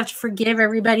 you just have to forgive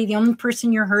everybody. The only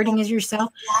person you're hurting is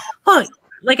yourself. Well,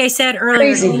 like I said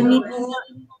earlier, you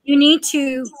need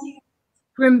to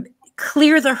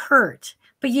clear the hurt,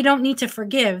 but you don't need to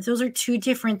forgive. Those are two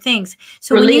different things.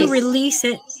 So when you release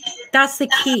it, that's the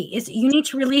key. Is you need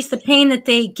to release the pain that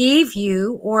they gave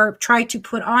you or tried to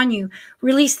put on you.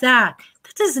 Release that.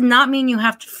 That does not mean you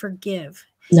have to forgive.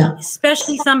 No.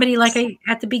 Especially somebody like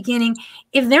at the beginning,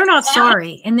 if they're not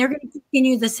sorry and they're going to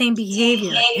continue the same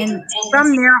behavior and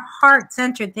from their heart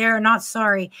centered, they're not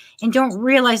sorry and don't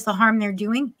realize the harm they're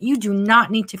doing, you do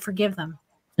not need to forgive them.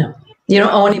 No, you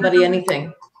don't owe anybody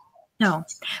anything. No,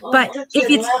 but if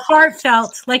it's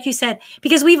heartfelt, like you said,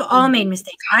 because we've all made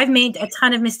mistakes. I've made a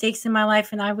ton of mistakes in my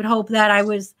life, and I would hope that I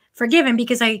was forgiven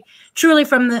because I truly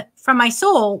from my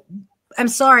soul, I'm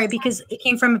sorry because it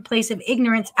came from a place of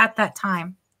ignorance at that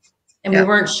time. And we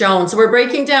weren't shown. So we're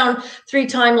breaking down 3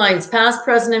 timelines, past,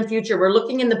 present, and future. We're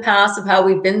looking in the past of how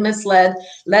we've been misled,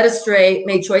 led astray,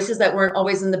 made choices that weren't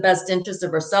always in the best interest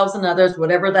of ourselves and others,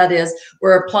 whatever that is.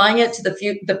 We're applying it to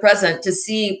the present to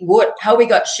see how we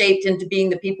got shaped into being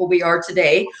the people we are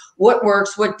today, what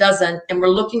works, what doesn't. And we're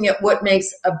looking at what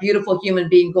makes a beautiful human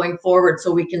being going forward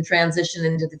so we can transition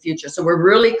into the future. So we're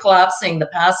really collapsing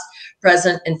the past,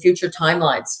 present, and future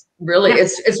timelines. Really,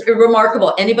 it's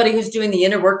remarkable. Anybody who's doing the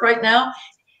inner work right now,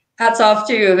 hats off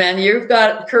to you, man. You've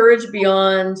got courage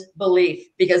beyond belief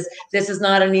because this is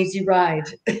not an easy ride.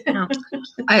 No.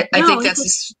 I think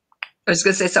that's, I was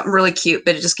going to say something really cute,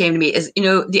 but it just came to me is,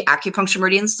 the acupuncture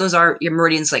meridians, those are your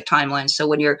meridians like timelines. So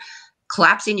when you're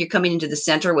collapsing, you're coming into the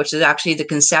center, which is actually the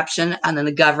conception and then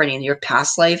the governing your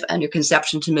past life and your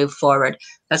conception to move forward.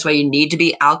 That's why you need to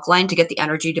be alkaline to get the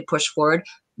energy to push forward.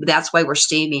 But that's why we're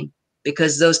steaming.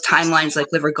 Because those timelines like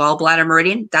liver gallbladder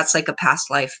meridian, that's like a past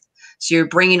life. So you're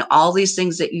bringing all these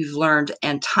things that you've learned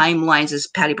and timelines, as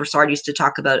Patty Broussard used to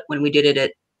talk about when we did it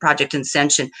at Project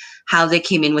Ascension, how they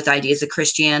came in with ideas of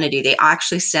Christianity. They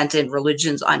actually sent in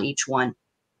religions on each one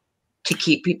to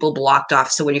keep people blocked off.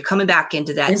 So when you're coming back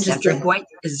into that center point,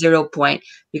 0 point,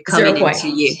 you're coming into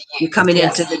you. You're coming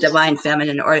into the divine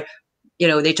feminine, or,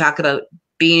 they talk about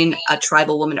being a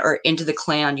tribal woman or into the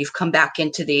clan. You've come back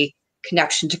into the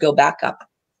connection to go back up.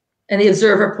 And the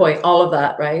observer point, all of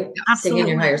that, right? Absolutely. Seeing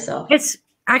your higher self. It's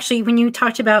actually, when you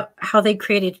talked about how they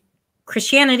created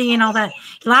Christianity and all that,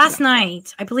 last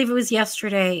night, I believe it was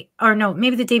yesterday, or no,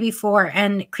 maybe the day before,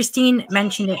 and Christine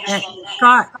mentioned it, that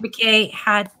Scott McKay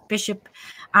had Bishop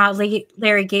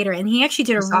Larry Gator, and he actually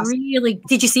did a really,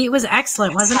 did you see? It was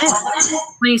excellent, wasn't it?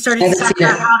 When he started to talk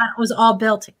about how that was all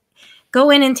built. Go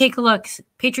in and take a look.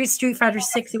 Patriot Street Fighter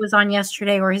 6, it was on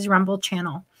yesterday, or his Rumble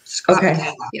channel. Okay.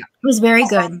 Yeah. It was very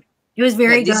good. It was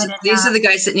very good. These are the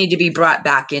guys that need to be brought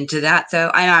back into that. So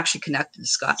I'm actually connected to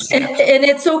Scott. And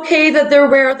it's okay that they're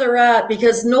where they're at,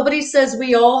 because nobody says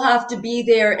we all have to be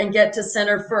there and get to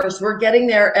center first. We're getting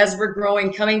there as we're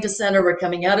growing, coming to center. We're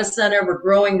coming out of center. We're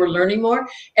growing. We're learning more.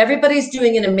 Everybody's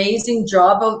doing an amazing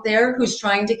job out there who's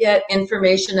trying to get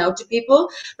information out to people.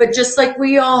 But just like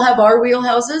we all have our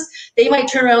wheelhouses, they might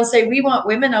turn around and say, we want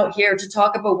women out here to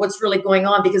talk about what's really going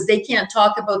on, because they can't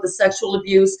talk about the sexual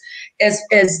abuse as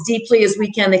deeply as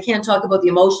we can. They can't talk about the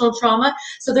emotional trauma.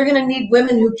 So they're going to need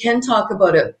women who can talk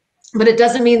about it. But it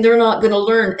doesn't mean they're not going to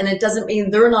learn, and it doesn't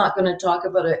mean they're not going to talk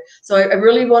about it. So I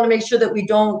really want to make sure that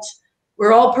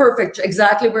we're all perfect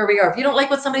exactly where we are. If you don't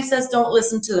like what somebody says, don't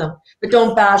listen to them, but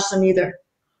don't bash them either.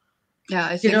 Yeah,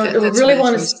 I think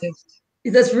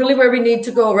that's really where we need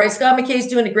to go, right? Scott McKay's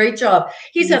doing a great job.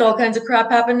 He's had all kinds of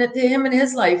crap happen to him in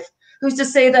his life. Who's to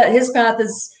say that his path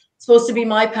is supposed to be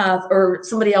my path or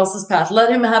somebody else's path?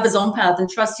 Let him have his own path and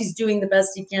trust he's doing the best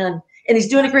he can. And he's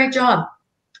doing a great job.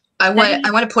 I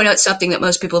want to point out something that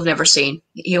most people have never seen.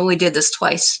 He only did this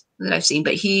twice that I've seen,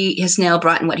 but he has now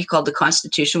brought in what he called the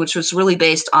Constitution, which was really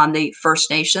based on the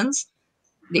First Nations,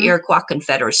 the Iroquois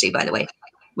Confederacy, by the way,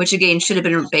 which again should have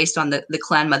been based on the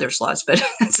clan mothers laws, but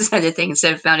that's another thing,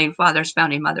 instead of founding fathers,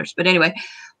 founding mothers. But anyway,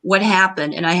 what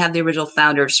happened, and I have the original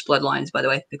founders' bloodlines, by the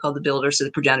way, they called the builders or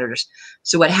the progenitors.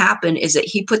 So what happened is that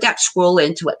he put that scroll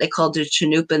into what they called the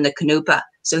Chanupa and the Canupa.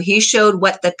 So he showed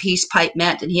what the peace pipe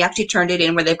meant, and he actually turned it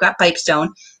in where they've got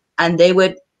pipestone, and they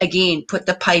would, again, put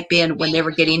the pipe in when they were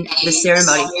getting the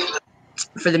ceremony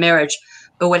for the marriage.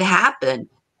 But what happened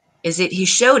is that he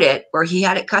showed it where he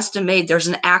had it custom made. There's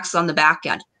an axe on the back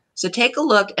end. So take a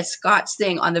look at Scott's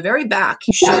thing on the very back.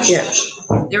 He showed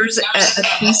there's a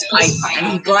peace pipe,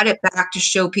 and he brought it back to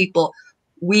show people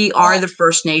we are the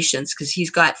First Nations, because he's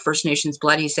got First Nations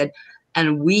blood. He said,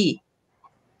 and we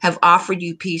have offered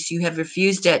you peace. You have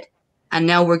refused it. And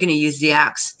now we're going to use the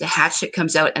axe. The hatchet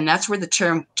comes out. And that's where the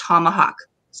term tomahawk,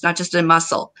 it's not just a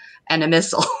muscle and a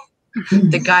missile.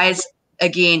 The guys,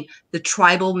 again, the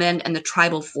tribal men and the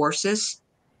tribal forces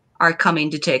are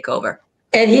coming to take over.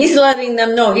 And he's letting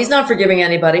them know he's not forgiving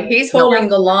anybody. He's holding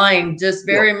the line just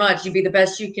very much. You be the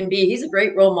best you can be. He's a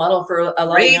great role model for a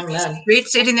lot of young men. Great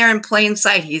sitting there in plain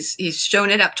sight. He's shown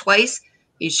it up twice.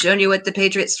 He's shown you what the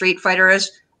Patriot Street Fighter is,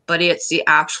 but it's the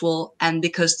actual, and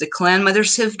because the clan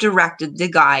mothers have directed the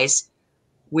guys,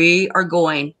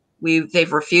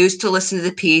 they've refused to listen to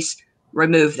the peace,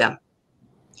 remove them.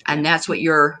 And that's what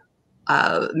your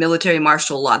military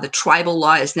martial law, the tribal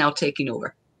law, is now taking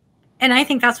over. And I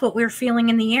think that's what we're feeling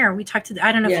in the air. We talked to,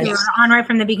 I don't know if you were on right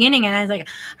from the beginning, and I was like,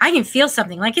 I can feel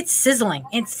something, like it's sizzling.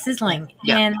 It's sizzling.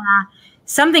 Yeah. And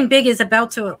something big is about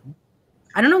to,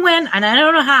 I don't know when, and I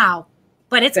don't know how,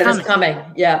 but it's coming. It's coming.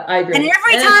 Yeah, I agree. And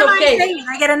every time I say it,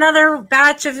 I get another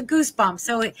batch of goosebumps.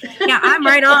 So yeah, I'm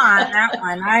right on that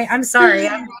one. I'm sorry.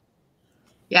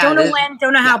 Don't know when,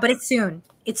 don't know how, but it's soon.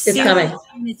 It's coming.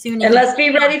 It's soon. And let's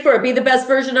be ready for it. Be the best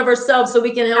version of ourselves so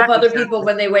we can help other people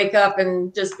when they wake up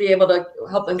and just be able to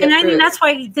help them get through. And I mean, that's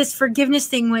why this forgiveness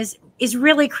thing is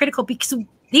really critical, because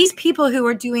these people who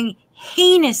are doing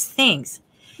heinous things,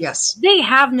 yes, they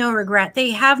have no regret.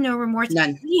 They have no remorse.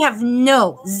 None. We have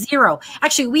zero.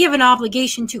 Actually, we have an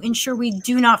obligation to ensure we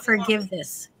do not forgive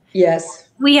this. Yes.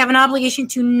 We have an obligation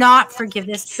to not forgive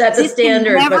this. Set the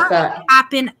standard with that. Never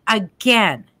happen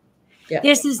again. Yeah.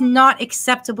 This is not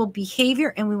acceptable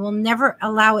behavior, and we will never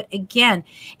allow it again.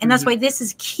 And that's why this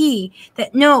is key,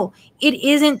 that no, it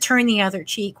isn't turn the other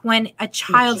cheek when a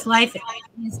child's life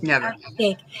is at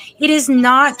stake. It is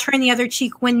not turn the other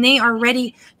cheek when they are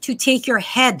ready to take your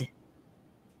head.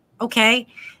 Okay?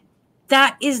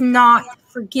 That is not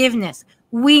forgiveness.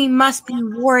 We must be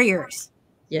warriors.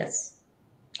 Yes.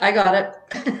 I got it.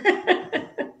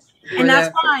 And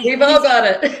that's fine. We've all got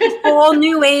it. Whole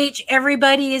new age,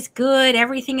 everybody is good,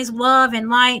 everything is love and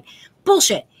light.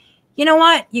 Bullshit. You know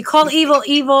what? You call evil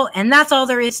evil, and that's all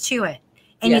there is to it.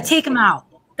 And you take them out.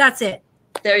 That's it.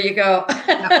 There you go.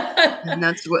 And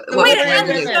that's what we're trying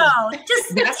to do.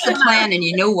 That's the plan. And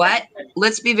you know what?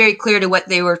 Let's be very clear to what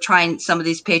they were trying. Some of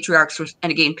these patriarchs,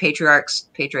 and again,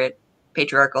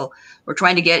 patriarchal, we're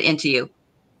trying to get into you.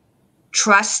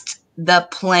 Trust the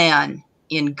plan.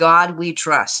 In God we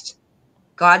trust.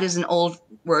 God is an old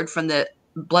word from the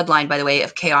bloodline, by the way,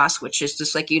 of chaos, which is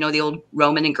just like, you know, the old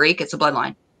Roman and Greek, it's a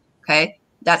bloodline. Okay.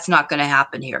 That's not going to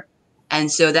happen here.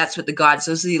 And so that's what the gods,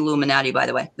 those are the Illuminati, by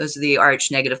the way. Those are the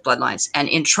arch negative bloodlines. And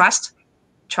in trust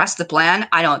the plan?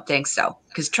 I don't think so.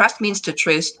 Because trust means to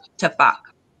truce, to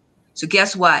fuck. So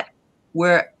guess what?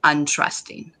 We're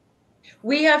untrusting.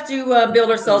 We have to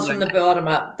build ourselves from the bottom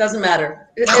up. Doesn't matter.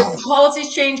 If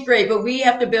policies change, great, but we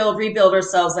have to rebuild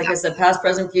ourselves. Like I said, past,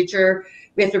 present, future.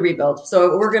 We have to rebuild.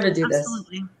 So we're going to do this.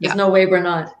 There's no way we're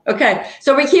not. Okay.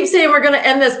 So we keep saying we're going to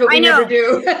end this, but we never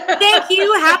do. Thank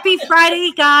you. Happy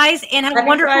Friday, guys, and have a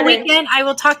wonderful weekend. I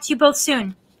will talk to you both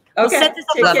soon. Okay. We'll set this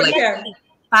up. Take care.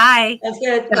 Bye. That's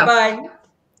good. Bye-bye.